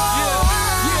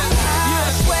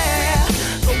 I swear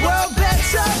the world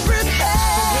better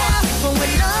prepare for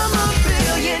when I'm a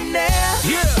billionaire.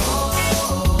 Yeah.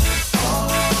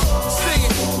 Sing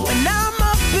it. When I'm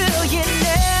a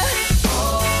billionaire.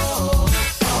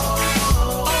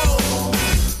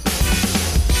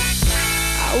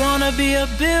 I wanna be a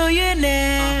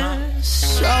billionaire,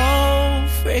 so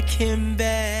freaking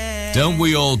bad. Don't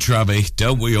we all, Travi?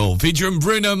 Don't we all? Featuring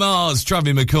Bruno Mars,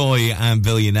 Travis McCoy and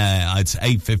Billionaire. It's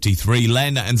 8:53.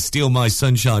 Len and Steal My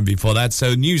Sunshine before that.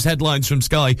 So news headlines from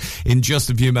Sky in just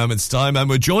a few moments' time. And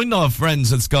we're joining our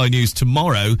friends at Sky News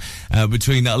tomorrow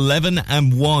between 11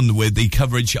 and 1 with the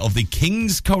coverage of the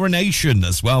King's coronation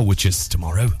as well, which is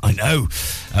tomorrow. I know.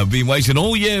 I've been waiting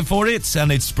all year for it,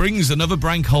 and it springs another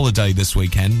bank holiday this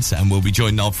weekend. And we'll be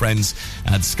joining our friends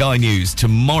at Sky News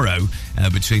tomorrow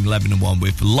between 11 and 1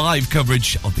 with live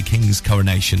coverage of the King's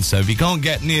coronation. So if you can't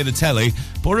get near the telly,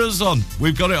 put us on.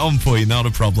 We've got it on for you, not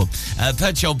a problem.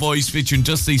 Pet Shop Boys featuring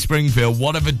Dusty Springfield.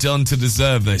 What have I done to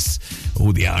deserve this?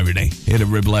 Oh, the irony. Here at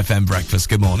Ribble FM Breakfast.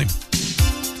 Good morning.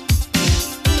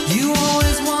 You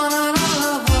always wanted a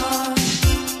lover.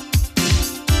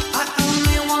 I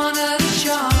only wanted a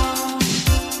job.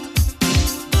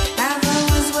 And I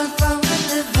was without a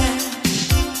living.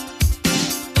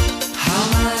 How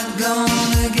am I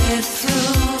gonna get through?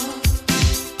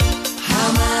 How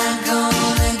am I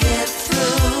gonna get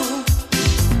through?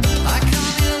 I come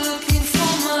here looking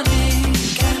for money,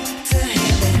 got to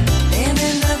have it,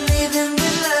 ending up leaving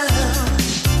with love.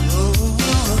 Oh,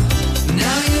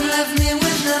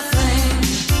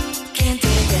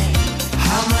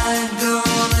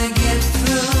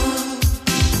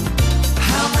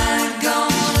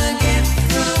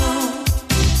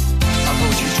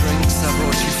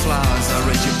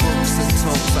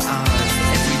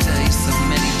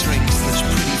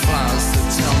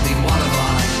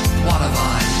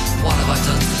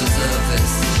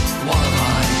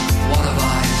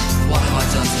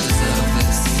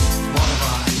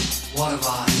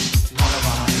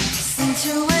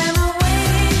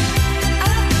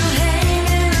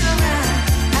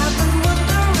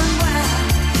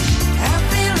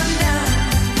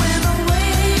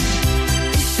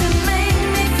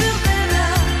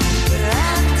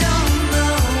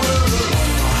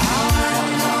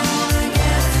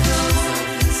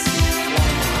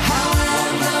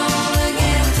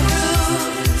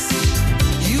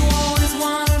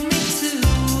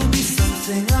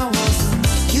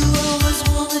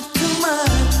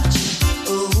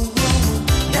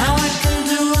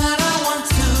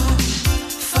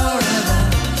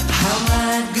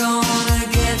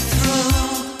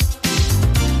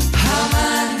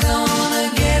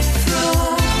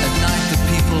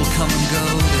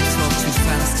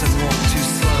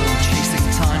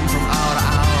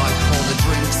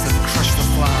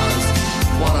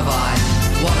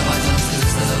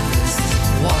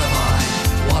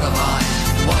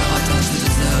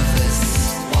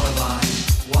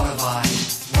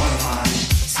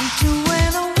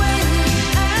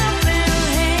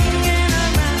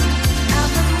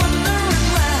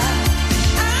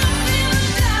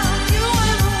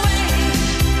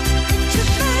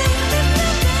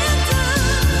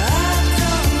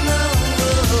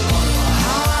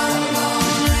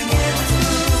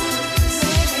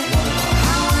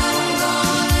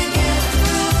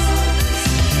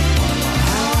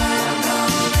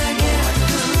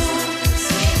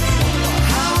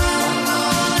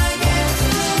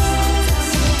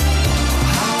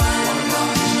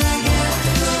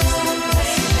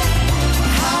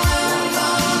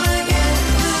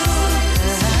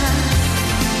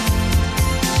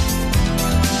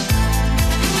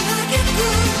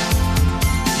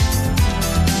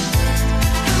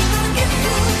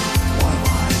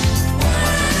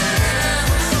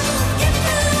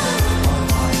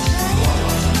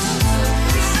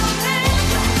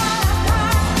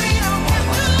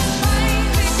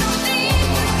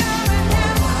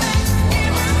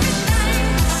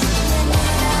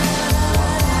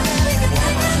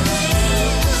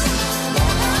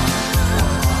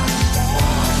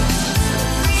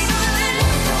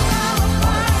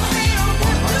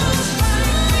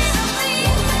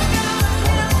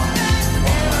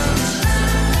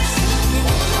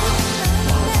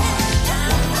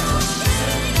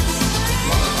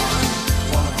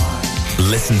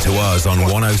 Listen to us on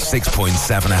 106.7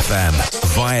 FM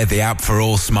via the app for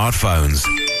all smartphones.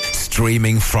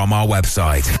 Streaming from our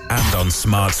website and on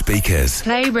smart speakers.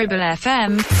 Play Ribble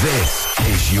FM. This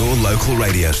is your local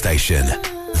radio station.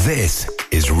 This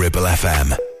is Ribble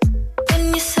FM.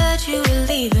 When you said you were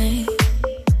leaving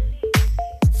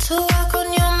to work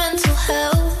on your mental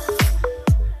health,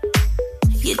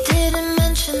 you didn't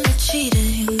mention the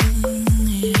cheating.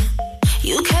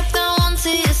 You kept that one to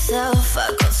yourself.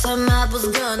 I got so mad, was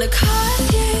gonna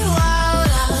cut you out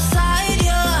outside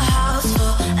your house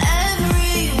for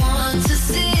everyone to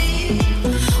see.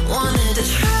 Wanted to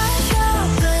trash your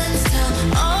friends, tell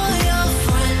all your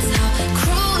friends how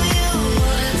cruel you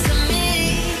were to me,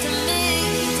 to me,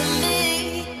 to me.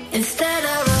 Instead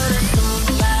I wrote a song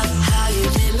about how you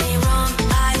did me wrong.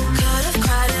 I could have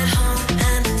cried at home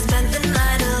and spent the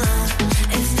night alone.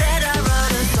 Instead I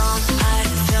wrote a song, I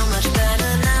feel much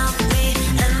better now. Me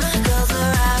and my girls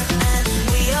are out and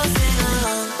we all sing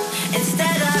along.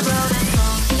 Instead I wrote a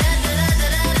song.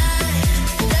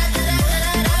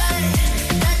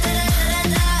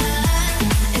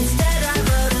 Instead I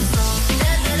wrote a song.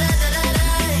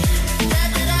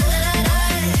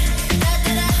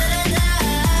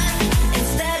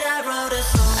 Instead I wrote a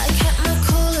song. I kept my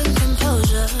cool and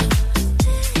composure.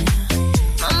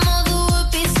 My mother would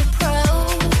be so proud.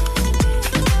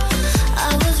 I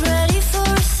was ready for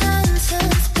a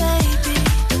sentence, baby.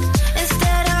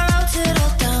 Instead I wrote it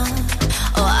all down.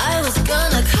 Oh, I was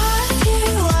gonna cut you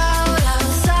out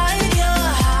outside your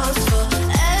house for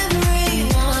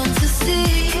everyone to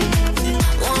see.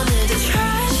 Wanted to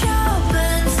trash your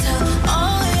Benz, tell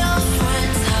all your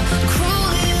friends how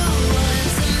cruel you were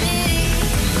to me,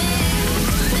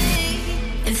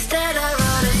 Instead I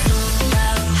wrote a song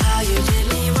about how you did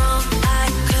me wrong. I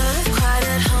could have cried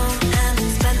at home and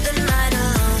spent the night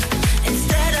alone.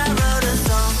 Instead I wrote a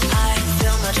song, I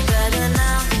feel much better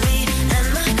now. Me and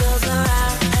my girls are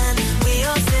out and we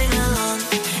all sing along.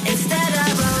 Instead I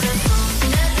wrote a song.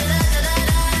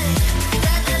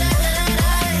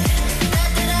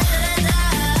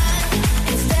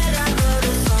 Instead I wrote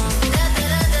a song.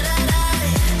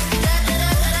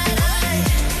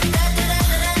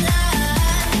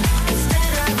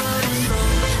 Instead I wrote a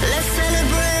song. Let's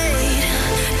celebrate,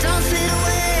 don't sit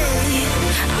away.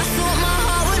 I thought my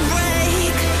heart would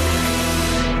break.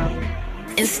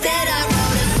 Instead I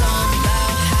wrote a song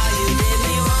about how you did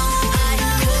me wrong. I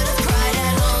could have cried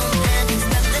at home and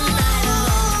spent the night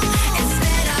alone.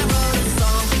 Instead I wrote a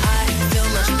song, I feel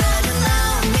much better now.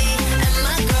 Me and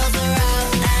my girls are out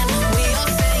and we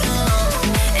all sing along.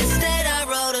 Instead I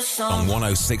wrote a song. On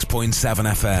 106.7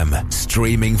 FM,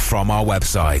 streaming from our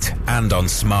website and on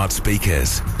smart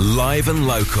speakers. Live and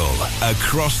local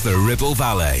across the Ribble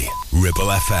Valley.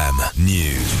 Ribble FM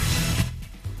News.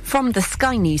 From the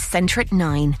Sky News Centre at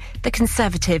 9, the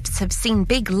Conservatives have seen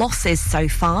big losses so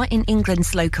far in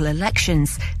England's local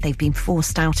elections. They've been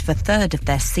forced out of a third of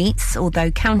their seats,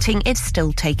 although counting is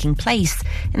still taking place.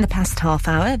 In the past half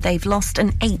hour, they've lost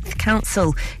an 8th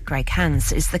council. Greg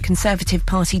Hans is the Conservative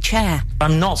Party chair.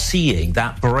 I'm not seeing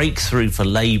that breakthrough for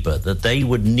Labour that they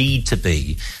would need to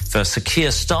be for Sir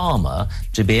Keir Starmer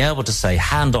to be able to say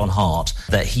hand on heart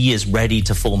that he is ready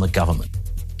to form a government.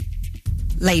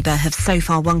 Labour have so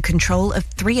far won control of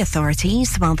 3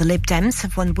 authorities, while the Lib Dems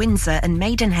have won Windsor and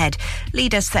Maidenhead.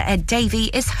 Leader Sir Ed Davey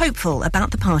is hopeful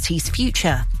about the party's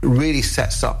future. It really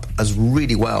sets up as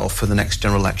really well for the next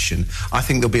general election. I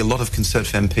think there'll be a lot of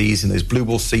Conservative MPs in those blue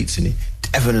wall seats in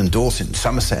Devon and Dorset,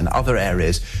 Somerset and other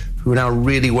areas who are now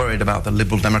really worried about the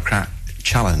Liberal Democrat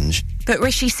challenge. But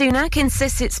Rishi Sunak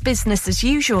insists it's business as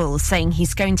usual, saying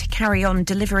he's going to carry on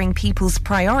delivering people's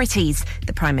priorities.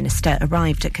 The Prime Minister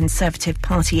arrived at Conservative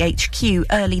Party HQ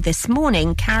early this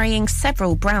morning carrying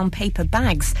several brown paper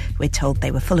bags. We're told they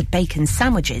were full of bacon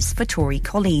sandwiches for Tory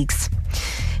colleagues.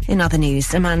 In other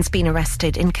news, a man's been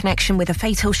arrested in connection with a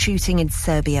fatal shooting in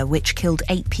Serbia which killed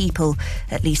 8 people.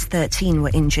 At least 13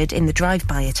 were injured in the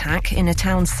drive-by attack in a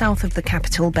town south of the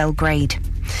capital, Belgrade.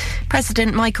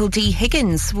 President Michael D.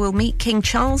 Higgins will meet King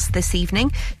Charles this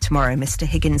evening. Tomorrow, Mr.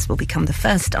 Higgins will become the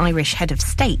first Irish head of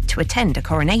state to attend a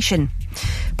coronation.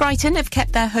 Brighton have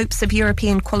kept their hopes of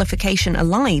European qualification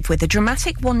alive with a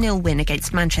dramatic 1-0 win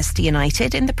against Manchester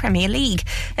United in the Premier League.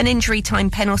 An injury-time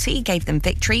penalty gave them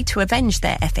victory to avenge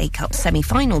their FA Cup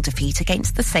semi-final defeat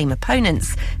against the same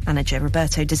opponents. Manager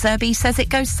Roberto De Zerbi says it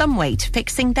goes some way to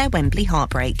fixing their Wembley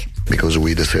heartbreak. Because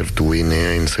we deserved to win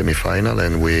in semi-final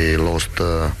and we lost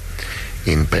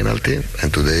in penalty,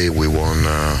 and today we won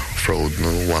fraud,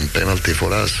 1 penalty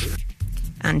for us.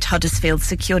 And Huddersfield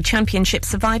secured championship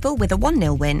survival with a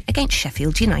 1-0 win against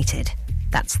Sheffield United.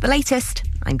 That's the latest.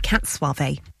 I'm Kat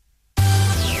Suave.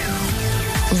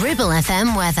 Ribble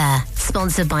FM weather,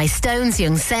 sponsored by Stones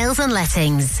Young Sales and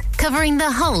Lettings, covering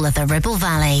the whole of the Ribble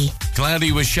Valley.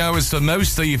 Cloudy with showers for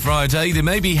most of Friday. There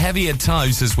may be heavy at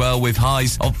times as well, with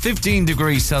highs of 15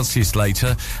 degrees Celsius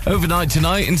later. Overnight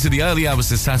tonight into the early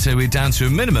hours of Saturday, we're down to a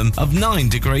minimum of 9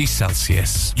 degrees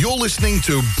Celsius. You're listening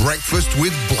to Breakfast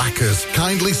with Blackers,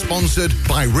 kindly sponsored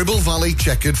by Ribble Valley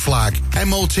Checkered Flag.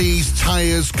 MOTs,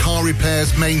 tyres, car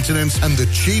repairs, maintenance, and the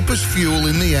cheapest fuel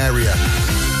in the area.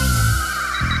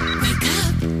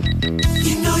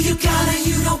 You know you gotta,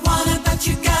 you don't wanna, but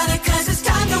you gotta, 'cause it's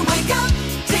time to wake up.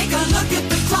 Take a look at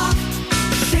the clock.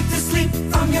 Shake the sleep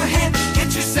from your head.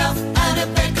 Get yourself out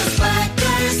of bed, 'cause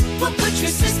Blackers will put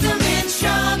your system in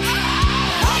shock.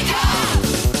 Wake up!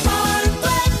 Mark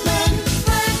Blackman,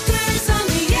 Blackers on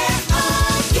the air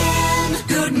again.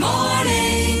 Good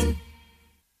morning.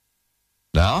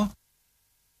 Now,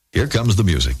 here comes the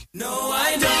music. No,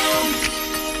 I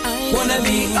don't wanna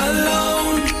be alone.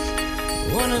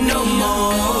 No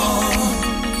more.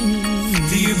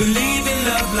 Do you believe in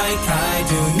love like I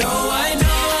do? No, I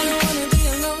don't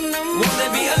wanna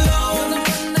be alone.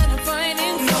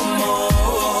 No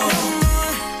more.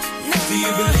 Do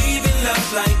you believe in love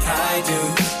like I do?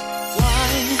 Why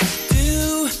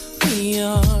do we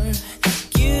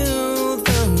argue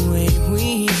the way we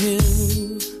do?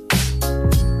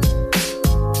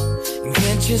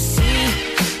 Can't you see?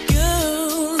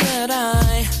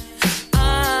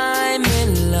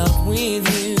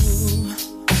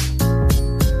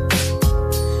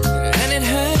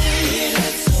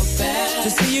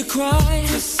 Cry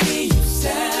to see you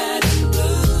sad and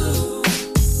blue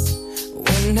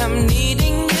when I'm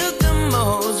needing you the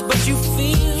most, but you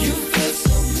feel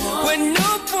someone when no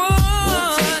one will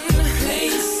take the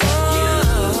place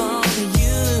of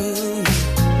you.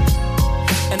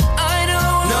 And I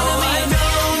don't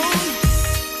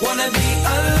wanna be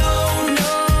alone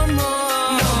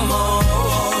no more.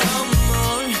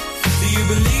 Do you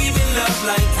believe in love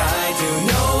like I do?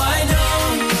 No, I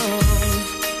don't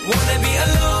wanna be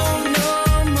alone.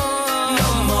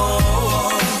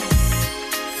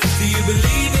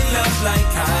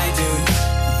 Like I do.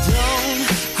 Don't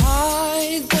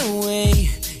hide the way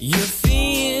you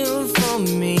feel for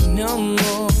me no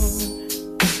more.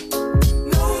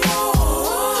 No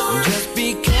more. Just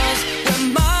because we're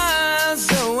miles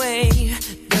away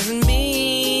doesn't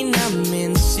mean I'm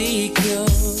insecure.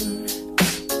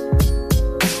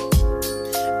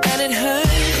 And it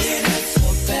hurts so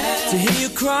bad to hear you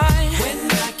cry when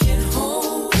I can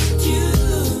hold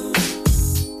you.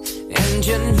 And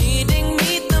you're needing me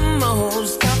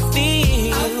most. I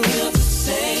feel the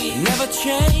same. Never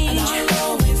change. And I'll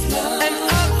always love. And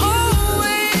I'll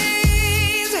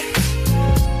always love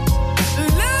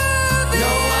you.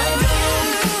 No, I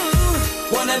don't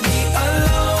wanna be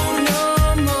alone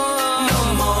no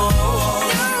more.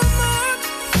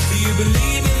 Do you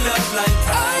believe in love like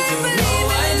I do? No,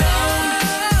 I don't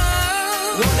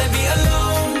wanna be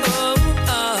alone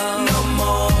no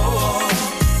more.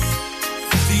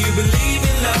 Do you believe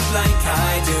in love like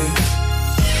I do?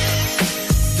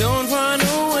 Don't run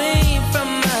away from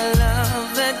my love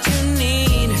that you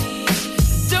need.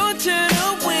 Don't turn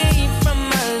away from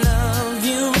my love,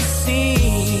 you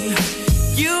see.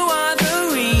 You are the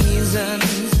reason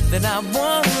that I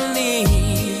won't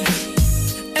leave.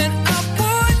 And I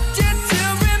want you to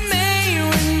remain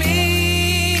with me.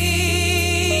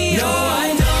 No, I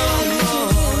don't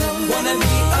wanna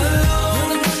be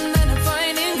alone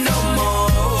no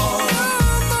more.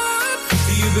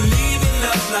 Do you believe in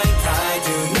love like I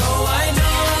do? No, I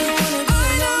don't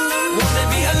wanna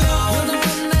be alone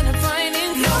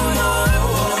no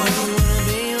more.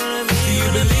 Do you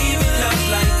believe in love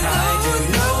like I do?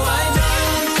 No, I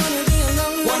don't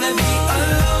wanna be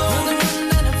alone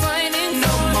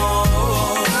no more.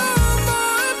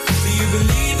 Do you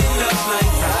believe in love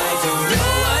like I do? No,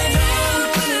 I don't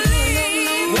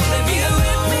wanna be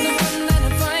alone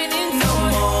no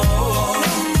more.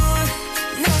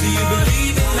 Do you believe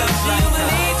in love like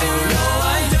I do? No,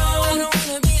 I don't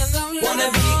wanna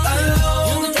be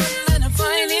alone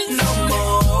no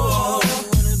more.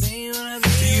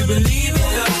 Do you believe in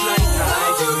love like I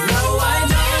do? No, I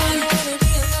don't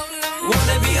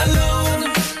wanna be alone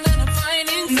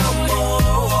no more.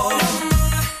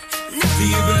 Do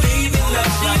you believe in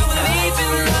love like I do?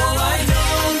 No, I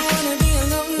don't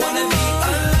wanna be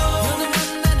alone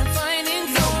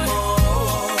no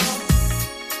more.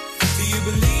 Do you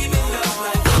believe in love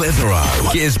like Clitheroe,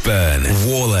 Gisburn,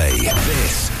 Worley.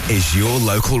 This is your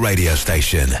local radio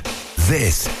station.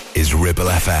 This is Ribble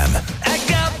FM. I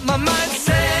got my mind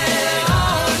set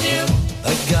on you.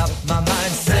 I got my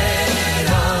mind set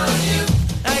on you.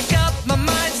 I got my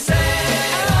mind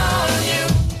set on you.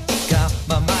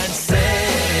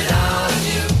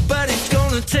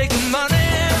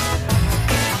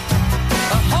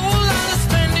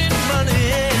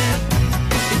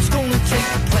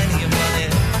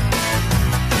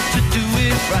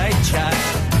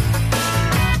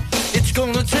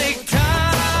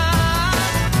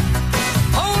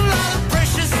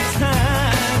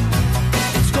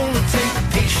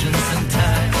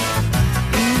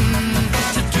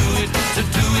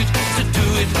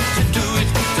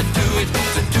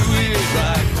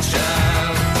 right,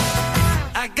 child.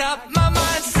 I got my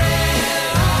mind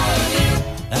set on you.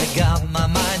 I got my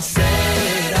mind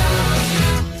set on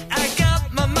you. I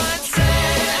got my mind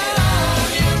set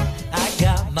on you. I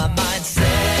got my mind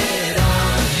set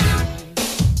on you.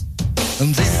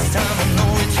 And this time I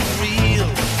know it's real.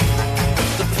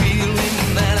 The feeling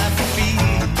that I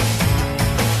feel.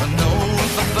 I know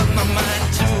if I put my mind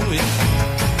to it,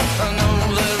 I know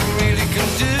that I really can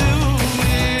do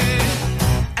it.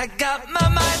 I got my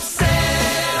mind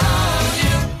set on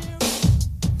you.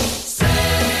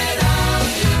 Set on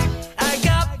you. I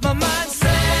got my mind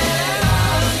set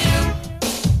on you.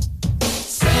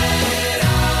 Set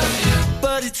on you.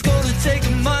 But it's gonna take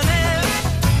money.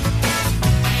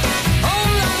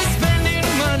 Whole lot of spending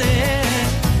money.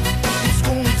 It's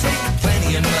gonna take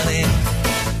plenty of money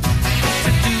to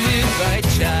do it right,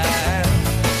 child.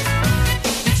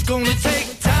 It's gonna take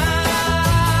time,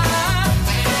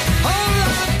 whole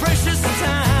lot of precious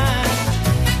time.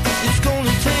 It's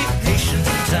gonna take patience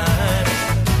and time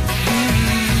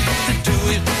to do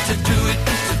it, to do it,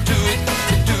 to do it,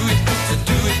 to do it, to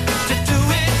do it, to do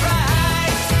it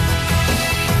right.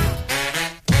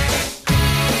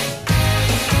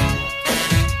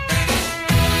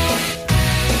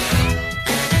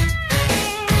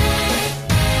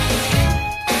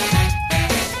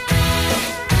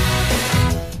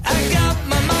 I got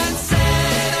my mind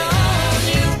set on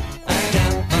you. I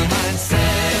got my mind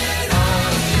set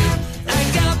on you. I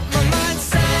got my mind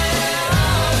set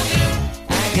on you.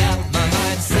 I got my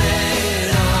mind set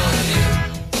on you.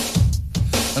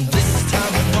 And this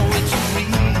time I know it's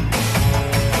real.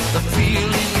 The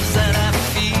feelings that I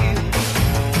feel.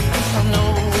 I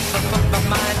know if I put my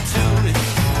mind to it,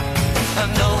 I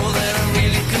know that I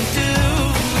really can do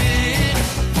it.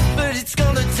 But it's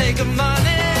gonna take a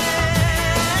money.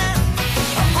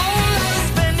 A whole lot of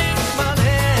spending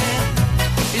money.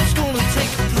 It's gonna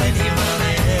take plenty of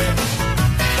money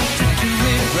to do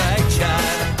it right,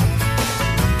 child.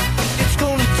 It's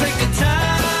gonna take a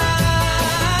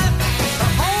time, a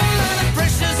whole lot of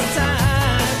precious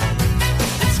time.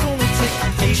 It's gonna take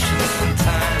patience and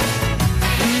time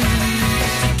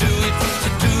to do it, to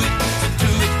do it, to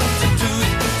do it, to do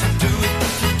it, to do it,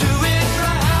 to do it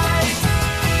right.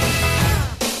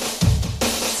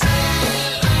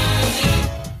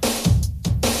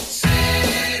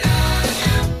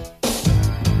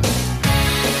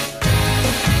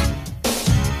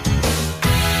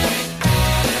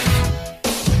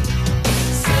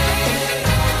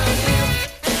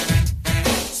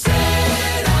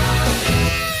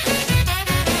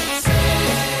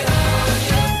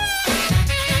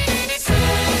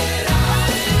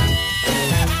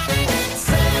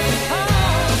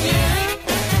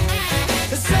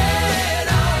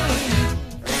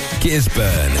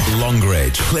 Gisburn,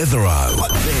 Longridge, Clitheroe.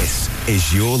 This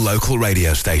is your local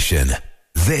radio station.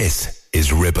 This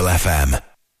is Ribble FM.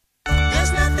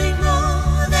 There's nothing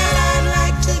more that I'd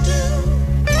like to do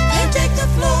than take the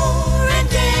floor and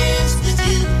dance with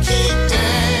you. Keep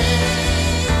dancing,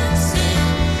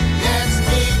 let's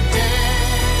keep dancing.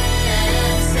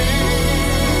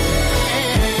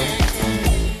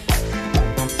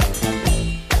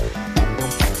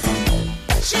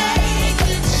 Shake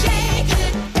it, shake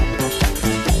it.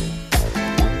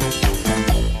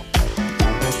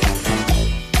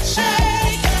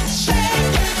 Shake it, shake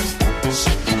it.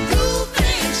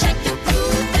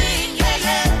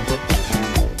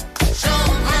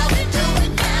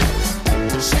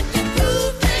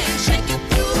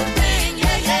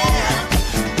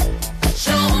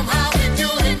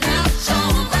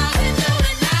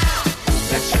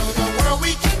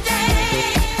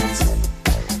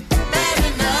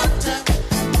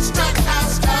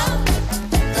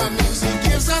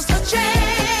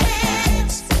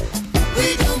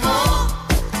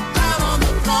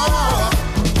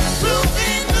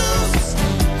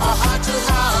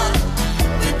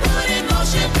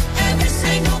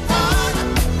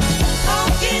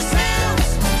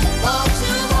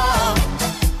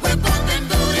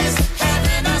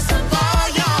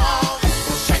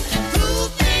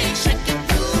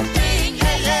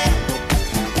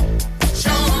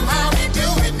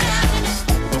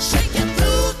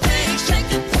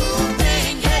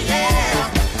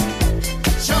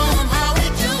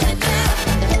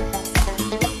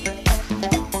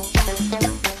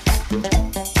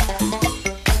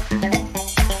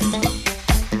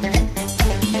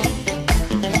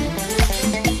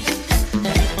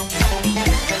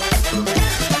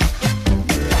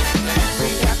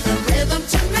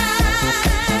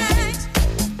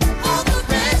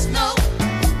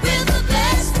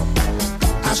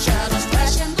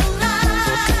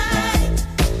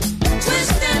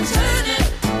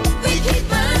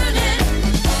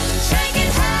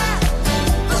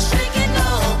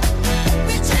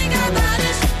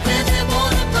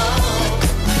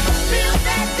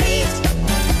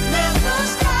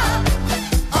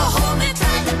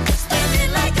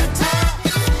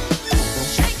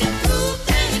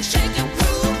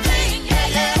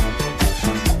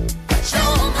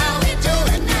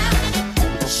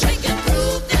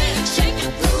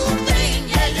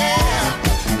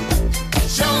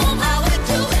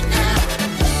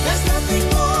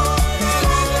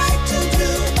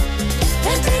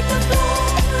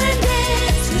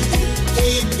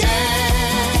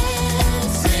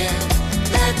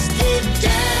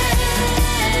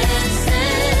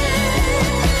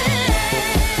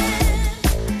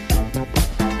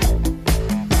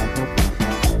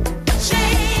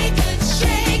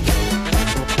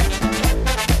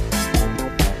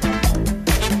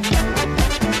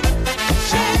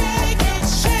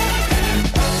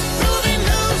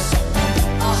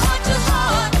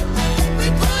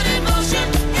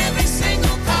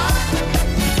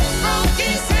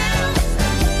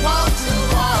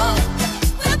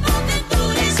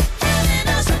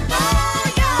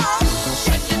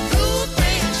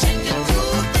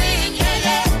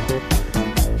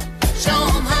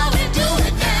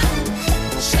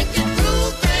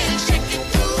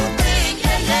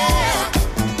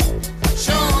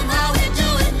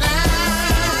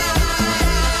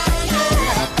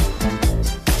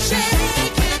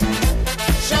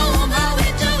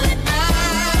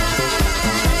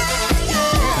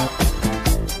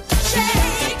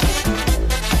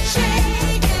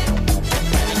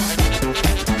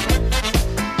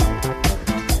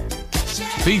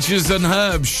 Peaches and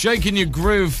Herb, shaking your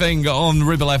groove thing on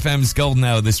Ribble FM's Golden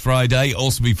Hour this Friday.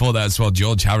 Also before that as well,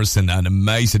 George Harrison, an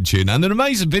amazing tune and an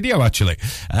amazing video actually,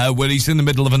 where he's in the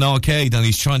middle of an arcade and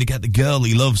he's trying to get the girl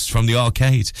he loves from the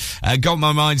arcade. Got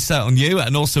My Mind Set on You,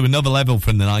 and also Another Level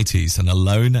from the 90s and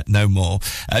Alone No More.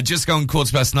 Just gone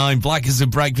 9:15, Black as a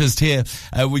Breakfast here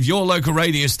with your local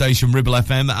radio station Ribble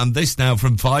FM, and this now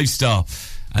from 5 Star.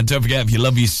 And don't forget, if you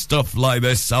love your stuff like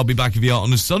this, I'll be back with you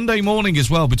on a Sunday morning as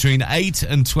well, between 8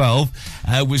 and 12,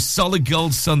 with Solid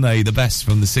Gold Sunday, the best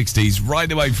from the 60s, right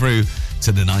the way through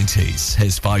to the 90s.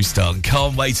 Here's 5 Star.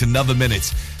 Can't wait another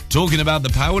minute. Talking about the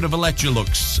power of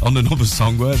Electrolux on another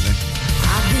song, weren't they?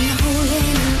 I've been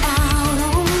holding out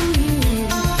on you.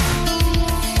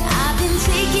 I've been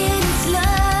taking it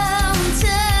slow and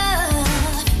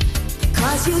tough,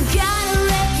 'cause you got a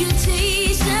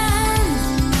reputation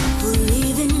for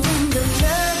leaving when the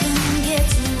loving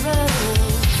gets rough.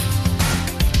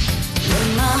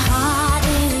 When my heart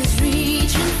is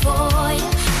reaching for you,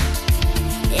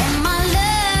 and my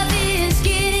love is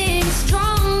getting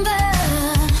stronger,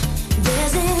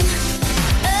 there's an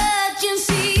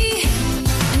urgency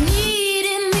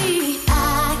needing me.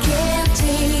 I can't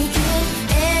take it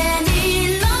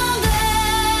any longer.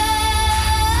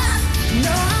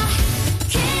 No, I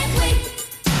can't wait.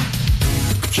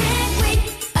 I can't wait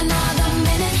another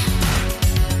minute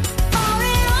for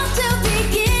it all to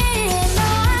begin. No, I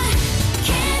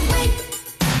can't wait.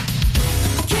 I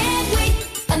can't wait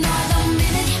another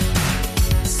minute.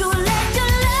 So let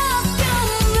your love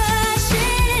come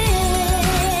rushing in.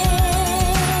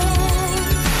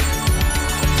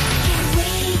 Can't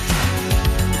wait.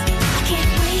 I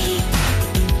can't wait.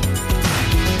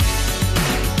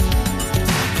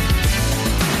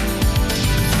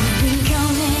 You've been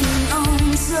coming on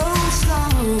so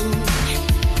strong.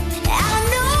 I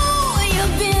know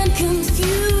you've been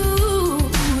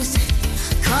confused,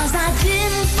 'cause I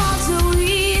didn't fall so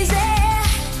easy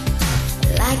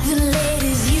like the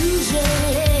ladies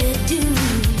usually do.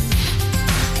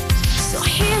 So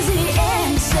here's the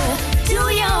answer to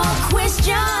your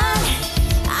question.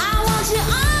 I want you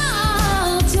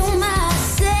all to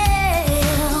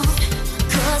myself,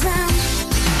 'cause I'm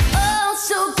oh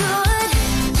so good,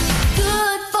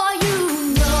 good for you.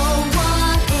 No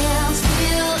one else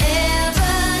will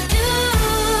ever do.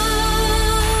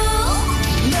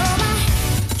 No, I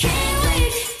can't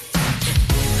wait.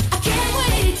 I can't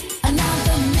wait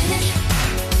another minute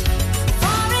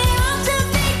for it all to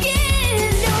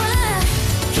begin. No, I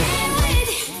can't wait.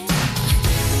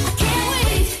 I can't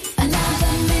wait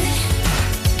another minute.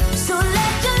 So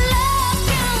let your love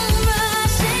come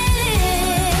rushing in.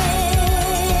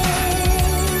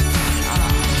 I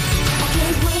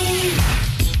can't wait.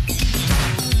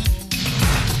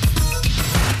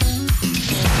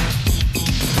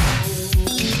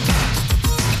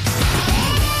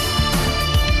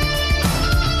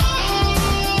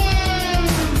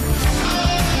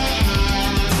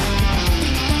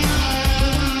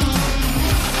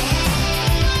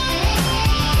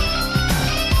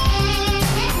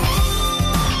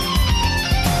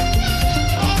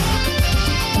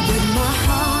 When my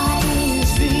heart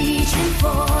is reaching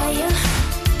for you,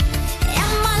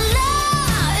 and my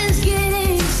love is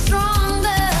getting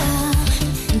stronger,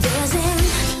 there's an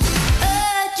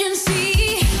urgency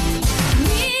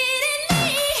needing me.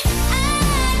 I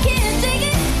can't take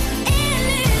it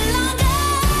any longer.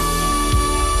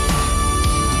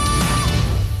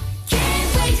 Can't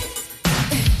wait.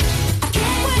 I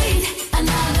can't wait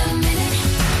another minute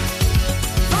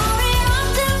for it all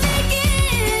to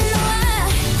begin. No, I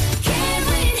can't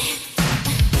wait.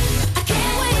 I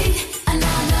can't wait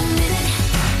another minute.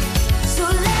 So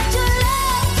let your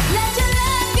love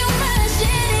come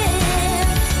rushing in.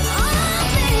 Oh,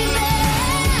 baby.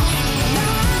 No,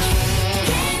 I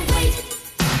can't wait.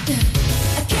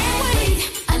 I can't wait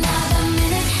another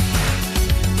minute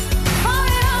for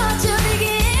it all to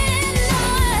begin. No, I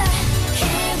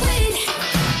can't wait.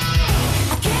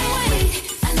 I can't wait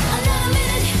another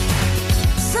minute.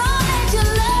 So let your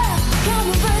love come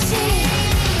rushing in.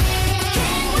 I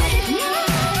can't wait. No,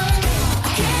 I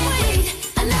can't wait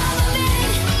another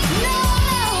minute. No,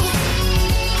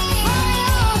 for it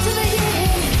all to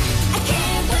begin. I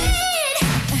can't wait.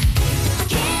 I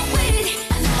can't wait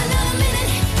another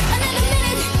minute. Another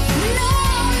minute. No,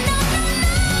 no, no,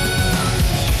 no.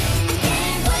 I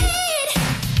can't wait.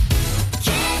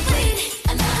 Can't wait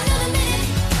another minute.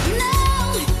 No,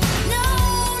 no,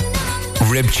 no, no.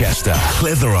 Ribchester,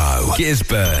 Clitheroe,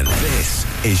 Gisburn. This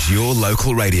is your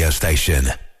local radio station.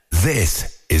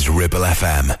 This is Ribble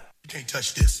FM. You can't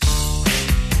touch this.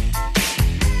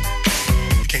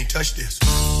 You can't touch this.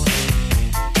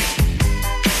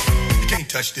 You can't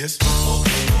touch this.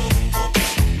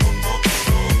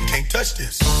 Can't touch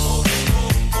this.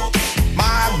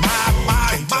 My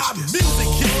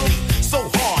music hits me so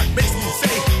hard, makes me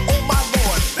say, oh my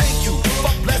Lord, thank you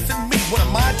for blessing me. What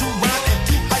am I to rhyme and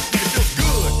to hype me? It feels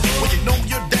good when you know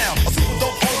you're down. A super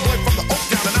dope homeboy from the Oak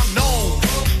Town, and I'm known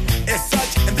as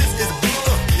such. And this is a beat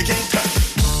you can't touch.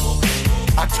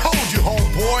 I told you,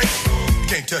 homeboy, you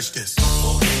can't touch this.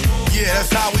 Yeah,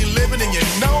 that's how we living, and you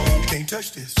know you can't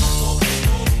touch this.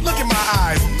 Look in my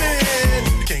eyes, man,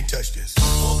 you can't touch this.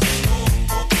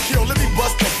 Yo, let me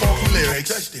bust the funky lyrics.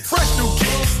 Fresh new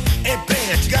kicks and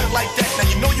bands, you got it like that. Now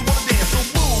you know you wanna dance, so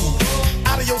move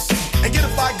out of your seat and get a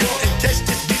fire girl and catch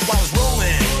this beat while it's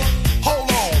rolling.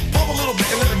 Hold on, pump a little bit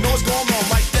and let them know what's going on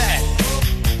like that,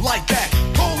 like that.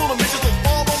 Hold on a minute, just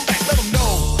fall on back, let them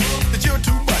know that you're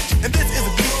too much, and this is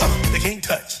a beat they can't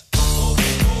touch.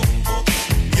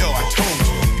 Yo, I told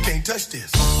you, you can't touch this.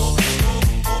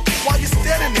 Why you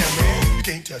standing there, man? You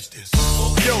can't touch this.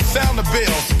 Yo, sound the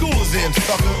bell, school is in,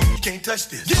 sucker. You can't touch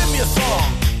this. Give me a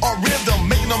song or rhythm,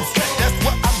 making them sweat. That's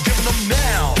what I'm giving them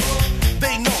now.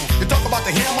 They know. You talk about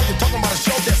the hammer, you're talking about a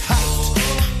show that's hyped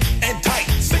and tight.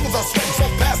 Singles are sweating so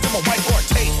fast, them a whiteboard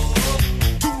tape.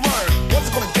 To learn what's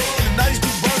it gonna take in the 90s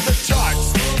to burn the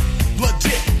charts.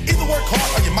 Legit. Either work hard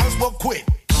or you might as well quit.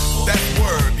 That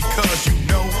word, because you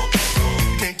know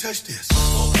you can't touch this.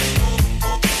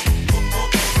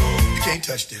 You can't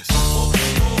touch this.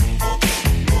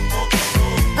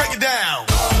 Break it down.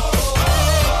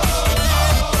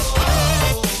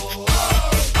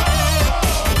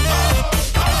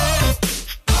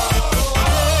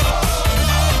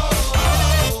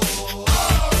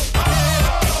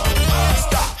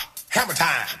 Stop. Hammer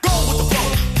time. Go with the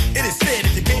flow. It is said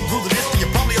if you can't groove the list, then you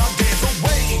probably are dead. So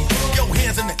wave your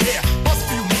hands in the air. Bust a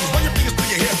few moves. Run your fingers through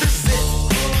your hair. This is it.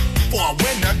 For a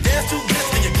winner, dance to this,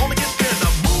 and you're gonna get there.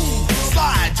 Now move.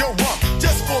 Slide your rump.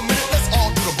 Just for a minute, let's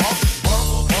all do the bump.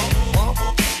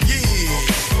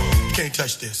 Can't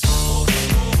touch this.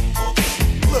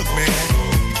 Look, man,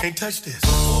 you can't touch this.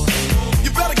 You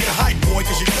better get hype, boy,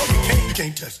 cause you know you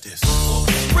can't touch this.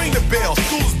 Ring the bell,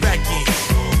 school's back in.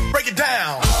 Break it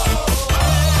down.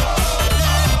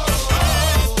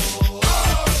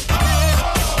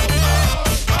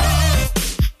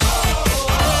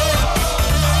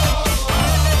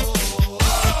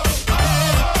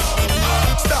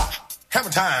 Stop. Hammer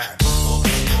time.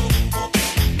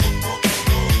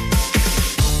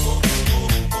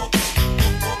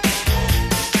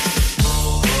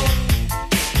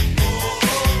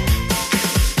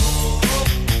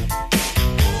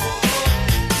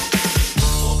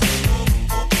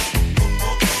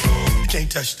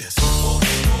 Touch this. You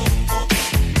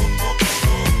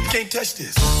can't touch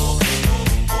this.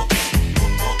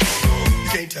 You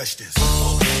can't touch this.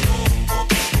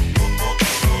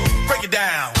 Break it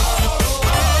down.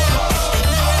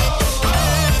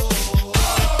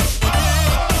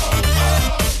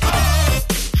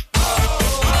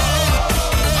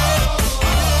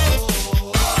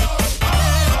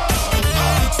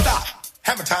 Stop.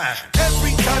 Hammer time.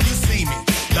 Every time you see me,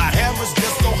 the hammer's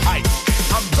just so hype.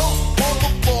 I'm dope.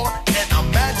 And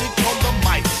I'm magic on the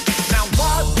mic. Now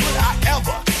why would I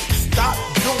ever stop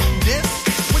doing this?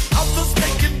 With others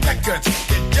making records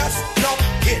that just don't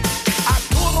hit. I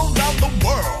tour around the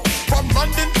world, from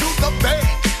London to the Bay.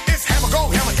 It's hammer, go,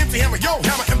 hammer, empty hammer, yo,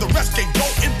 hammer, and the rest can go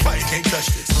and play. You can't touch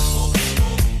this.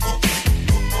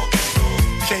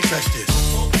 You can't touch this.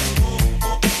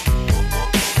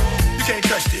 You can't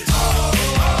touch this.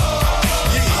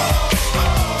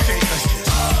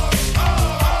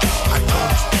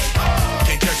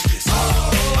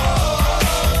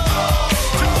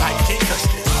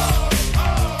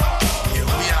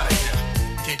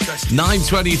 Touch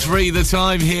 9:23 the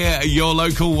time here at your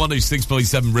local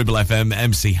 106.7 Ribble FM.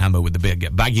 MC Hammer with the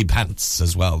big baggy pants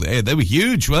as well. They were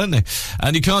huge, weren't they?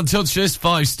 And you can't touch this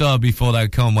 5-star before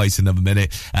that. Can't wait another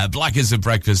minute. Blackers of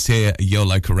Breakfast here at your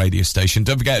local radio station.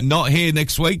 Don't forget, not here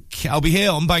next week. I'll be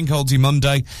here on Bank Holiday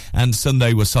Monday, and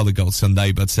Sunday was Solid Gold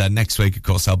Sunday, but next week, of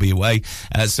course, I'll be away.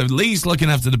 So Lee's looking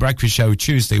after the breakfast show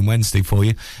Tuesday and Wednesday for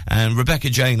you, and Rebecca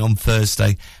Jane on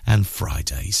Thursday and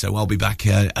Friday. So I'll be back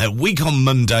a week on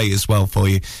Monday as well for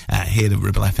you here at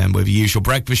Ribble FM with your usual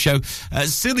breakfast show.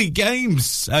 Silly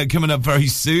games coming up very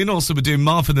soon. Also, we're doing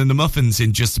Marvin and the Muffins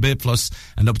in just a bit, plus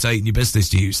an update in your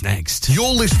business news next.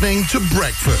 You're listening to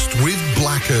Breakfast with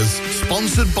Blackers,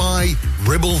 sponsored by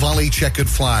Ribble Valley Checkered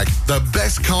Flag, the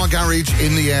best car garage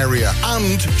in the area,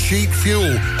 and cheap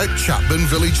fuel at Chapman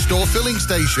Village Store Filling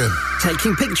Station.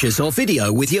 Taking pictures or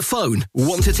video with your phone?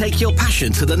 Want to take your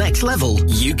passion to the next level?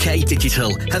 UK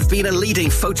Digital have been a leading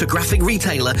photographic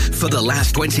retailer for the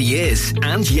last 20 years.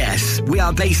 And yes, we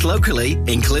are based locally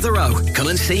in Clitheroe. Come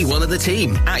and see one of the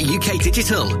team at UK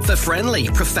Digital for friendly,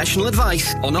 professional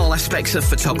advice on all aspects of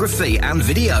photography and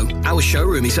video. Our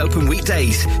showroom is open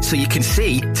weekdays, so you can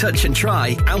see, touch and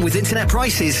try. And with internet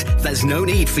prices, there's no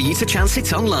need for you to chance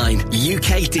it online.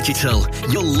 UK Digital,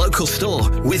 your local store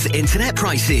with internet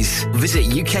prices. Visit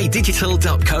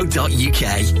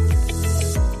ukdigital.co.uk.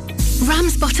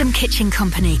 Ramsbottom Kitchen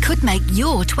Company could make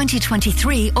your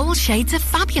 2023 all shades of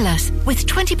fabulous with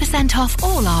 20% off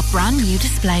all our brand new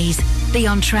displays. Be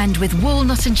on trend with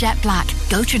walnut and jet black.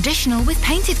 Go traditional with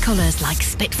painted colours like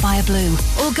Spitfire Blue.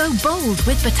 Or go bold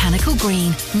with botanical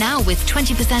green. Now with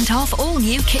 20% off all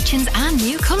new kitchens and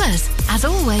new colours. As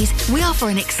always, we offer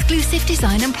an exclusive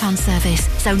design and plan service.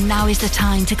 So now is the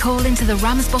time to call into the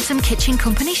Ramsbottom Kitchen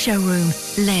Company showroom.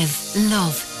 Live,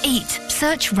 love, eat.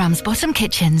 Search Ramsbottom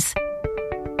Kitchens.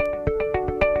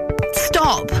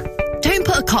 Stop! Don't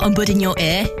put a cotton bud in your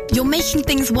ear. You're making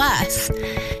things worse.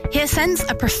 HearSense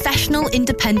are professional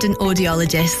independent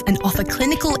audiologists and offer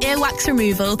clinical earwax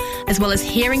removal as well as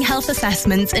hearing health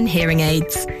assessments and hearing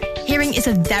aids. Hearing is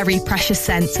a very precious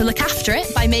sense, so look after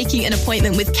it by making an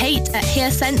appointment with Kate at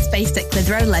HearSense based at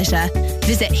Clitheroe Leisure.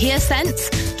 Visit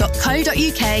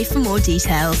hearsense.co.uk for more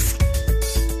details.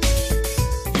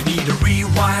 Need a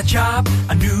rewire job,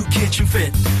 a new kitchen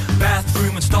fit,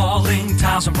 bathroom installing,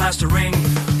 tiles and plastering,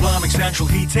 plumbing, central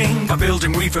heating, a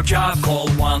building refurb job. Call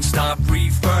One Stop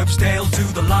Refurbs, Dale to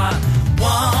the lot.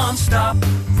 One Stop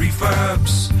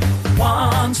Refurbs,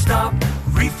 One Stop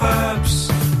Refurbs,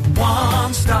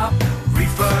 One Stop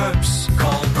Refurbs.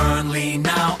 Call Burnley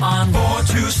now on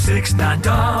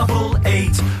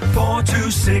 426-988,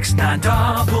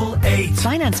 426-988.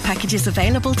 Finance packages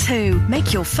available too.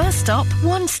 Make your first stop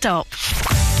One Stop.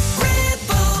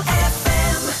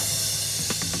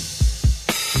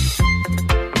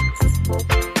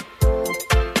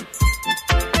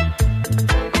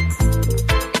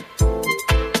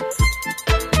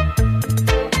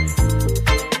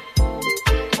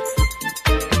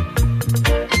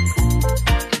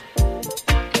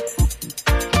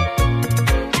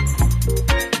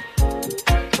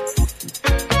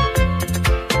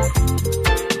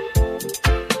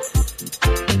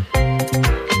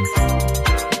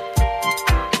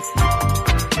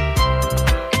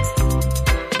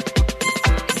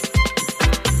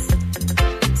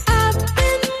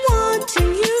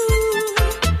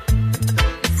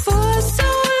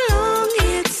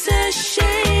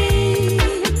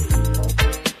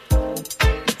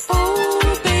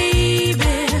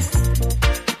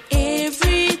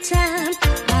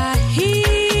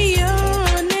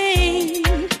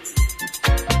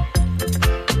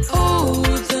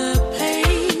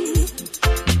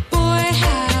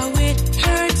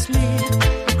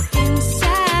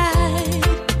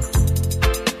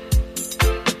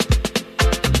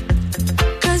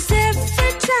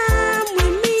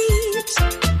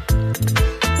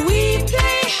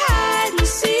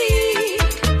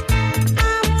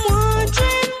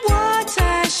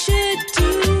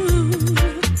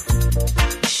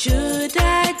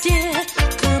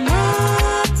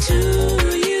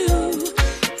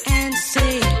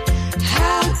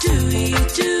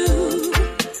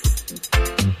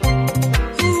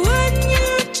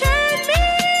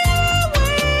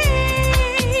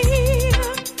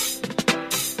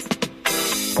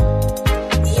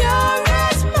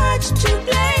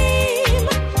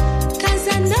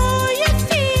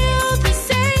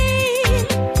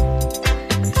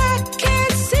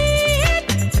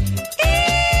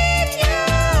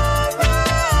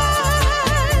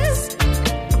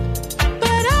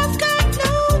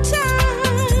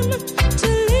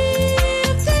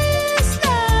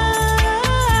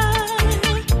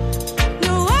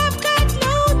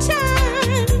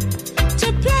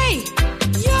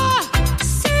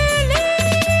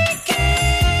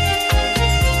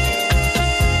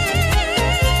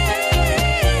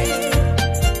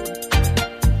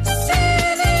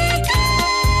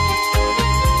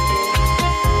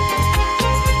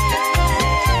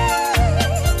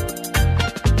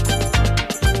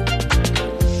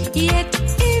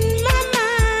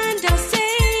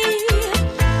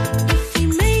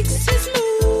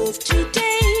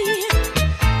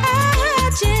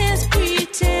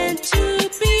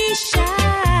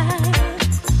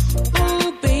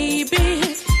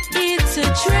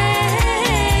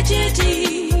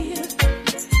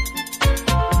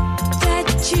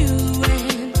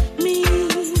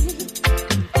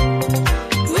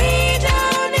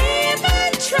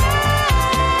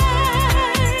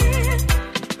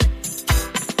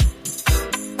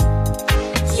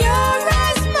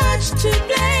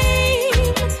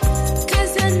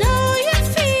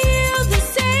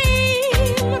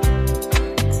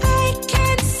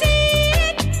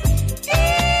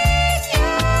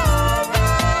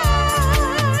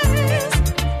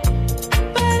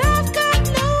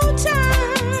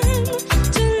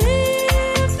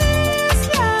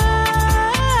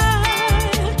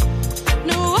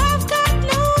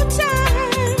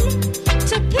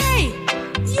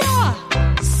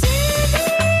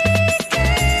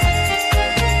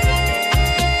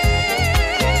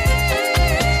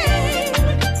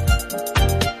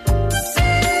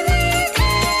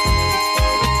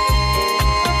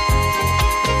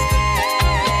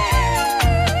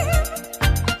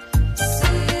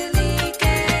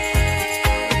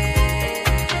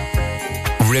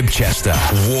 Ribchester,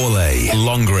 Worley,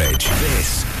 Longridge.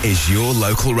 This is your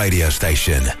local radio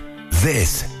station.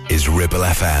 This is Ribble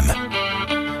FM.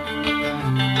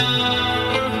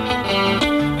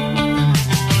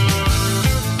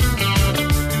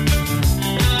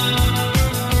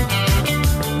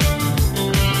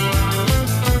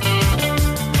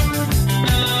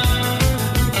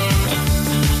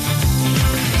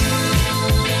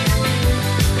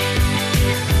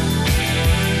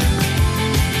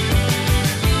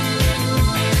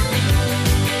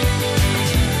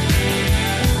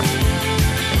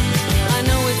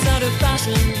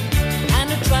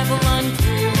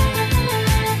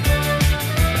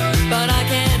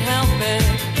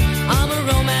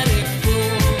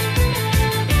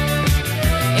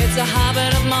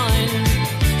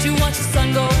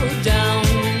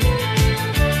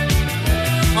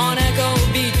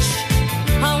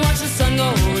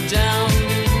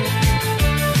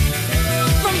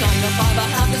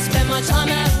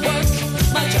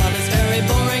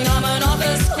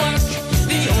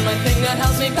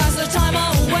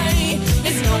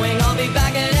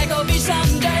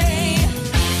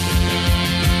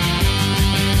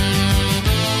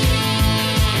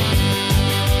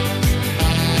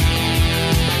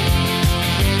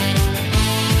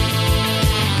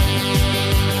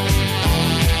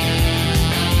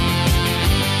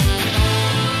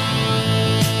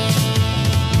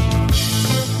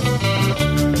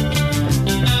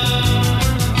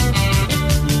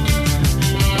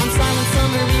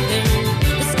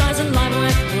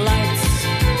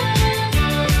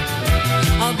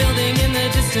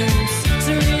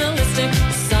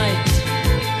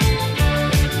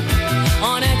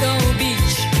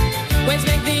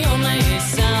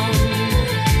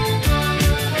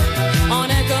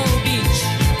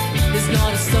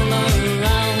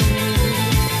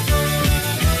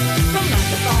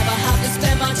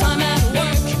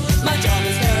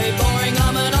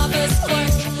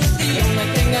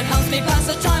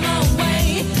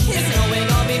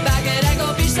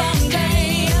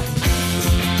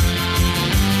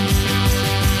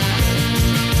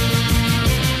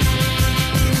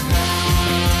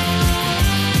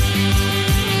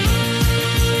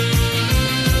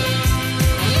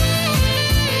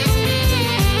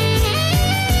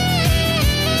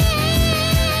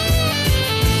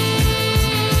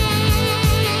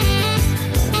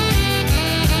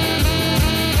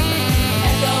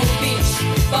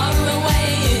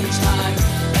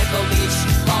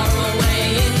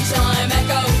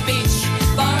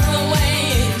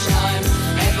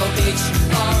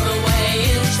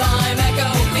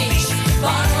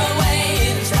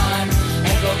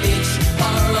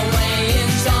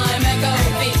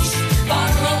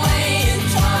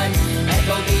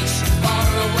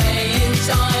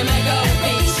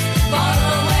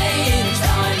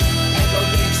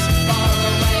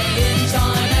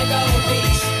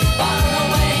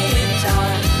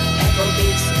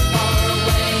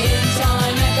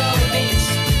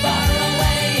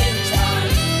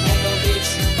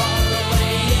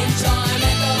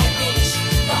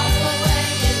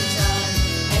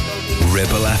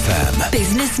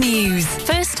 Business news.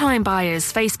 First-time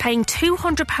buyers face paying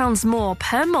 £200 more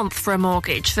per month for a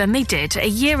mortgage than they did a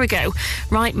year ago.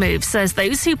 Rightmove says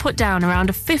those who put down around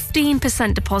a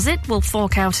 15% deposit will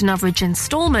fork out an average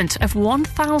instalment of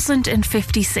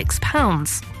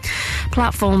 £1,056.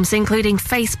 Platforms including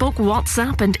Facebook,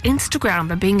 WhatsApp and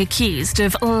Instagram are being accused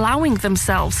of allowing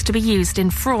themselves to be used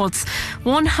in frauds.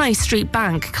 One high street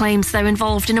bank claims they're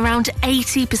involved in around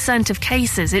 80% of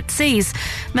cases it sees.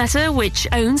 Meta, which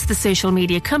owns the social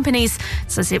media companies,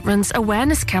 says it runs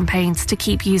awareness campaigns to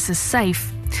keep users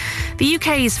safe. The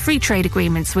UK's free trade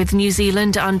agreements with New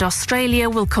Zealand and Australia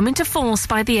will come into force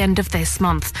by the end of this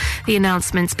month. The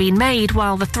announcement's been made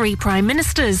while the three Prime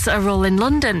Ministers are all in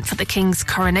London for the King's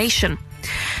coronation.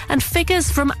 And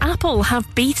figures from Apple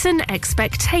have beaten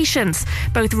expectations.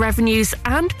 Both revenues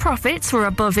and profits were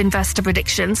above investor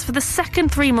predictions for the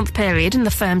second three-month period in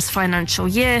the firm's financial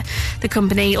year. The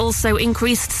company also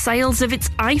increased sales of its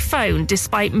iPhone,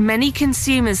 despite many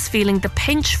consumers feeling the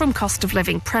pinch from cost of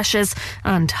living pressures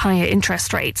and higher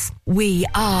interest rates. We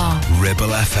are Ribble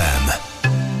FM.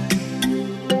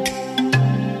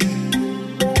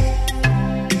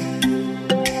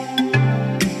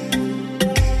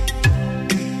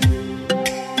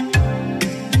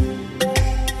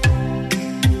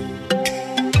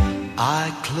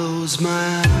 I close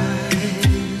my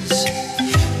eyes,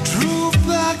 drew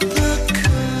back the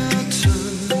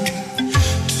curtain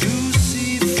to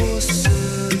see for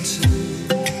certain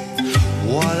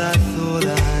what I thought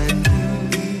I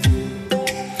knew.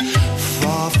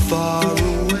 Far, far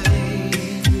away,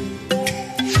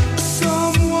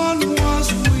 someone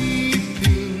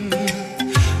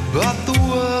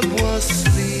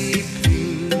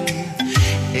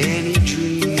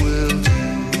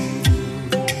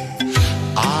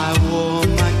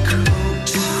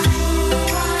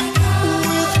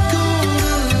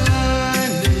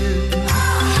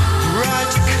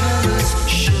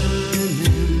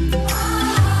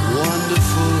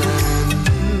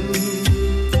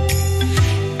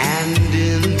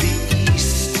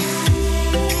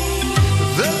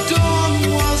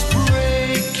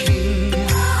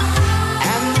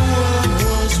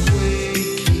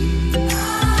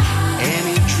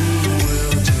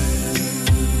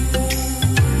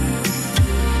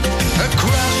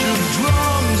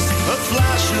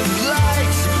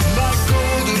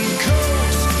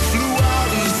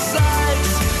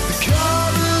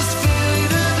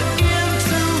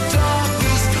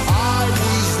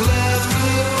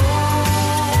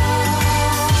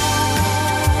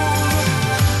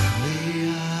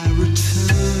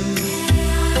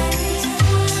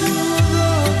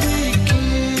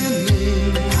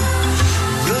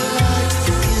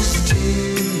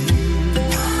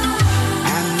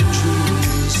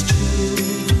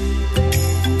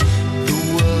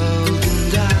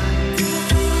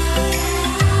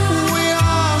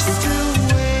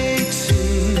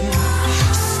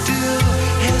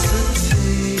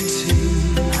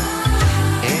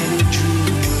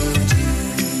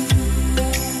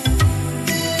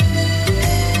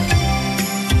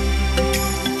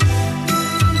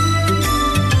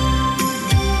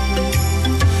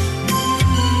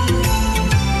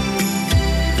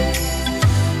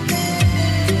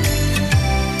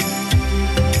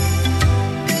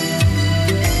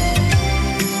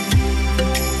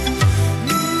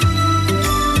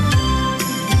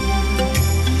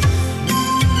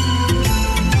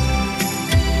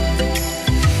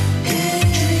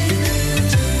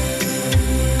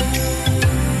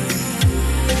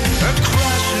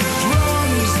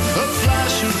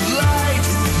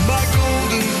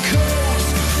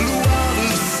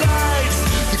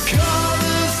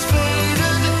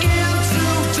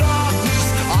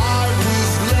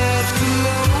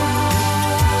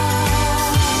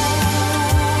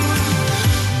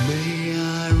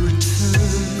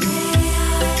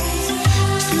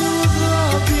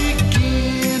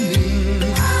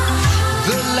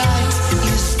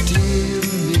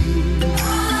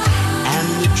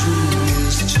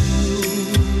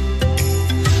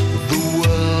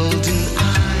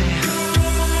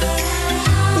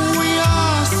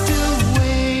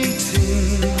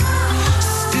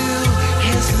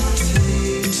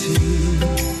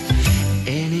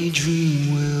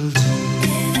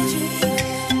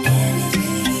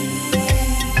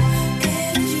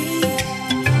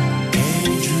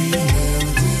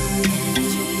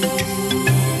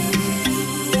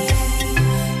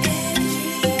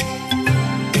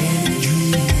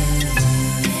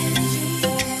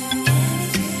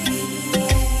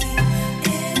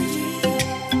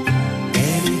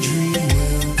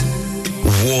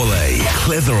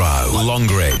Clitheroe,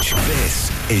 Longridge.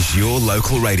 This is your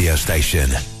local radio station.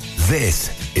 This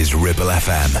is Ribble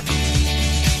FM.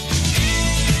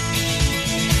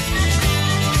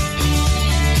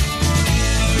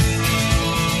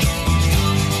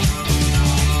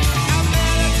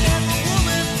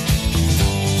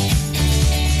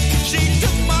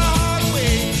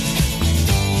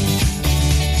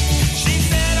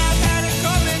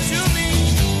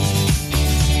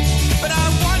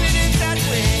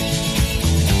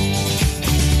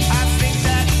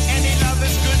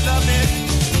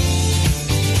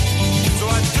 So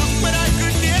I took what I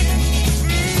could get. –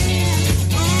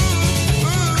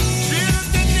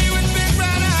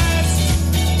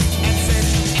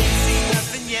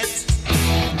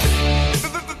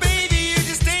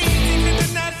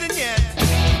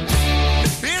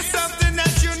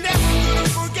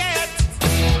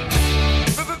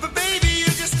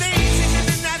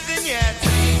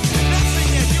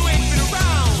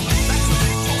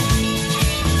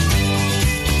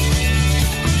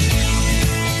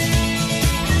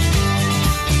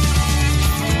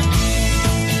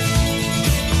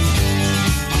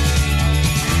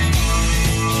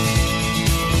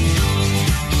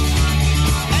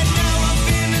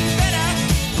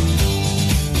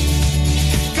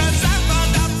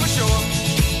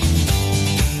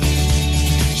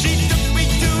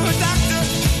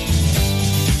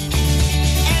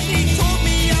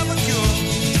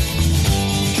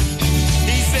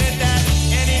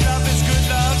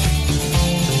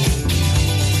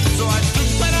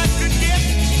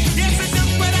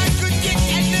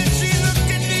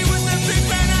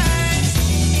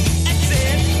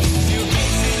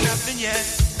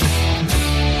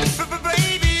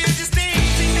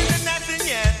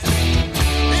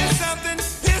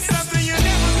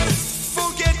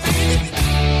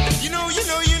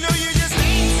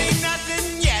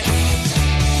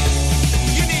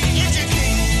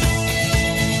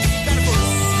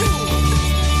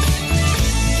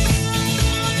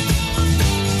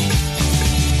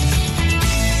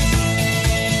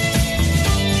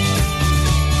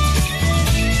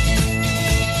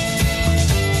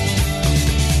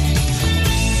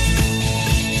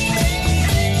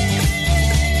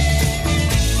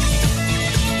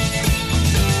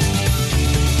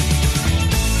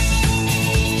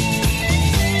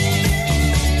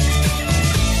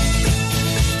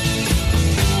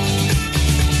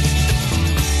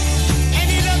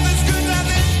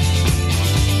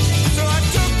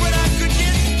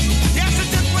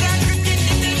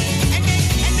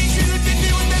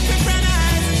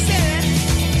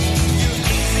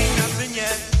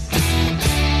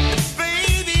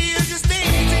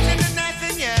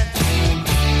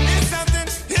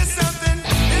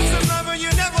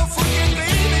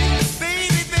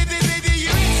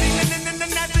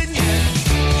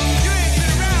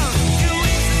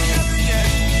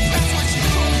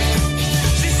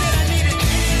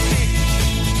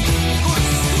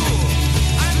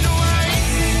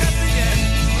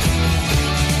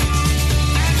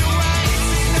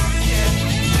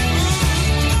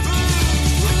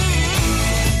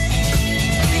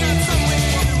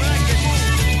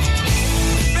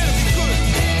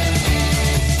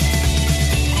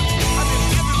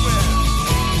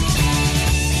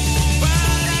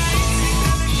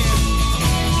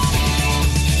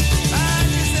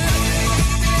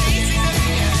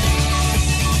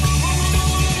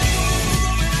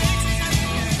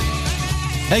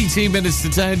 18 minutes to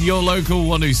 10, your local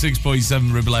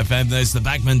 106.7 Ribble FM. There's the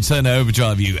Bachman Turner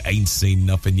Overdrive. You ain't seen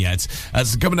nothing yet.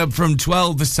 So coming up from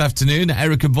 12 this afternoon,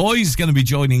 Erica Boy is going to be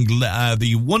joining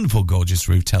the wonderful, gorgeous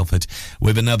Ruth Telford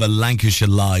with another Lancashire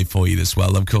Live for you as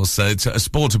well. Of course, it's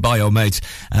supported by our mate,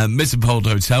 Mittenfold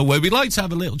Hotel, where we like to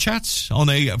have a little chat on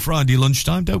a Friday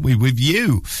lunchtime, don't we, with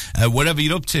you, whatever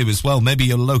you're up to as well. Maybe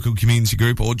your local community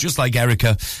group, or just like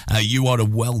Erica, you are a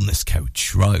wellness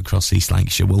coach right across East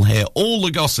Lancashire. We'll hear all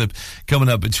the gossip coming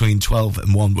up between 12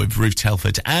 and 1 with Ruth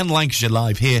Telford and Lancashire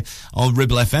Live here on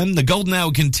Ribble FM. The golden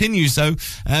hour continues, though,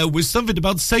 with something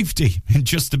about safety in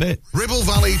just a bit. Ribble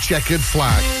Valley Checkered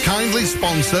Flag kindly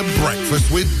sponsor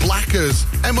Breakfast with Blackers.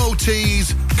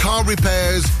 MOTs, car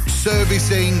repairs,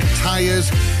 servicing, tyres,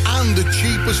 and the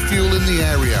cheapest fuel in the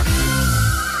area.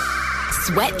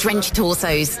 Sweat-drenched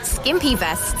torsos, skimpy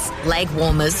vests, leg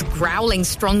warmers, growling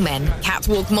strongmen,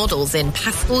 catwalk models in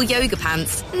pastel yoga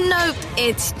pants. Nope,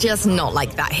 it's just not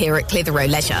like that here at Clitheroe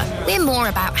Leisure. We're more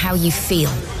about how you feel,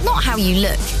 not how you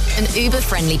look. An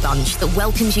uber-friendly bunch that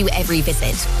welcomes you every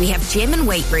visit. We have gym and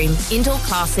weight room, indoor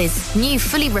classes, new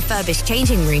fully refurbished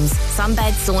changing rooms,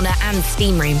 sunbed, sauna and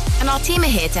steam room. And our team are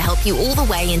here to help you all the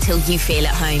way until you feel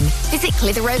at home. Visit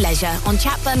Clitheroe Leisure on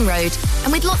Chatburn Road.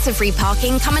 And with lots of free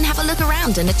parking, come and have a look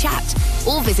around and a chat.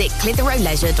 Or visit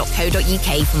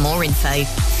clitheroeleisure.co.uk for more info.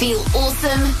 Feel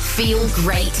awesome, feel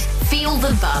great, feel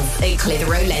the buzz at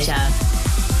Clitheroe Leisure.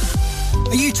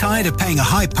 Are you tired of paying a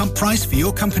high pump price for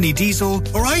your company diesel?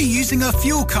 Or are you using a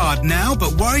fuel card now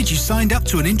but worried you signed up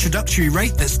to an introductory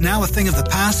rate that's now a thing of the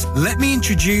past? Let me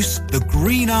introduce the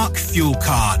Green Arc Fuel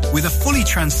Card. With a fully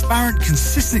transparent,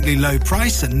 consistently low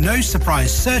price and no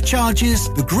surprise surcharges,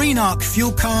 the Green Arc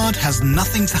Fuel Card has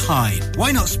nothing to hide.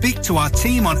 Why not speak to our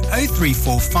team on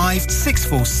 0345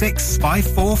 646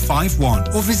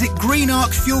 5451 or visit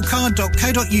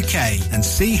greenarcfuelcard.co.uk and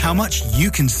see how much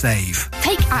you can save.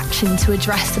 Take action to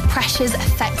address the pressures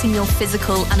affecting your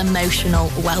physical and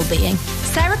emotional well-being.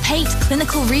 Sarah Pate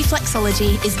Clinical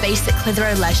Reflexology is based at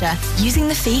Clitheroe Leisure. Using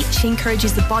the feet, she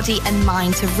encourages the body and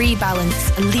mind to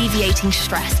rebalance, alleviating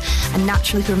stress and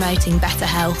naturally promoting better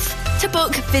health. To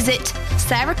book, visit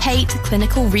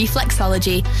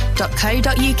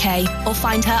sarahpateclinicalreflexology.co.uk or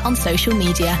find her on social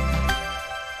media.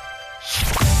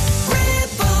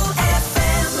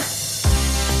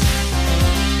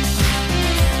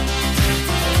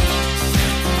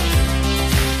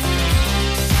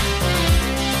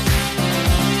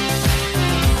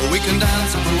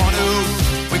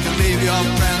 Your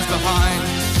friends behind,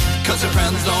 'cause your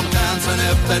friends don't dance, and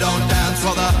if they don't dance,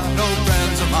 well, they're no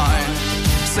friends of mine.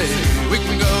 See, we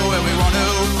can go where we want to,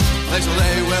 places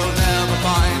they will never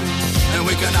find, and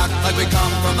we can act like we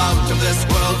come from out of this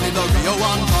world, leave the real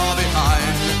one far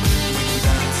behind. We can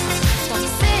dance.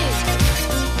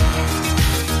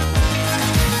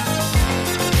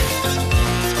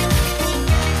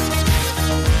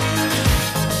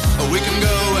 We can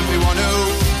go if we want to,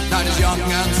 night is young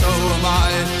and so am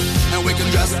I. And we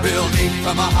can dress real neat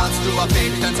from our hearts to our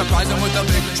feet and surprise them with a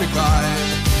victory cry.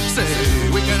 Say,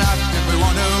 we can act if we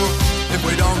want to, if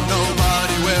we don't,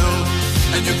 nobody will.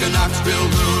 And you can act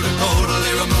real rude and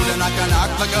totally removed, and I can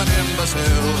act like an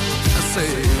imbecile. I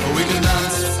say, we can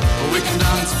dance,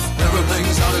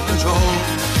 everything's out of control.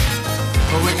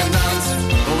 We can dance,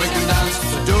 we're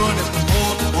doing it from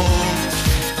pole to pole.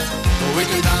 We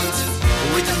can dance,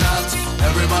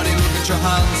 everybody look at your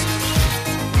hands.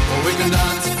 We can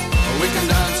dance,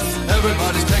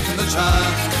 everybody's taking the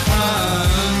chance.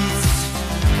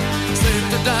 Safe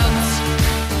to dance,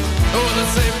 oh,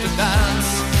 it's safe to dance.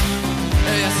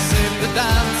 Yes, it's safe to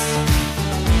dance.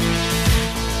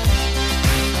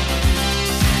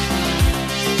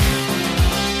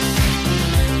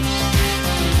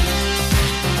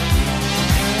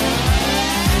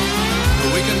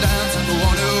 We can dance if we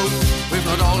want to, we've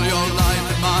got all your life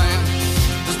in mind.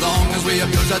 As long as we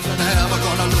abuse it, never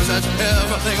gonna lose it,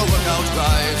 everything will work out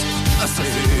right. I say,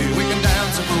 we can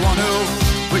dance if we want to,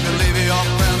 we can leave your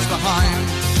friends behind.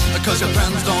 Because your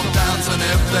friends don't dance, and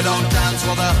if they don't dance,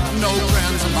 well, they're no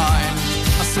friends of mine.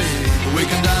 I say, we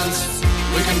can dance,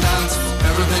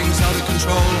 everything's out of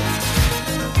control.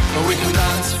 But we can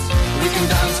dance,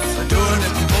 we're doing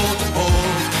it from pole to pole.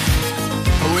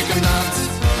 But we can dance,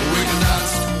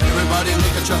 everybody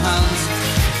look at your hands.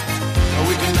 But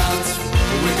we can dance,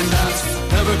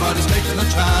 everybody's taking a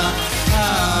chance.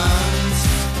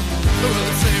 Well,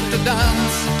 it's safe to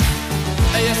dance,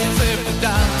 yes, it's safe to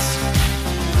dance.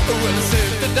 Well, it's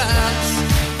safe to dance,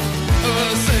 well,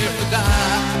 it's safe to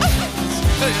dance.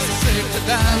 Yes, it's safe to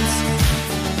dance,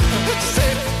 it's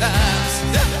safe to dance.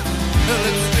 Well,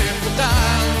 it's safe to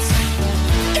dance,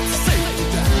 it's safe to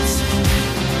dance.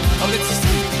 Oh, it's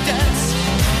safe to dance,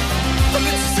 well,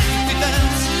 it's safe to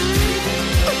dance.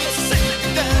 Oh, it's safe to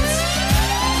dance,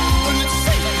 well, it's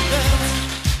safe to dance.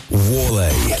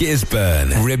 Worley, Gisburn,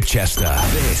 Ribchester.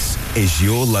 This is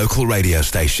your local radio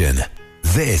station.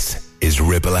 This is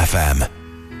Ribble FM.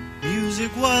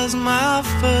 Music was my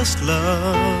first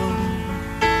love,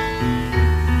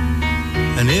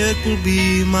 and it will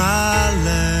be my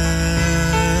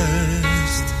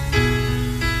last.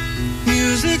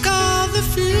 Music of the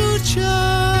future,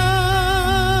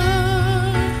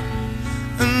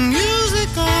 and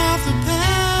music of the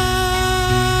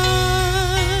past.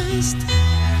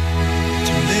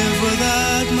 To live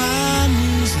without my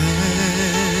music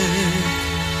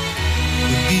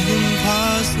would be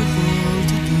impossible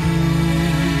to do.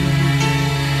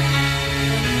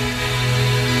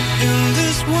 In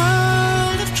this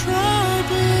world of troubles,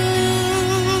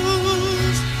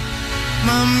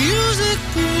 my music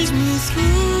pulls me through.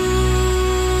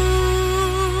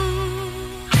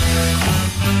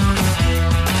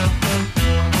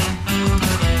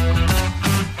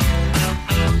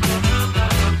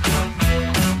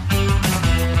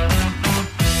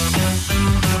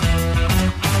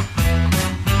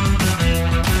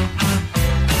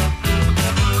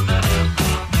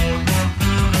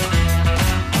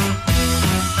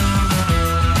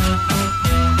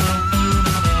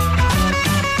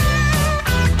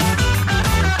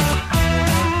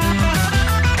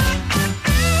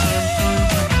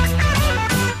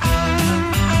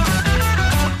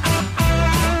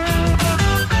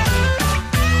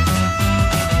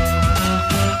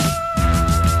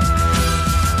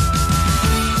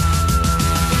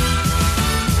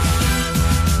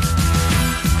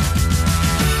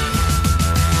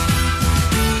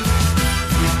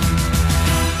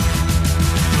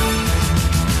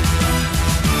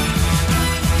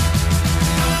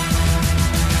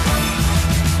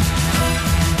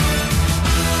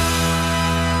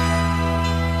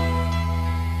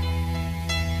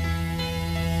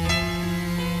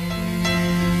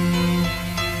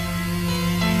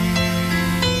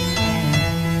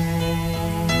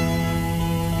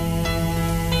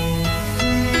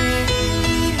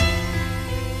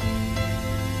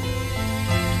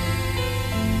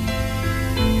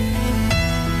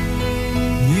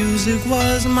 Music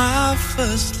was my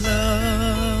first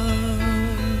love,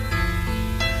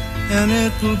 and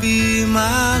it will be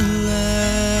my last.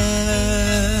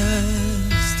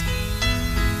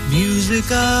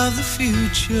 Music of the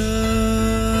future,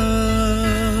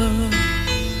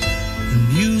 the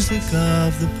music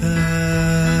of the past,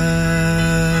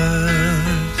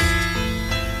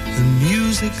 the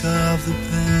music of the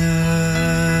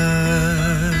past,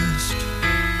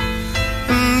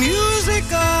 the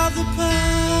music of the past.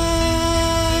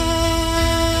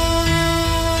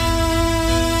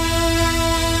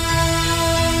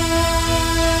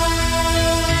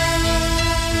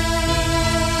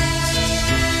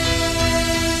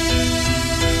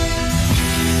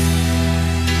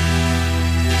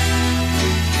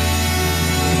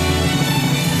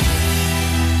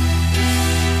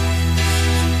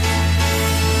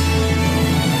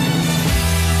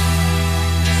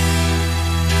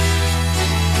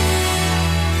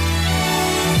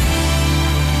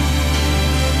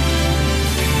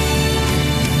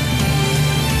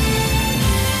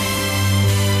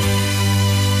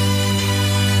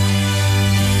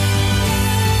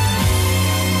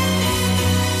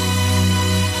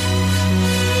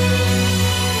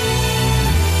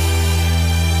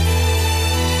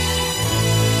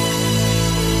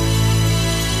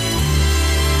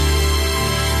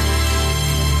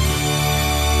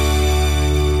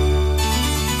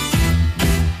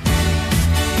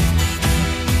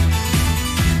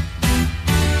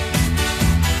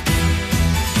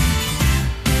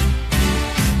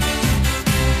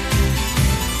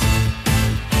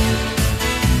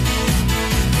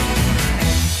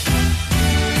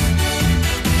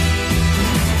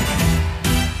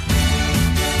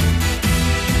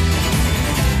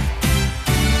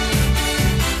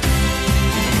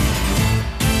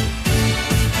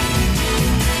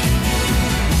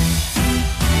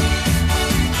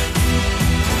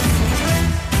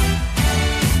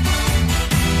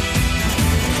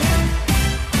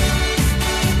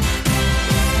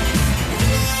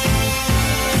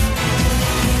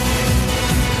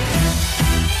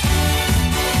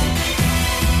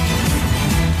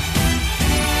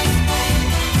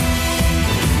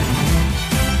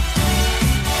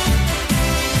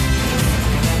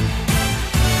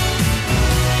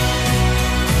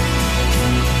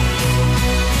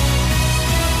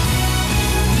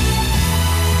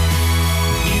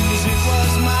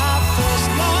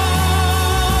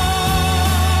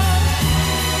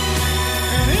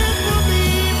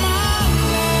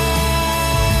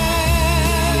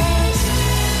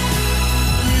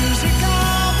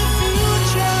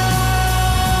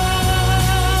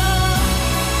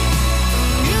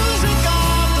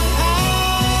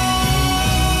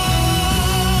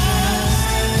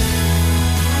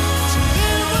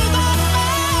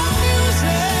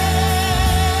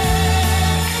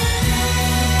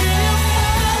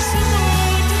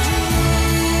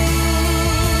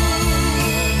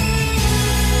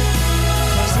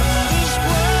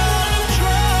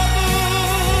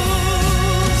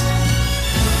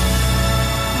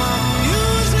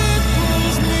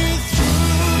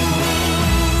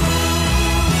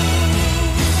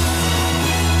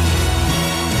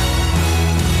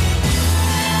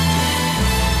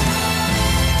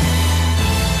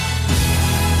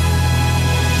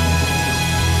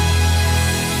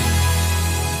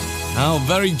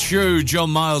 Very true,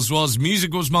 John Miles was.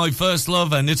 Music was my first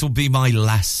love and it'll be my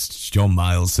last. John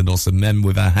Miles and also Men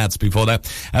with Our Hats before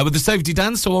that. With the Safety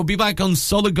Dance, so I'll be back on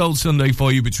Solid Gold Sunday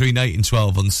for you between 8 and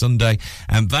 12 on Sunday,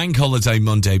 and Bank Holiday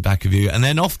Monday back of you, and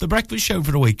then off the breakfast show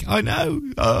for the week. I know,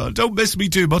 don't miss me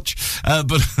too much,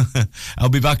 but I'll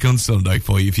be back on Sunday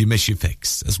for you if you miss your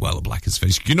fix as well, Black as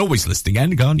Fish. You can always listen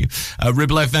again, can't you?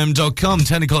 RibbleFM.com,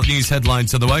 10 o'clock news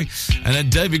headlines on the way, and then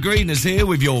David Green is here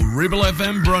with your Ribble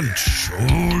FM brunch.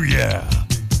 Oh yeah.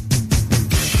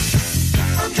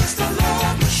 I'm just a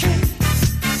love machine.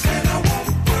 And I won't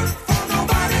work for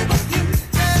nobody but you.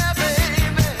 Yeah, baby.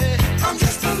 I'm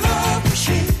just a love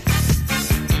machine.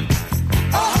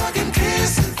 A hug and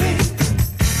kiss and think.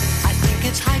 I think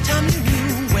it's high time you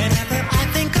knew. Whenever I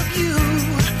think of you,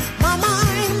 my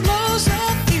mind blows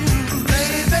up you.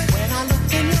 Baby. When I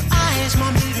look in your eyes,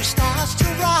 my meter starts to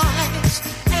rise.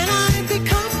 And I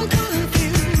become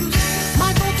confused.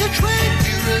 My voltage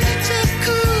regulate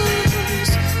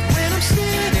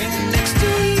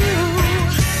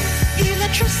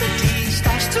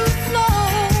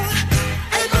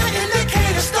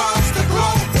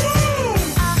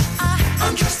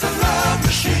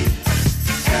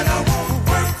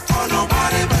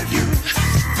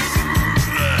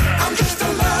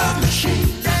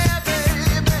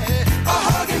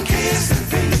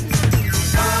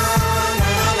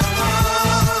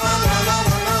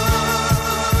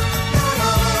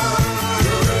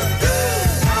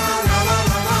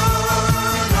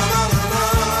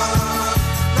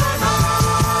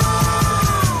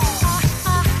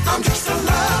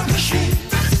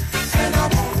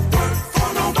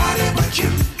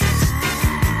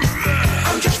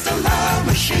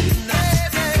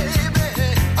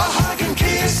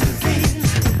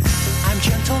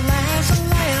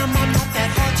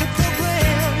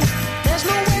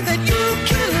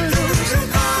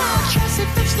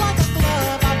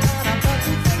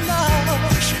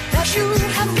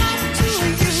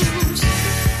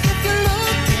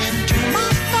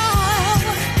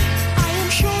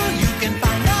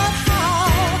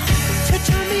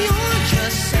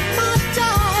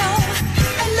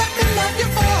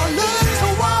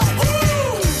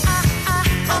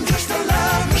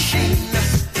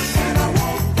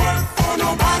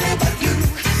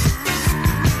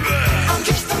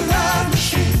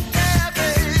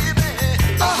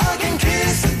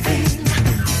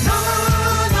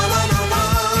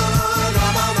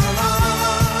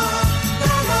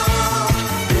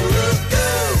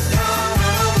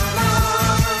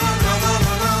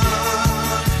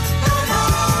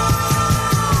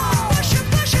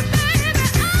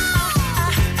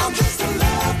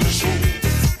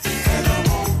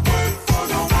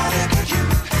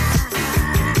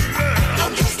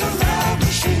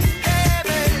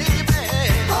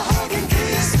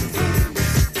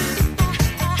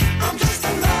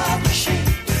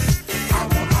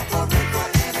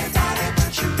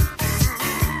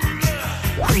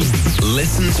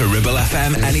Listen to Ribble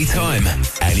FM anytime,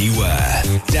 anywhere.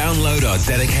 Download our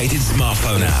dedicated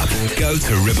smartphone app. Go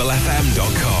to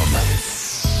ribblefm.com.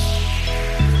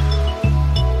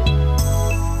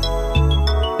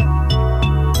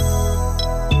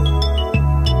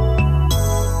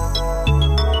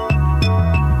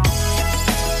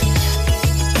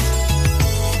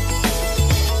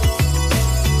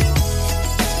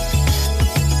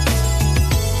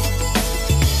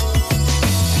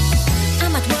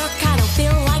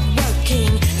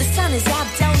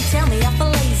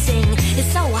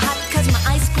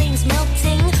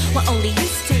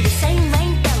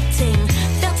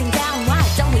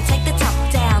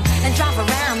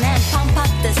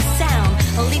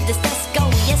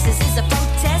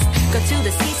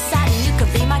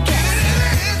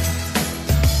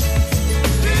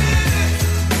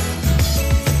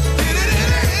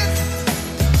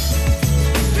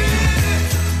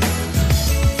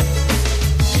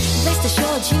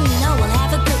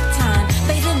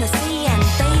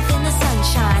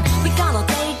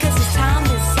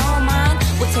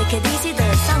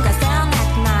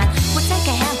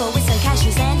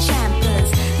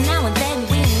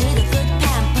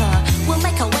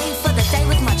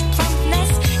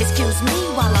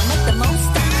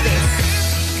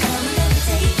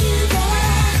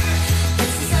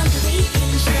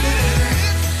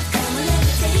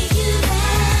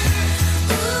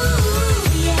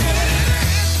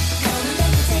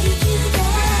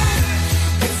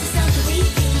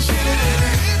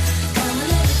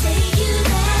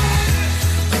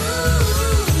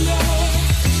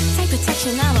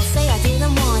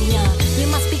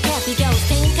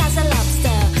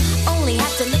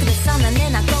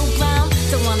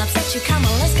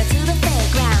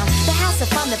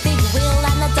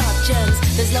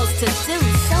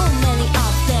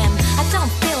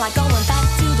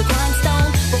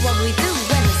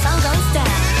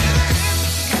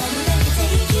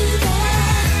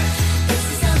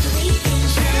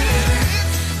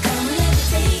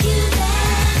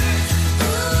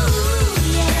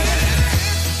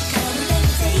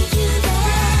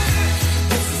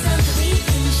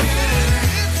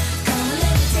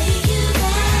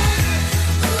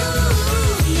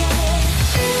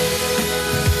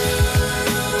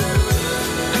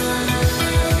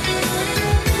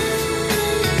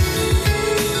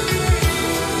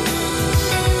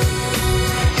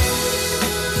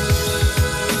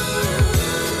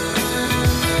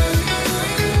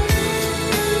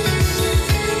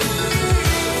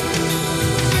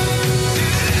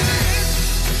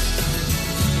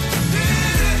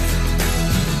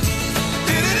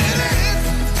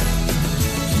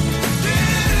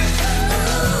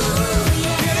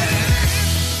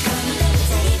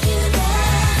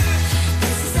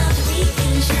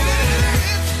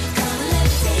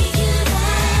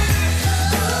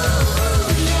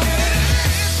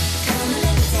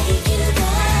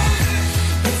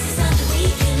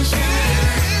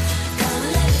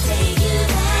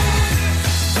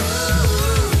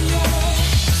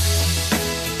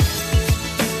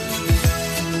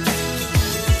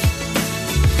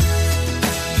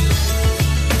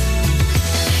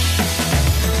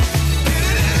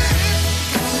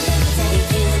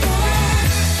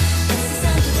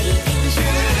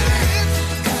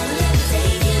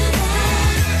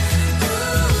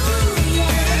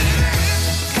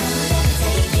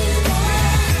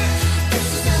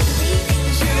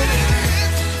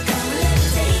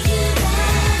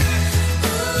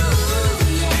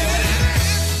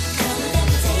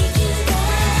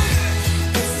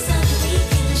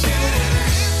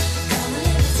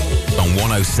 on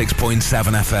 106.7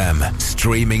 FM,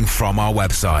 streaming from our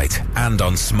website and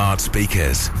on smart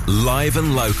speakers, live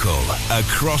and local,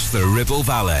 across the Ribble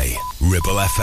Valley. Ribble FM.